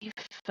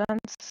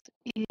defense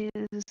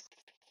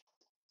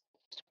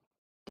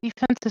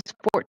is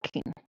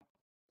 14.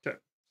 Okay,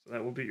 so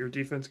that will beat your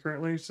defense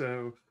currently.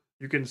 So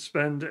you can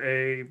spend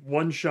a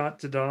 1 shot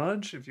to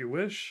dodge if you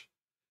wish.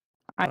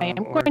 I am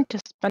going to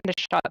spend a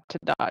shot to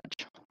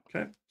dodge.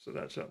 Okay, so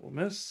that shot will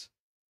miss.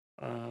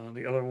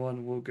 The other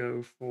one will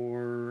go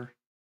for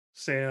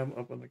Sam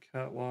up on the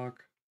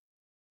catwalk.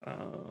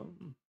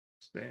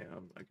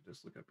 Sam, I can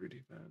just look up your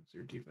defense.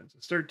 Your defense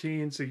is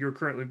 13, so you're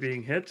currently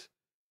being hit.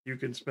 You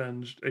can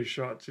spend a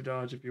shot to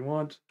dodge if you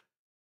want.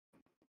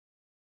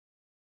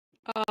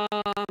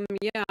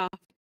 Yeah.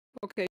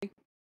 Okay.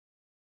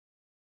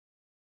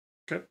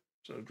 Okay,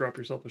 so drop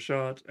yourself a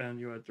shot, and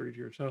you add 3 to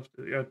yourself.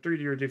 You add 3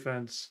 to your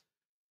defense,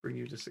 bring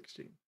you to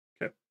 16.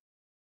 Okay.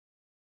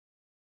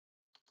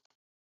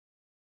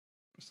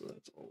 So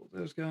that's all of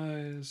those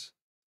guys.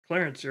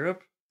 Clarence, you're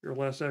up. Your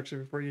last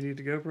action before you need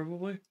to go,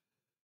 probably.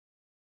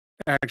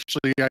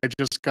 Actually, I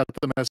just got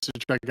the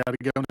message. I gotta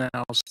go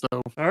now.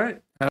 So, all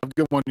right. Have a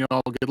good one,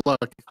 y'all. Good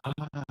luck.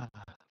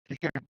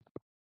 Take care.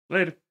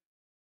 Later.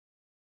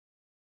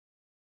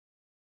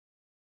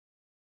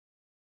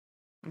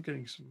 I'm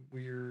getting some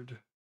weird.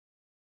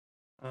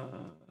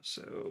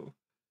 So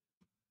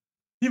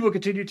he will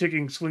continue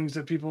taking swings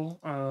at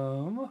people.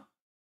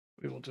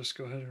 We will just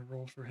go ahead and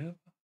roll for him.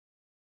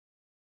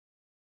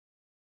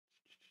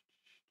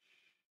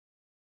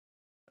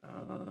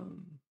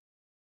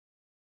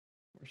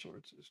 Four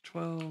swords is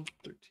 12,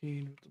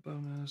 13 with the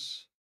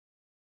bonus.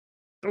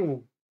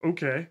 Oh,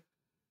 okay.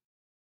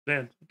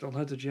 Man, don't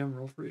let the GM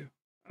roll for you.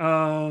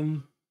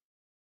 So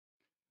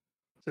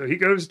he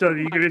goes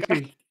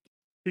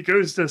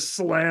to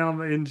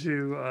slam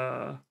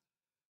into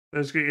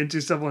basically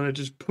into someone that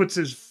just puts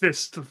his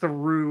fist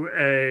through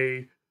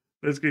a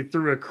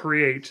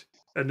crate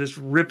and just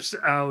rips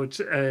out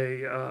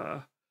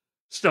a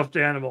stuffed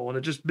animal, and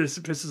it just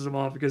pisses him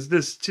off because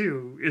this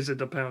too isn't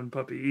a pound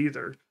puppy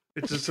either.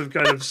 It's just some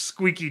kind of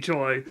squeaky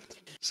toy.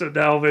 So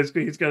now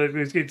basically he's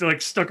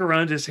like stuck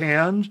around his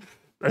hand,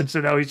 and so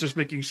now he's just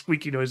making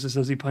squeaky noises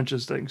as he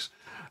punches things.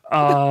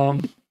 I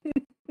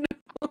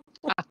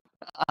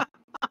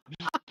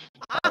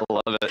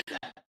love it.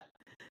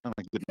 Oh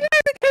my goodness.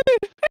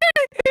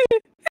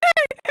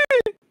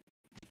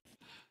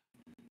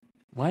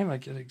 Why am I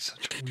getting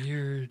such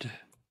weird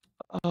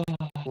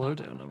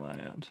slowdown on my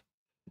end?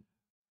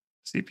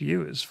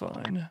 CPU is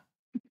fine.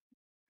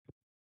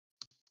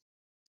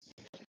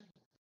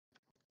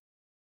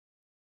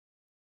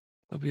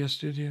 OBS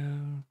Studio,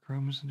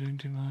 Chrome isn't doing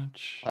too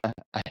much.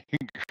 I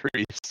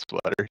agree,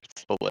 Sweater.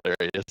 It's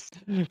hilarious.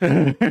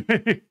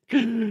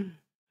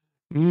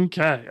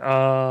 Okay.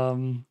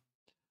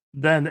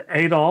 Then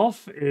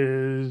Adolf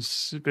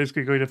is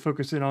basically going to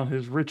focus in on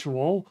his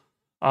ritual.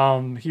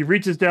 He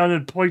reaches down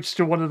and points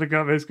to one of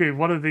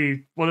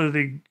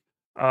the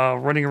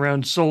running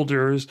around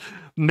soldiers,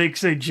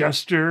 makes a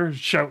gesture,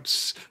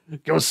 shouts,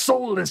 "Your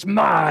soul is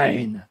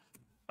mine!"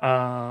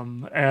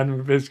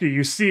 And basically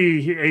you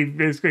see a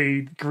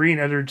green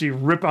energy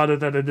rip out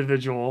of that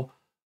individual,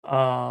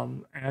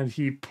 And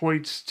he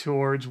points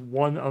towards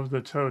one of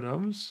the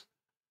totems.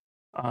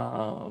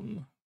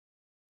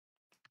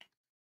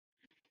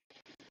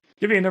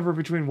 Give me a number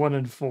between 1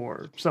 and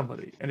 4.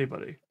 Somebody,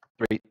 anybody.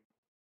 3.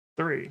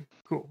 3.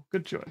 Cool.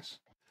 Good choice.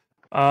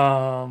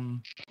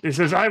 He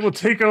says, I will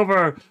take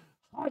over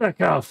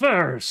Hanukkah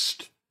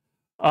first.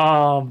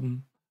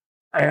 And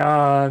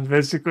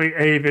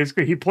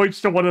basically he points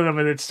to one of them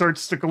and it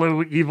starts to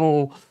glow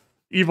evil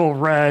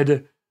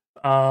red.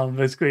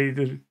 Basically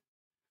the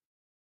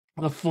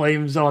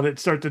flames on it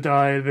start to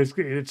die, and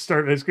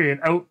and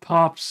out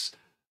pops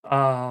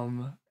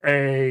actually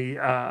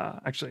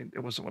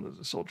it wasn't one of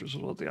the soldiers, it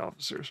was one of the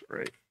officers,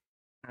 right?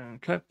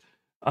 Okay.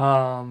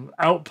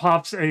 Out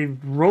pops a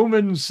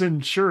Roman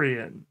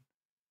centurion.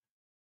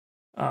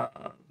 What?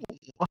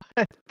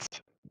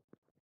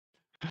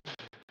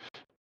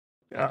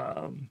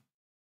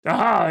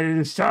 Aha, it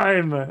is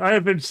time. I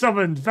have been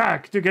summoned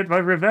back to get my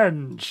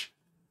revenge.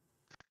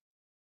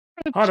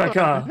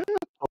 Hanukkah.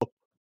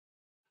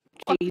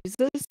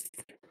 Jesus?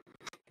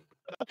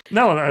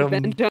 No,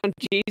 Revenge on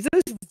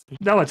Jesus?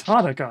 no, it's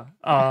Hanukkah.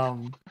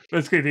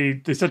 Basically,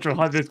 the central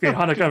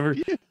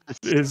Hanukkah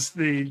is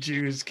the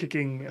Jews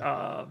kicking.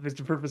 Is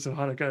the purpose of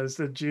Hanukkah is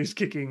the Jews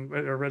kicking,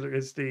 or rather,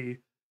 is the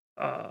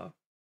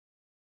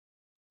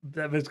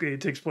that basically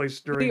takes place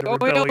during the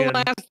rebellion.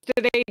 Oil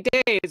lasted 8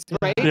 days,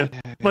 right? Yeah,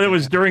 but it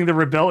was during the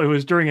rebel. It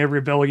was during a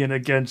rebellion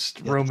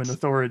against Roman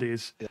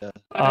authorities. Yeah.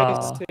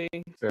 I see.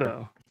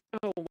 So,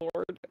 Oh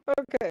Lord.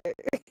 Okay.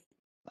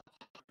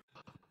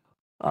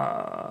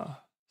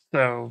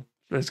 so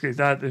basically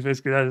that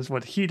is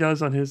what he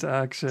does on his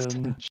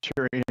action.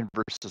 Centurion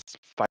versus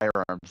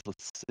firearms.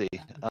 Let's see.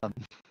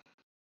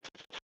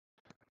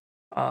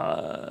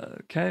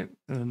 Okay,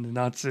 and the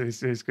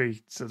Nazis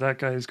basically. So that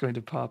guy is going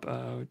to pop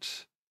out,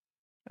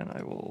 and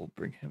I will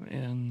bring him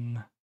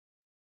in.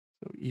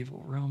 So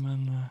evil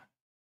Roman.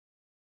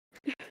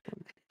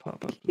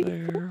 Pop up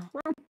there.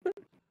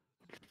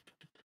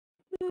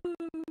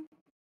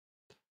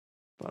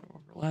 Bottom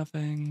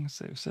overlapping.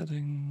 Save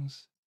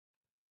settings.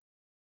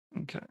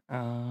 Okay.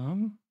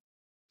 So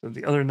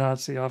the other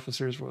Nazi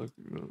officers will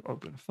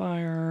open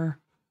fire.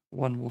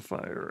 One will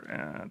fire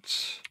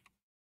at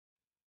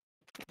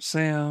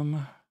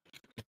Sam.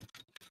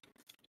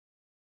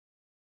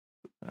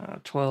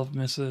 12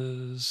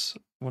 misses.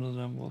 One of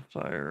them will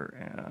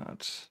fire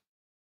at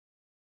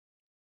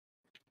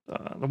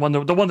the one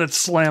that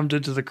slammed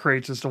into the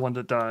crates is the one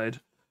that died.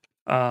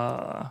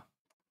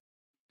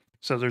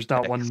 So there's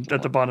not one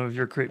at the bottom of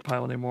your crate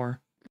pile anymore.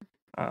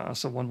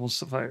 So one will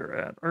fire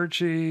at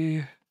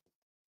Archie.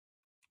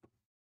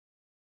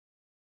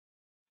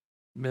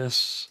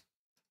 Miss.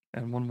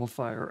 And one will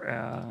fire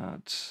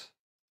at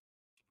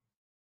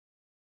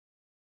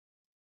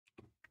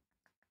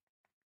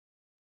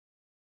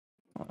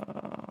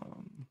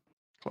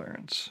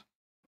Clarence.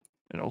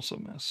 And also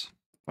miss.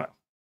 Wow.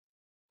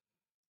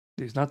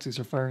 These Nazis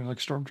are firing like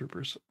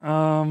stormtroopers.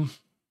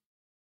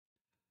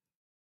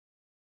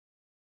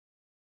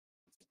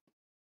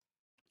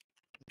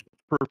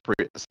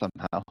 Appropriate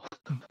somehow.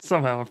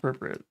 Somehow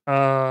appropriate.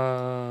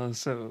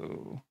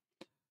 So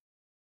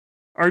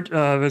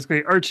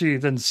basically Archie,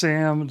 then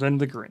Sam, then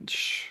the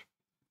Grinch.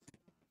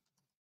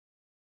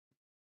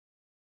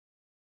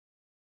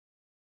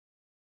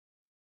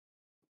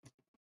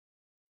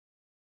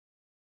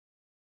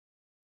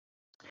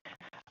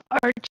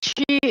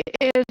 Archie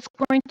is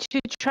going to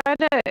try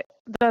to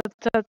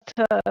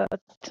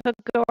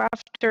go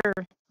after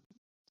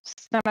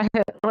Santa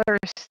Hitler,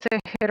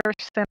 Hitter,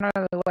 Santa,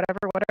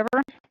 whatever,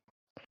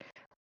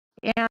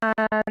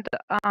 and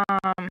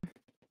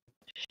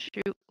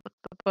shoot with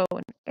the bow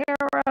and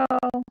arrow.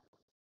 All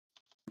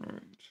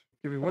right.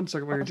 Give me 1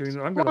 second while you're doing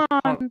that. I'm gonna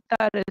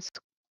that is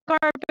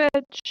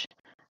garbage.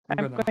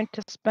 I'm going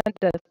to spend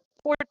a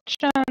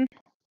fortune.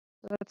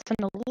 That's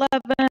an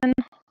 11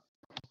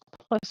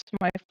 plus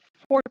my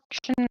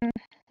fortune.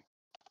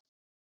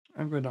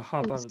 I'm going to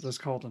hop out of this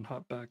call and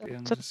hop back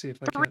in So to see if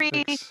I can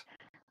fix.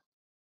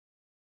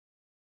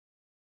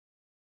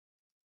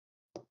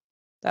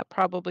 That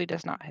probably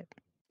does not hit.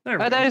 There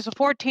we go. That is a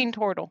 14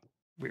 total.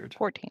 Weird.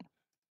 14.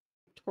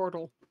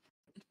 Turtle.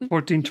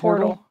 14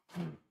 total?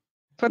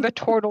 For the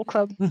Turtle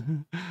Club.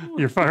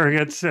 You're firing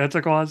at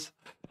Santa Claus?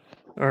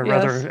 Or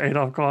Yes. rather,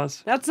 Adolf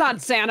Claus? That's not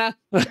Santa.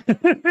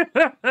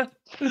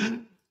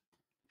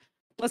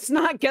 Let's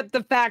not get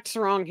the facts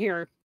wrong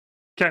here.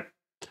 Okay.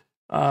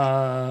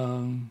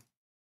 So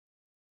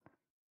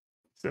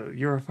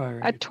you're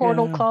firing At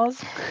Turtle again.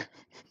 Claus.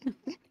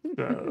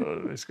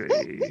 So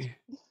basically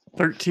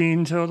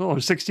 13 total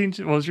or 16?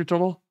 What was your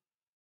total?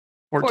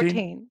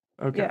 14?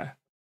 Okay. Yeah.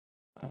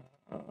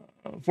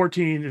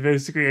 14,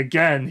 basically,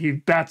 again, he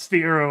bats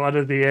the arrow out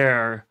of the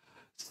air,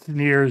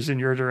 sneers in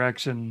your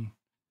direction.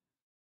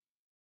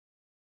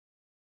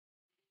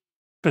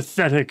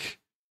 Pathetic.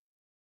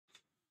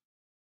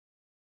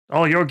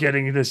 All you're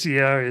getting this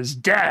year is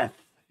death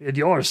in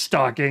your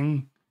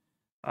stocking.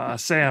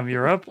 Sam,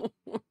 you're up.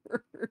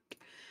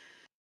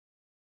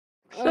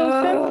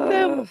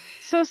 So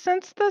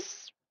since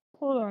this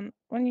hold on.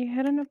 When you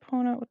hit an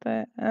opponent with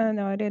that,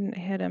 no, I didn't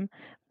hit him.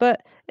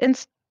 But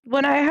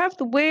when I have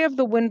the Way of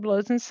the Wind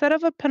blows, instead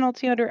of a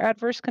penalty under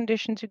adverse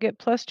conditions, you get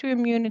 +2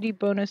 immunity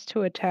bonus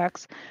to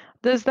attacks.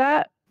 Does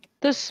the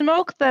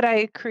smoke that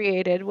I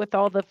created with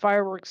all the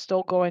fireworks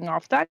still going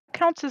off, that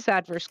counts as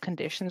adverse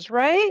conditions,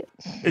 right?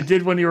 It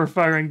did when you were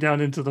firing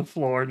down into the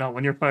floor, not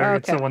when you're firing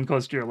at Okay. someone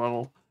close to your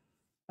level.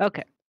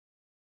 Okay.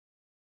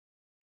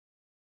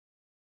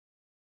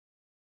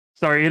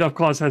 Sorry, Adolf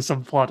Claus has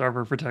some plot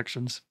armor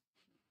protections.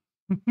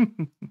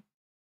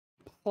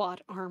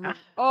 Plot armor.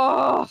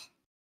 Oh.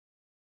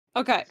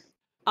 Okay.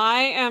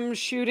 I am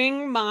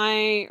shooting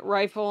my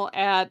rifle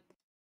at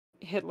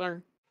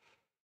Hitler.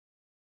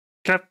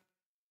 Okay.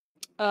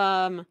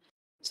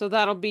 So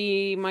that'll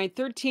be my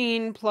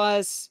 13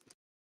 plus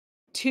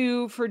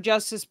 2 for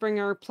Justice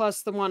Bringer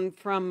plus the 1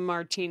 from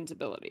Martine's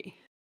ability.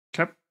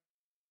 Okay.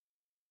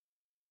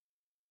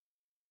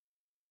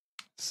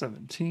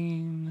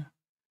 17.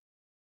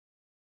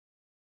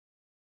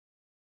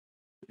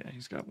 Yeah,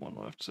 he's got 1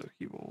 left, so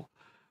he will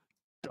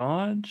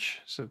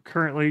dodge. So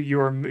currently you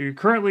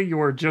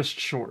are just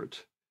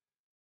short.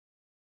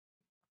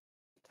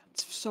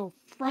 That's so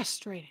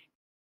frustrating.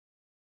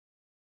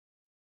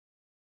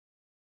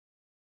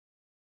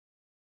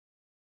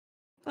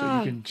 So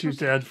you can choose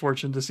to add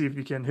fortune to see if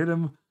you can hit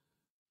him.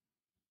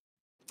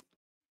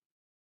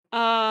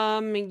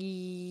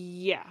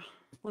 Yeah.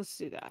 Let's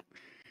do that.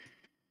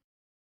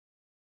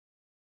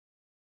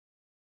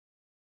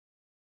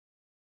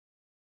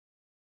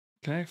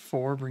 Okay,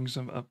 4 brings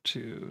him up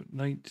to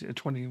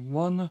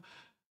 21,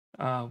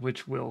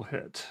 which will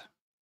hit.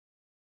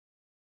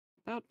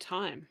 About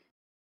time.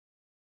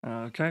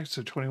 Okay,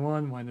 so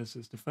 21 minus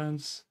his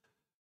defense,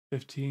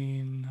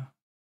 15.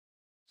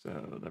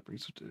 So that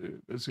brings it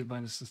to basically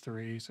minus the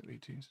 3, so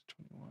 18, so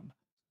 21,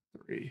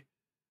 3.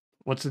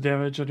 What's the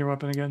damage on your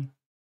weapon again?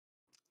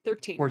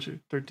 13.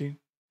 Fortune, 13.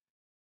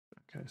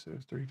 Okay, so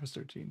 3 plus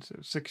 13, so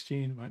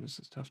 16 minus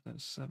his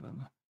toughness,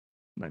 7,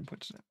 9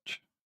 points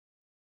damage.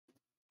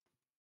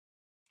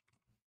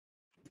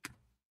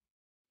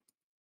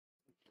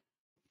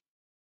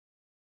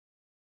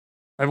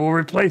 I will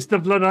replace the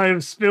blood I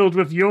have spilled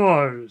with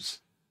yours.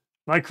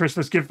 My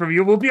Christmas gift from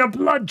you will be a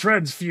blood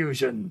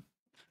transfusion.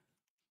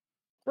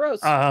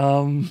 Gross.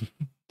 And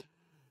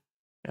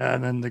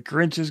then the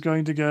Grinch is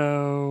going to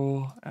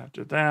go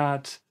after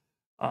that.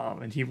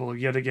 And he will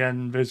yet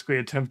again basically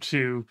attempt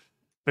to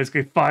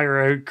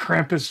fire a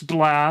Krampus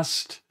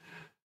blast.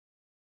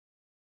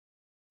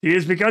 He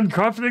has begun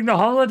carpeting the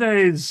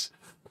holidays.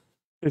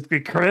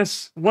 Basically,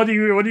 Chris, what are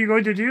you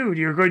going to do?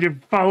 You're going to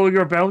follow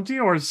your bounty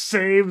or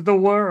save the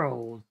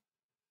world?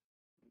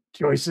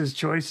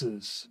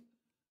 Choices.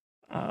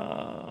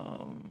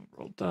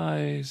 Roll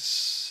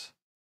dice.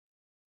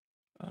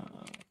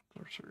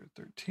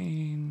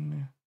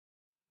 13.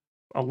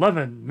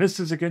 11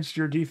 misses against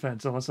your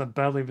defense, unless I'm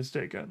badly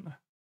mistaken.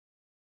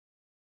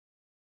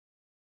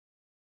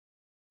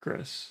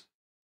 Chris.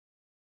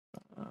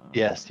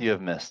 Yes, you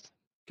have missed.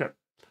 Okay.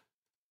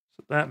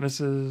 So that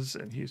misses,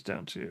 and he's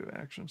down to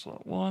action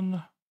slot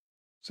 1.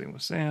 Same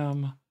with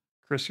Sam.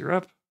 Chris, you're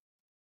up.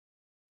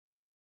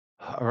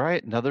 All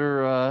right,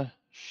 another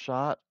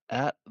shot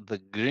at the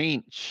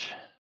Grinch.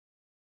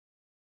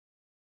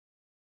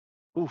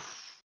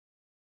 Oof.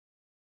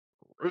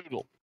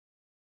 Brutal.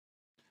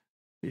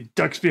 He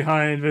ducks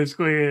behind,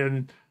 basically,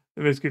 and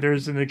basically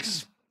there's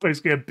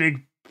basically a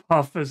big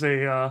puff as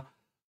a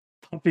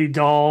puppy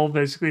doll,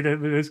 basically, that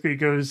basically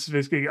goes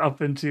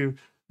up into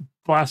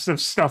blast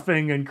of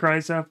stuffing and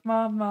cries out,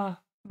 "Mama,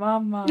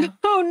 Mama."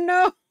 Oh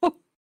no.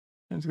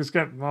 And it's just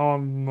got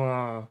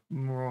Mama.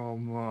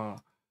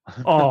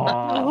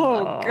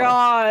 Oh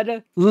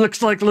God.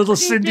 Looks like little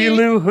Cindy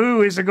Lou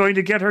Who isn't going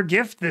to get her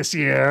gift this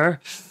year.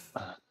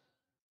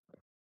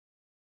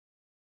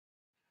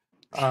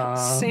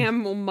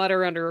 Sam will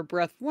mutter under her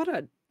breath, "What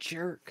a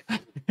jerk."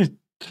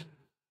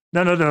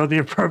 No. The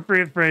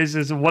appropriate phrase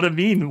is "what a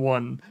mean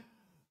one."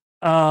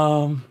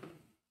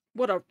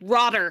 What a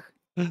rotter.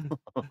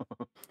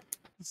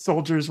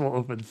 Soldiers will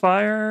open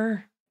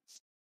fire.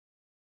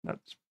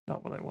 That's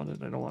not what I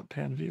wanted. I don't want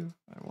pan view.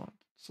 I want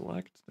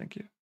select. Thank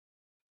you.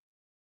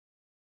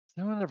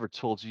 No one ever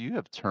told you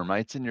have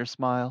termites in your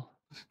smile?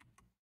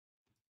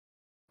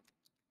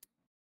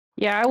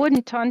 Yeah, I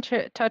wouldn't touch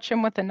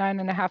him with a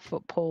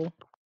 9.5-foot pole.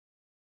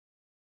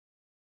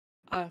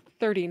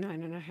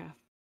 39.5.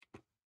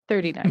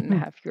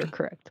 39.5. You're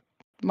correct.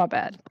 My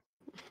bad.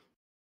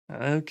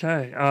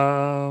 Okay.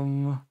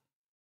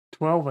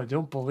 12, I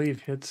don't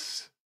believe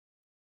hits.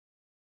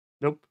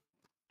 Nope.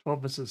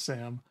 12 misses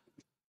Sam.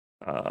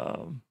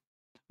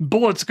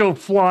 Bullets go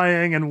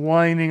flying and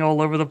whining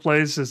all over the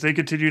place as they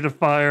continue to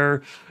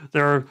fire.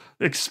 There are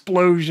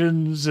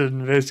explosions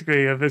and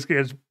basically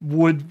as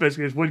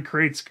wood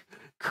crates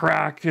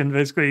crack and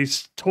basically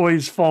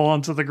toys fall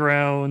onto the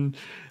ground.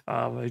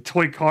 A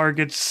toy car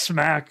gets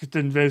smacked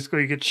and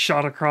basically gets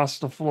shot across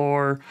the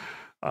floor.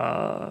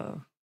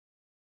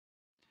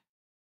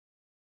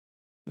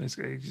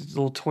 Basically, these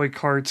little toy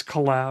carts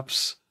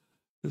collapse.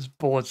 These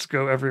bullets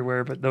go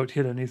everywhere but don't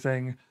hit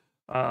anything.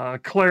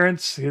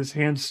 Clarence, his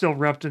hand still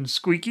wrapped in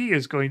Squeaky,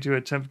 is going to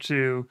attempt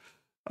to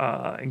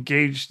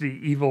engage the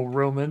evil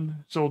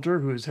Roman soldier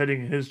who is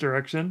heading in his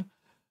direction.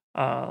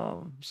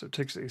 So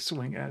takes a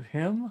swing at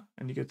him,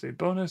 and he gets a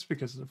bonus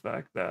because of the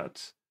fact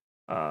that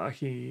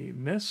he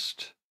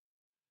missed.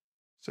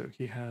 So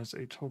he has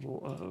a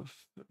total of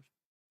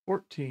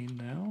 14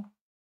 now.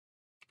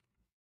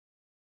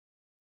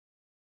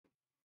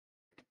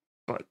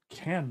 But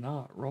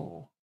cannot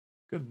roll.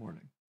 Good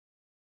morning.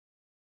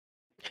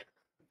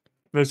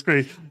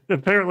 Basically,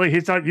 apparently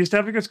he's not used to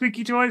having a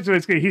squeaky toy, so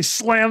basically he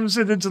slams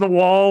it into the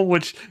wall,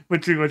 which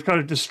kind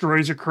of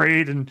destroys a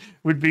crate and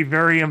would be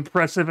very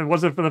impressive. It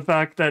wasn't for the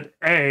fact that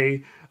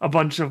a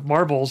bunch of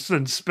marbles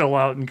then spill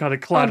out and kind of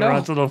clatter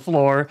onto the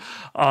floor,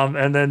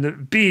 and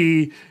then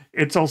B,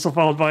 it's also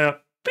followed by a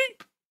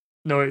beep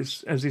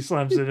noise as he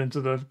slams it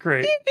into the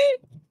crate.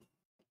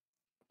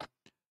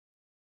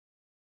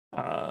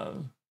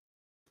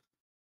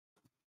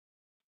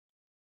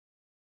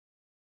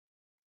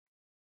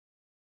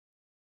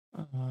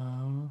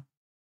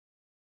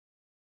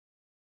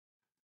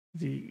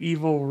 The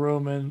evil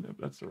Roman.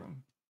 That's the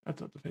wrong. That's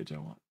not the page I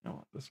want. I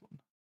want this one.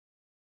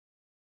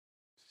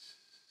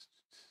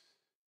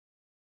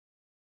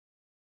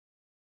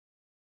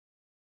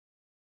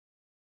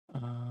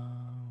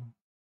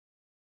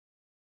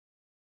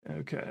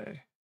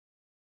 Okay.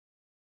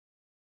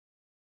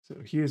 So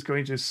he is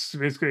going to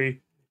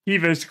basically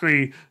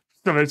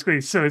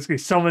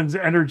summons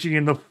energy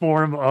in the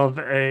form of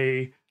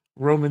a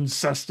Roman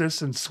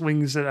cestus and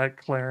swings it at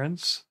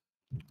Clarence.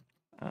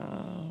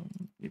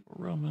 Evil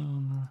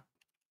Roman.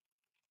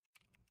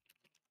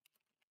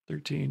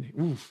 13.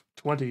 Oof,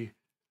 20.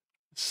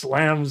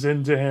 Slams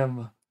into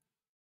him.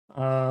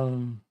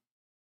 20.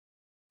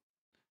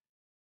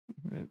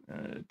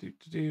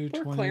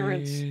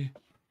 Clarence.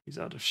 He's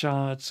out of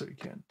shots, so he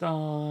can't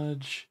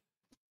dodge.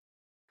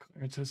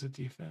 Clarence has a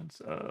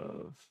defense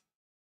of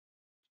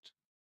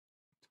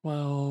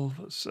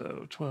 12,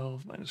 so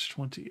 12 minus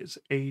 20 is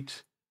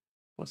 8,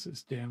 plus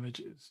his damage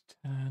is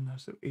 10,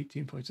 so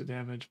 18 points of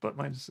damage, but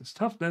minus his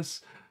toughness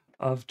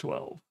of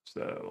 12,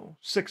 so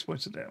 6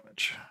 points of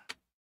damage.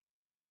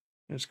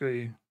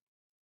 Basically, I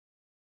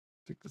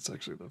think that's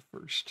actually the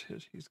first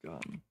hit he's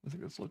gotten. I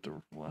think that's left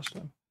over from last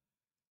time.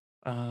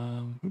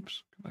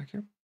 Oops, go back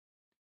here.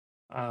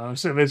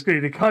 So basically,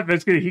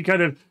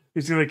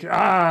 he's like,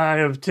 I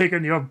have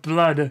taken your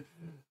blood.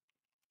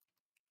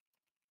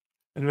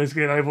 And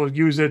basically, I will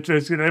use it.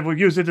 Basically, I will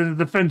use it in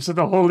the defense of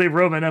the Holy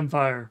Roman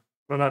Empire.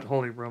 Well, not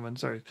Holy Roman,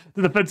 sorry.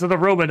 The defense of the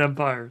Roman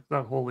Empire.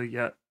 Not holy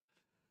yet.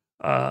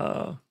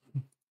 What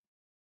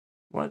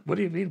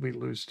do you mean we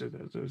lose to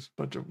this? There's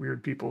a bunch of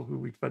weird people who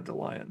we fed to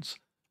lions.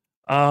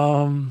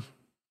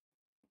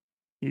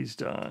 He's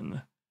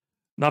done.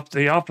 Not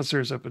the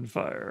officers open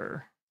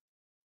fire.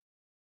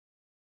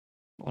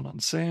 One on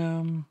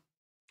Sam.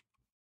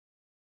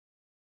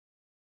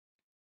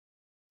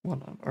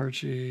 One on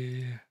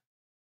Archie.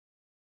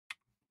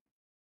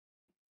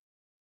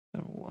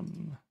 And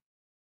one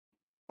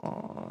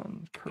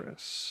on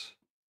Chris.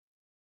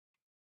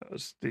 That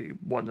was the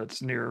one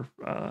that's near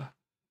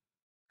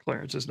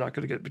Clarence is not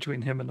going to get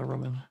between him and the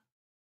Roman.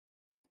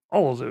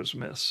 All of those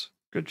miss.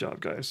 Good job,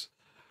 guys.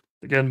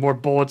 Again, more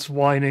bullets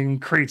whining,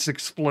 crates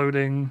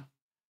exploding.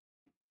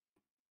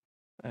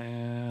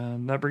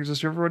 And that brings us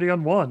to everybody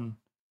on 1.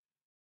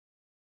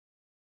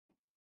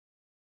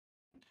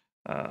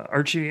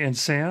 Archie and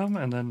Sam,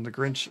 and then the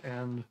Grinch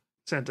and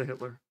Santa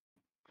Hitler.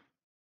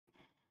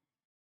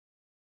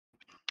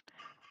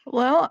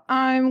 Well,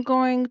 I'm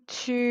going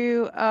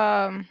to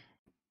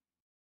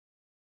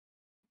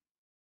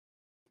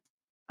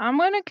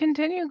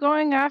continue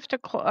going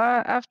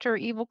after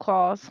Evil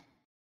Claws.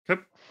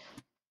 Yep.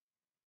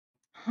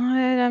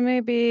 That may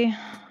be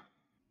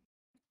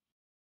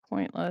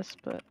pointless,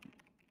 but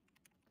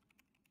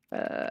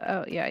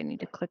oh yeah, I need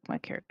to click my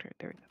character.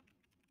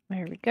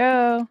 There we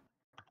go.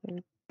 There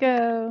we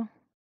go.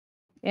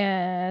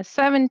 Yeah,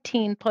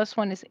 17 plus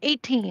 1 is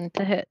 18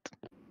 to hit.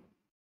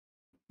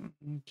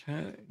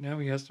 Okay, now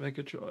he has to make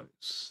a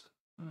choice.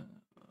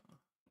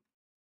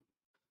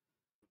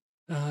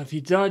 If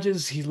he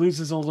dodges, he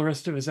loses all the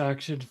rest of his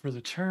action for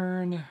the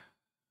turn.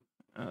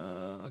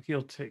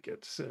 He'll take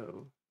it,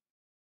 so...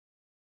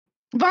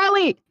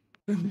 Volley!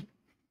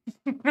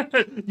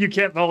 You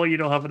can't volley, you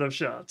don't have enough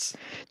shots.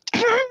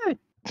 Okay.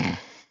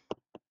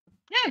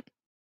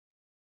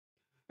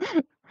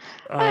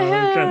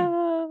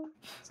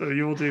 So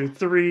you will do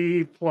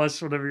 3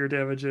 plus whatever your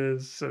damage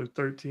is, so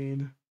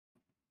 13.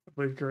 I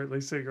believe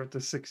currently, so you're up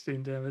to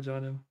 16 damage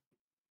on him.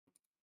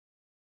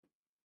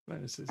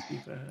 Minus his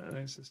defense,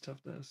 minus his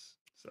toughness.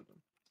 7.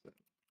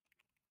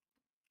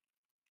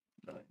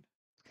 9.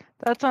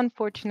 That's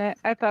unfortunate.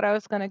 I thought I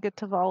was going to get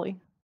to volley.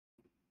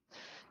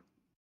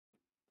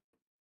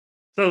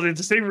 So it's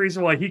the same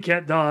reason why he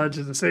can't dodge,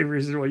 and the same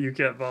reason why you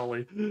can't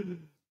volley.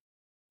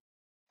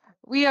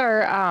 We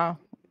are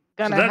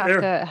going to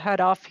have to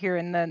head off here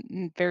in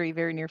the very,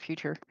 very near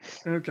future.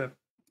 Okay.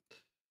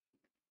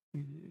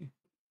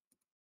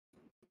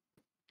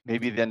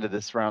 Maybe the end of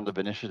this round of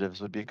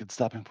initiatives would be a good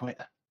stopping point.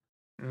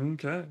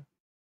 Okay.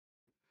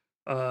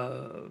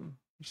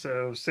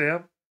 So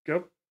Sam,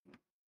 go.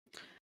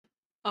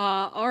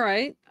 All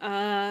right.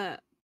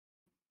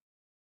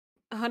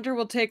 Hunter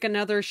will take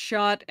another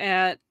shot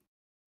at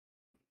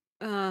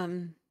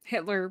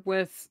Hitler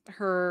with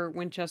her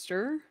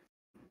Winchester.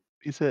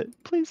 Please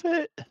hit. Please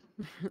hit.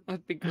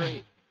 That'd be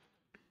great.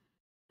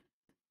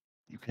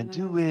 You can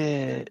do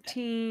it.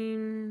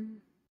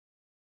 13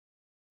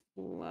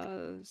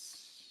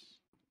 plus.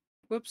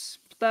 Whoops.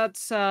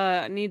 That's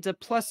needs a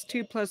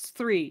 +2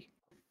 +3.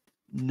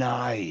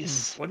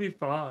 Nice.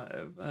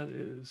 25. That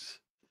is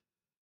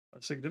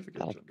a significant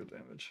That'll- chunk of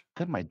damage.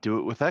 That might do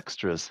it with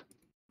extras.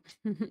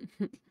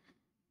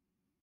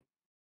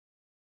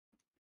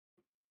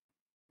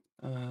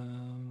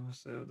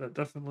 So that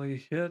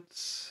definitely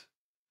hits.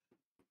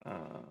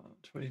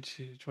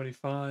 22,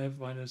 25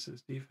 minus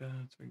his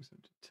defense brings him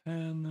to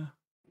 10.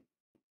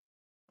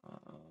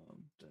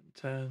 Then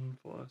 10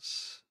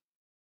 plus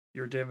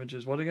your damage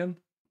is what again?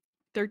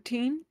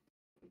 13.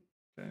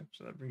 Okay,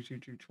 so that brings you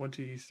to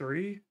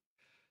 23.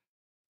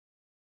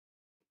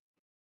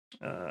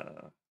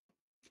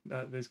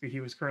 Basically, he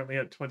was currently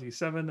at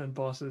 27, and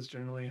bosses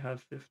generally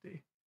have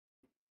 50.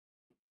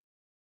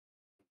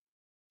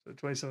 So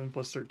 27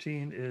 plus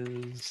 13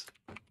 is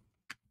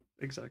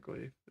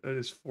exactly, it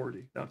is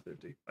 40, not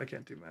 50. I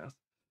can't do math.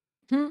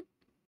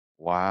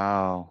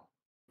 Wow.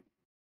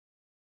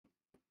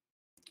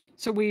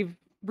 So we've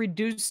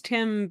reduced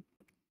him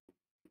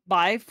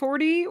by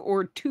 40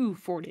 or to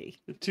 40?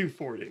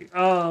 240.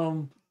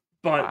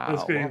 But Wow.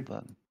 basically, Well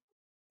done.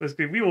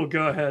 basically, we will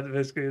go ahead,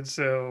 basically, and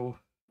so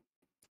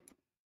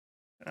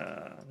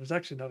there's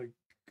actually not a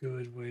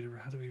good way to,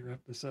 how do we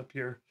wrap this up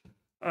here?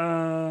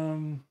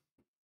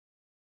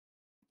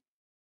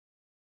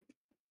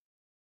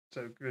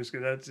 So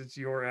basically, it's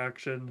your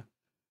action.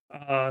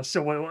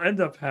 So what will end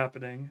up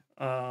happening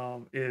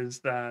is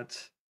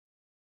that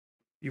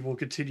you will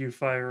continue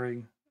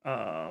firing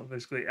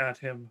basically at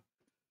him.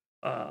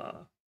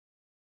 And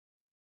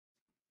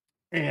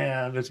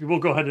basically, we'll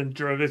go ahead and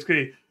draw.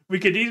 Basically, we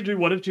could either do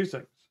one of two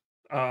things.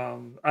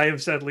 I am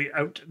sadly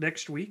out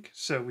next week,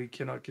 so we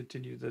cannot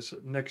continue this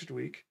next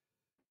week.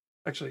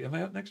 Actually, am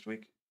I out next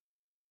week?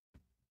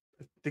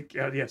 I think,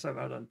 yes, I'm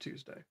out on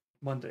Tuesday.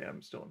 Monday,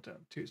 I'm still in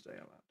town. Tuesday,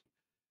 I'm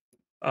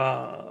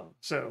out.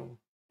 So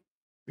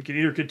we can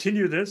either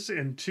continue this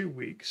in 2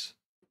 weeks,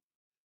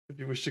 if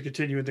you wish to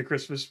continue in the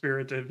Christmas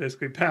spirit and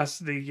basically pass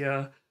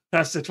the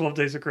 12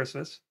 days of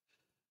Christmas.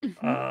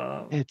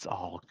 It's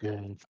all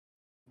good.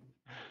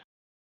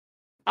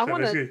 I so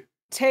want to basically-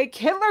 take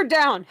Hitler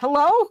down.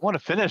 Hello? I want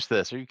to finish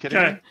this. Are you kidding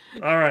Okay.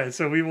 me? All right.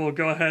 So we will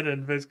go ahead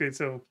and basically,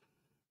 so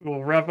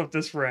we'll wrap up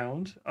this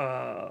round.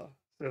 So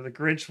the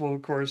Grinch will,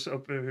 of course,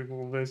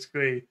 will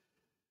basically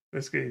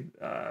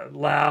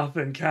laugh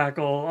and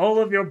cackle. All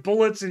of your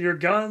bullets and your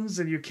guns,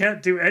 and you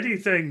can't do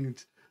anything.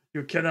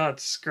 You cannot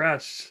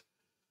scratch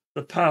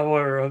the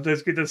power of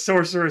basically the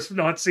sorceress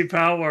Nazi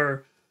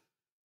power.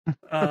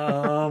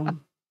 God.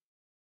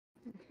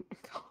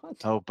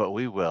 Oh, but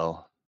we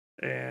will.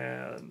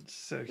 And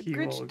so The he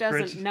Grinch will.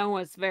 doesn't know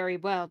us very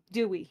well,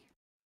 do we?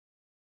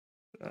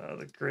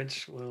 The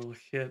Grinch will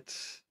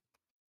hit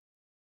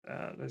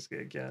basically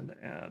again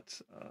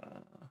at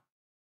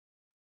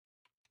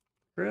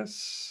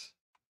Chris.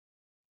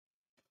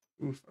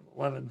 Oof,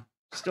 11.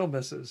 Still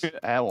misses.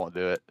 I won't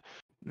do it.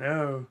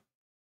 No.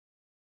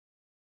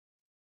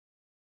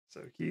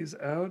 So he's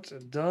out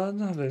and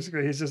done.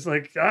 Basically, he's just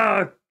like,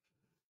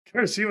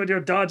 curse you and your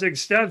dodging.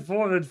 Stand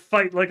forward and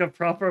fight like a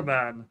proper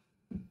man.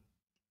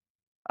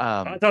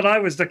 I thought I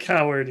was the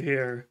coward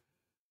here.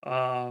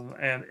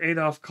 And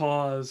Adolf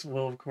Claus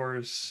will, of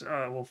course,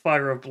 will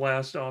fire a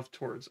blast off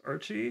towards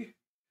Archie.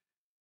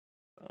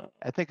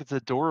 I think it's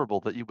adorable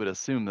that you would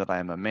assume that I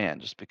am a man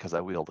just because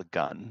I wield a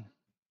gun.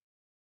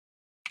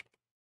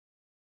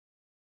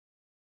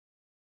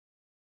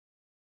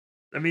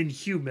 I mean,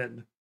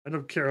 human. I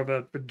don't care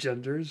about the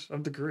genders.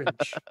 I'm the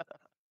Grinch.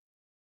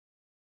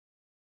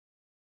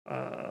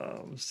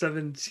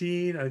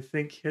 17, I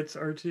think, hits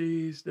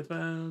Archie's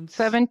defense.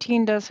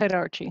 17 does hit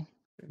Archie.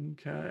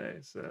 Okay,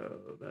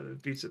 so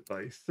that beats it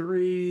by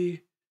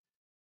 3.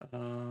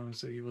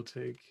 So you will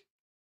take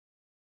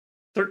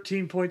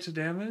 13 points of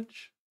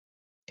damage.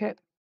 Okay.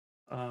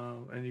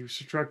 And you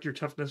subtract your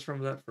toughness from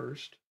that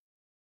first.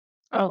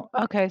 Oh,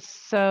 okay.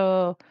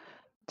 So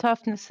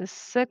toughness is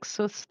 6,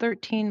 so it's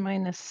 13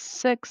 minus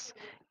 6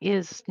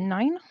 is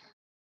 9.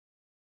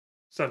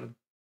 7.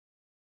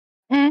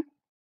 Mm.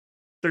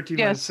 13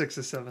 minus Yes. 6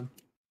 is 7.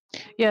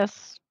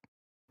 Yes.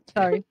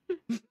 Sorry.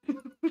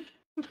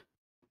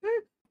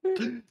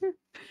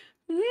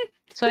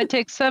 So I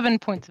take 7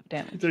 points of You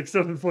damage. take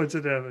 7 points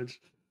of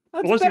damage.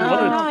 That's What's better your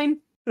than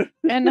one? 9.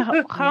 And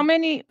how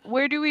many?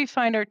 Where do we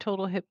find our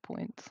total hit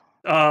points?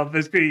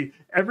 Basically,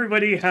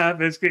 everybody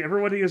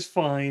is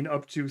fine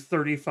up to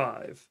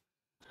 35.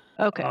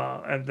 Okay.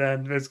 And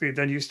then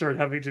then you start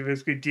having to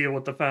basically deal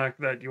with the fact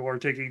that you are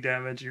taking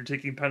damage, you're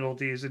taking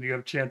penalties, and you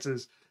have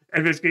chances.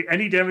 And basically,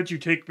 any damage you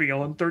take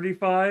beyond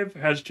 35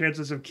 has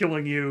chances of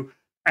killing you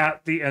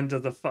at the end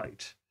of the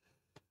fight.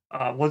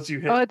 Once you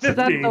hit Oh, it's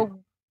 50,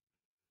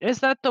 is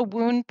that the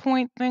wound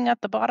point thing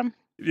at the bottom?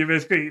 you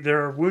basically,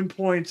 there are wound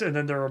points, and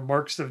then there are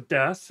marks of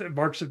death. And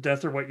marks of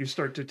death are what you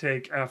start to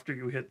take after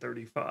you hit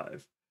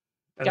 35.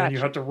 And then you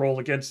Gotcha. have to roll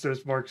against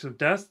those marks of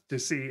death to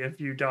see if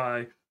you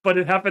die. But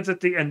it happens at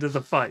the end of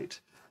the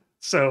fight.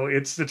 So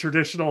it's the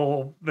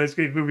traditional,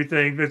 basically, movie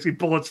thing. Basically,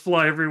 bullets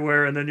fly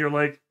everywhere, and then you're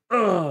like,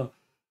 ugh.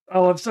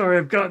 Oh, I'm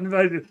sorry,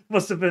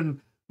 must have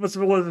been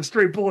one of the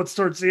stray bullets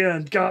towards the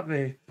end, got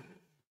me.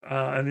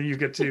 And then you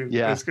get to,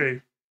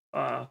 basically,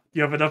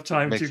 you have enough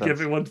time to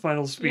give it one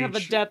final speech. You have a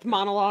death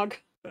monologue.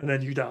 And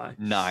then you die.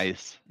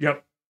 Nice.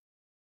 Yep.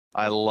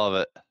 I love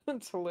it.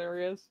 That's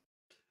hilarious.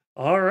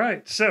 All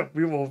right, so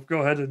we will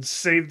go ahead and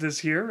save this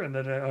here, and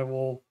then I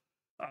will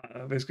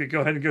basically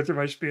go ahead and go through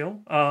my spiel.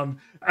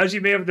 As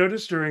you may have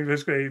noticed during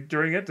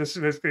it, this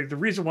is basically the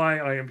reason why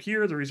I am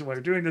here, the reason why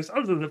we're doing this,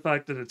 other than the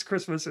fact that it's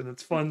Christmas and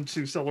it's fun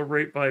to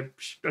celebrate by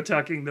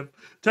attacking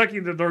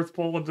the North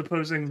Pole and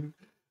deposing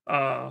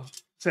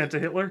Santa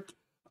Hitler.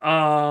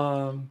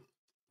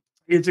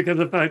 It's because of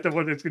the fact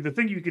that the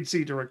thing you can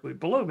see directly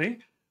below me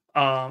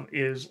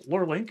is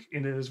LoreLink,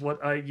 and it is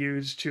what I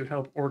use to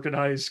help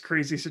organize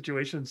crazy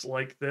situations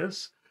like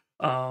this.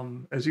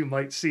 As you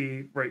might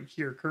see right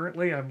here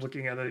currently, I'm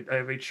looking at I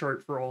have a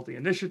chart for all the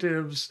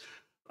initiatives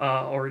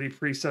already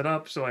pre-set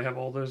up, so I have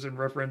all those in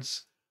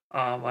reference.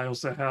 I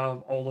also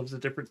have all of the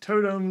different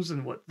totems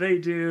and what they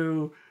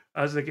do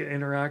as they get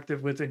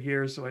interactive within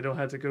here, so I don't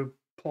have to go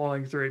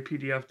pawing through a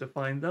PDF to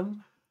find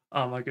them.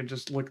 I can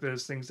just look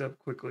those things up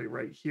quickly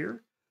right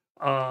here.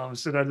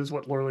 So that is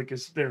what LoreLink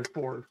is there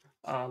for.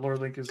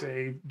 LoreLink is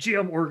a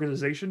GM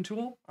organization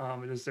tool.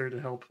 It is there to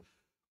help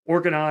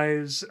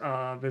organize,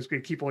 basically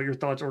keep all your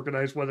thoughts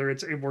organized, whether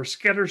it's a more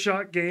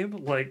scattershot game,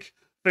 like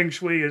Feng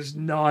Shui is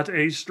not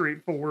a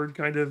straightforward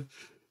kind of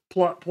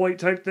plot point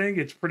type thing.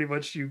 It's pretty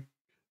much you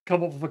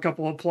come up with a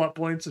couple of plot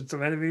points and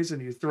some enemies,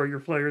 and you throw your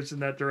players in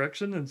that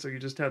direction, and so you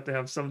just have to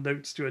have some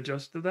notes to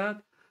adjust to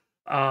that.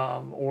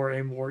 Or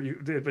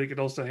but you can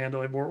also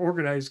handle a more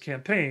organized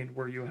campaign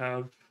where you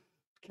have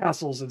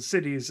castles and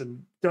cities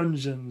and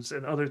dungeons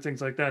and other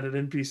things like that,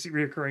 and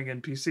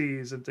reoccurring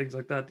NPCs and things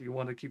like that you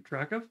want to keep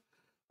track of.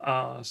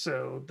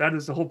 So that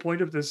is the whole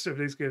point of this. Of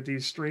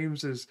these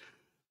streams is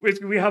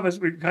basically we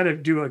kind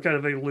of do a kind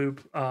of a loop.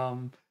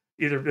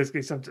 Either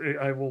basically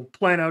I will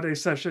plan out a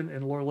session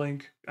in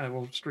LoreLink, I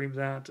will stream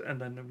that,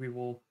 and then we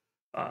will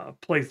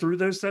play through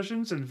those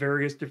sessions in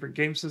various different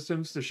game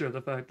systems to show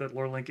the fact that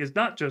LoreLink is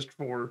not just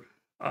for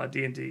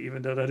D&D,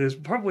 even though that is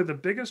probably the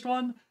biggest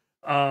one.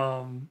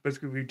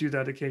 Basically we do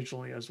that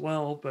occasionally as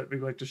well, but we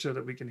like to show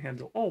that we can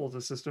handle all of the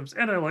systems,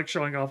 and I like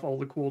showing off all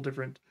the cool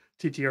different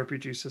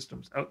TTRPG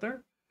systems out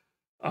there.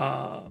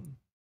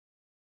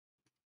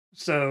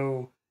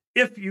 So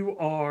if you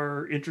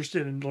are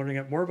interested in learning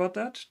out more about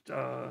that,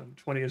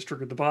 20 has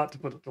triggered the bot to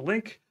put up the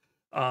link.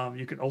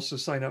 You can also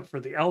sign up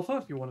for the alpha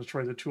if you want to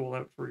try the tool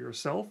out for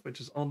yourself,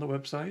 which is on the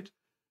website.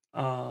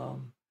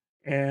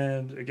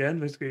 And again,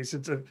 basically,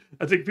 since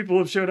I think people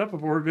have showed up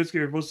before,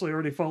 basically are mostly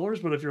already followers,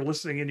 but if you're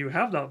listening and you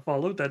have not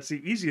followed, that's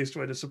the easiest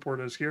way to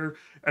support us here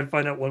and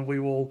find out when we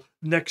will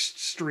next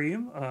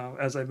stream.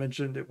 As I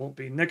mentioned, it won't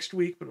be next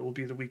week, but it will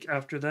be the week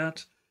after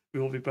that. We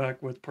will be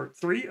back with part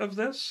 3 of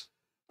this.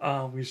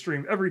 We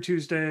stream every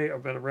Tuesday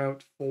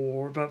about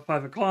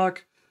 5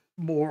 o'clock,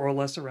 more or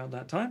less around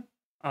that time.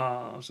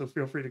 So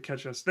feel free to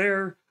catch us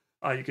there.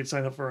 You can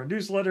sign up for our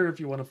newsletter if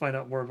you want to find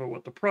out more about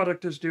what the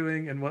product is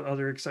doing and what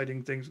other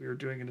exciting things we are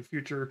doing in the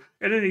future,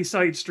 and any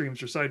side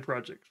streams or side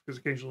projects, because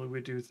occasionally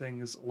we do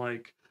things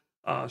like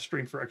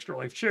stream for Extra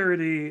Life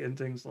Charity and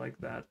things like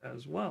that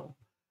as well.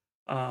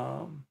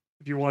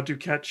 If you want to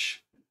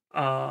catch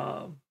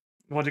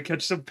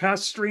some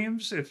past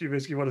streams, if you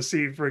basically want to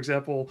see, for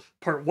example,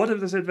 part 1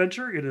 of this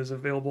adventure, it is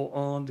available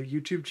on the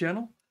YouTube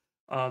channel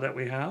that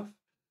we have.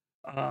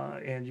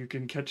 And you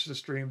can catch the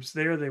streams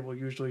there. They will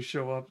usually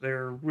show up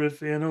there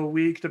within a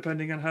week,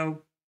 depending on how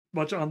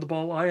much on the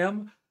ball I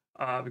am,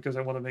 because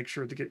I want to make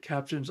sure to get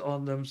captions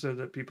on them so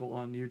that people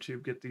on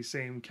YouTube get the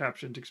same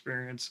captioned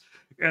experience.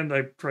 And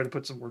I try to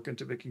put some work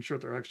into making sure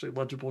they're actually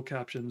legible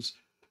captions,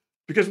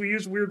 because we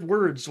use weird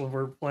words when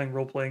we're playing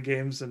role-playing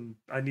games, and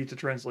I need to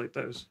translate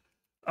those.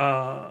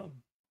 So,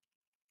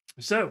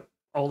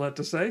 all that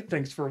to say,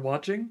 thanks for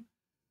watching.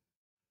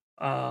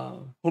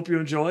 Hope you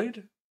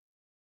enjoyed.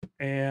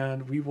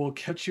 And we will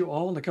catch you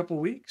all in a couple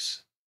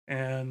weeks,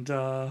 and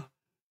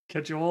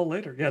catch you all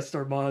later. Yes,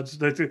 our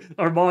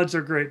mods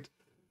are great.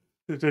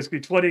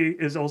 Basically, 20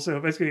 is also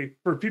basically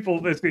for people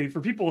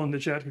in the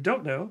chat who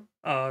don't know.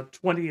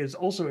 20 is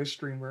also a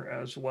streamer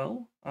as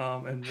well,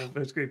 and we'll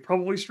basically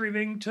probably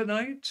streaming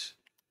tonight.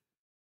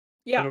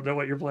 Yeah, I don't know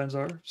what your plans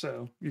are,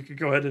 so you could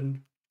go ahead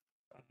and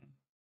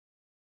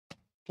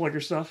plug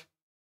your stuff.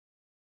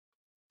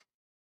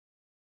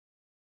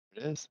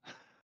 It is.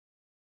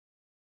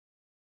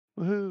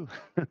 Woohoo!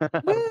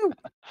 woo!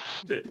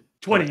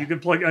 20, you can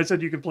plug. I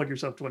said you can plug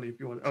yourself 20 if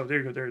you want. Oh, there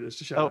you go. There it is.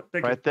 To shout out.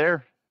 Thank right you.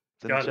 there.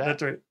 It's in Got the it. chat.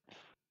 That's right.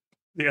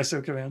 the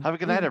SO command. Have a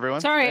good night,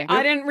 everyone. Sorry, Thank you.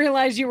 I didn't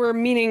realize you were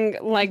meaning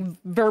like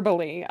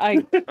verbally.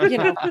 I'm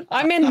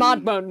in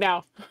mod mode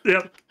now.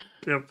 Yep.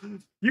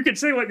 You can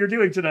say what you're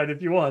doing tonight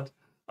if you want.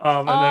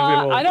 And then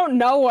we will... I don't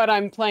know what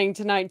I'm playing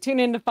tonight. Tune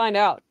in to find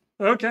out.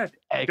 Okay.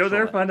 Go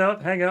there, Excellent. find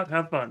out, hang out,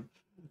 have fun.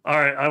 All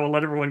right, I will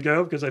let everyone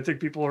go because I think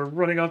people are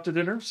running off to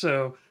dinner.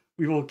 So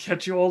we will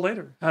catch you all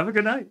later. Have a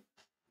good night.